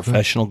it, a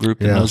professional group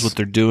that knows what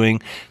they're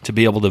doing, to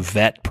be able to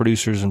vet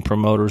producers and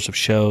promoters of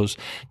shows,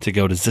 to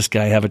go, does this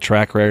guy have a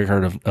track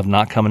record of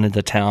not coming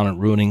into town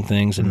and ruining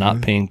things and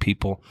not paying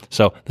people?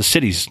 So the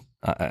city's,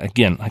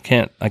 again, I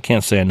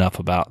can't say enough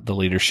about the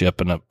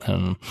leadership and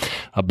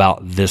about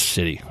this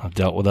city. I've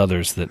dealt with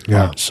others that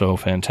aren't so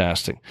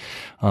fantastic.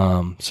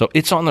 So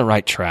it's on the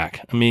right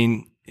track. I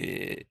mean,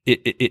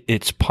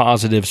 its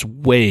positives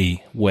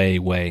way, way,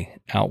 way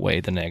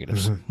outweigh the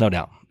negatives. No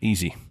doubt.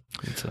 Easy.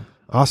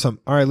 Awesome.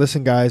 All right,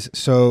 listen, guys.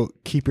 So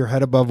keep your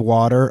head above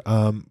water.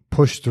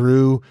 Push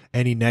through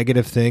any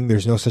negative thing.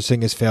 There's no such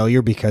thing as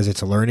failure because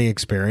it's a learning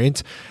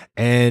experience.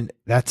 And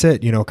that's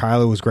it. You know,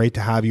 Kyle, it was great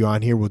to have you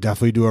on here. We'll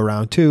definitely do a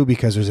round 2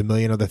 because there's a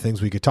million other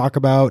things we could talk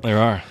about. There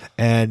are.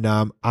 And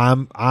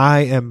I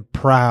am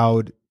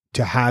proud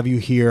to have you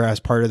here as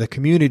part of the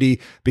community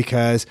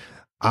because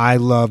I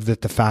love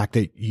that the fact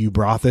that you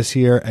brought this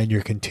here and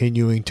you're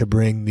continuing to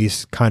bring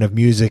these kind of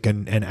music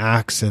and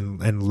acts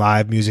and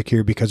live music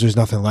here because there's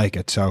nothing like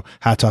it. So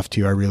hats off to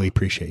you. I really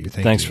appreciate you.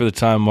 Thanks you. for the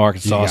time, Mark.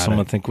 It's You got awesome.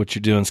 it. I think what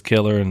you're doing is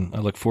killer, and I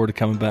look forward to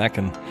coming back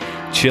and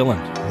chilling.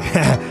 All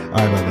right,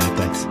 my man.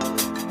 Thanks.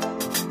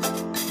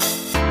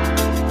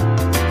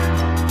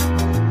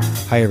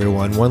 Hi,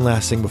 everyone. One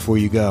last thing before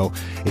you go.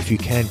 If you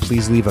can,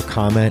 please leave a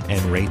comment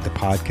and rate the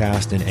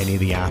podcast in any of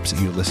the apps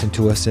that you listen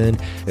to us in.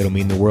 It'll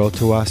mean the world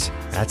to us.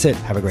 That's it.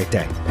 Have a great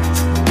day.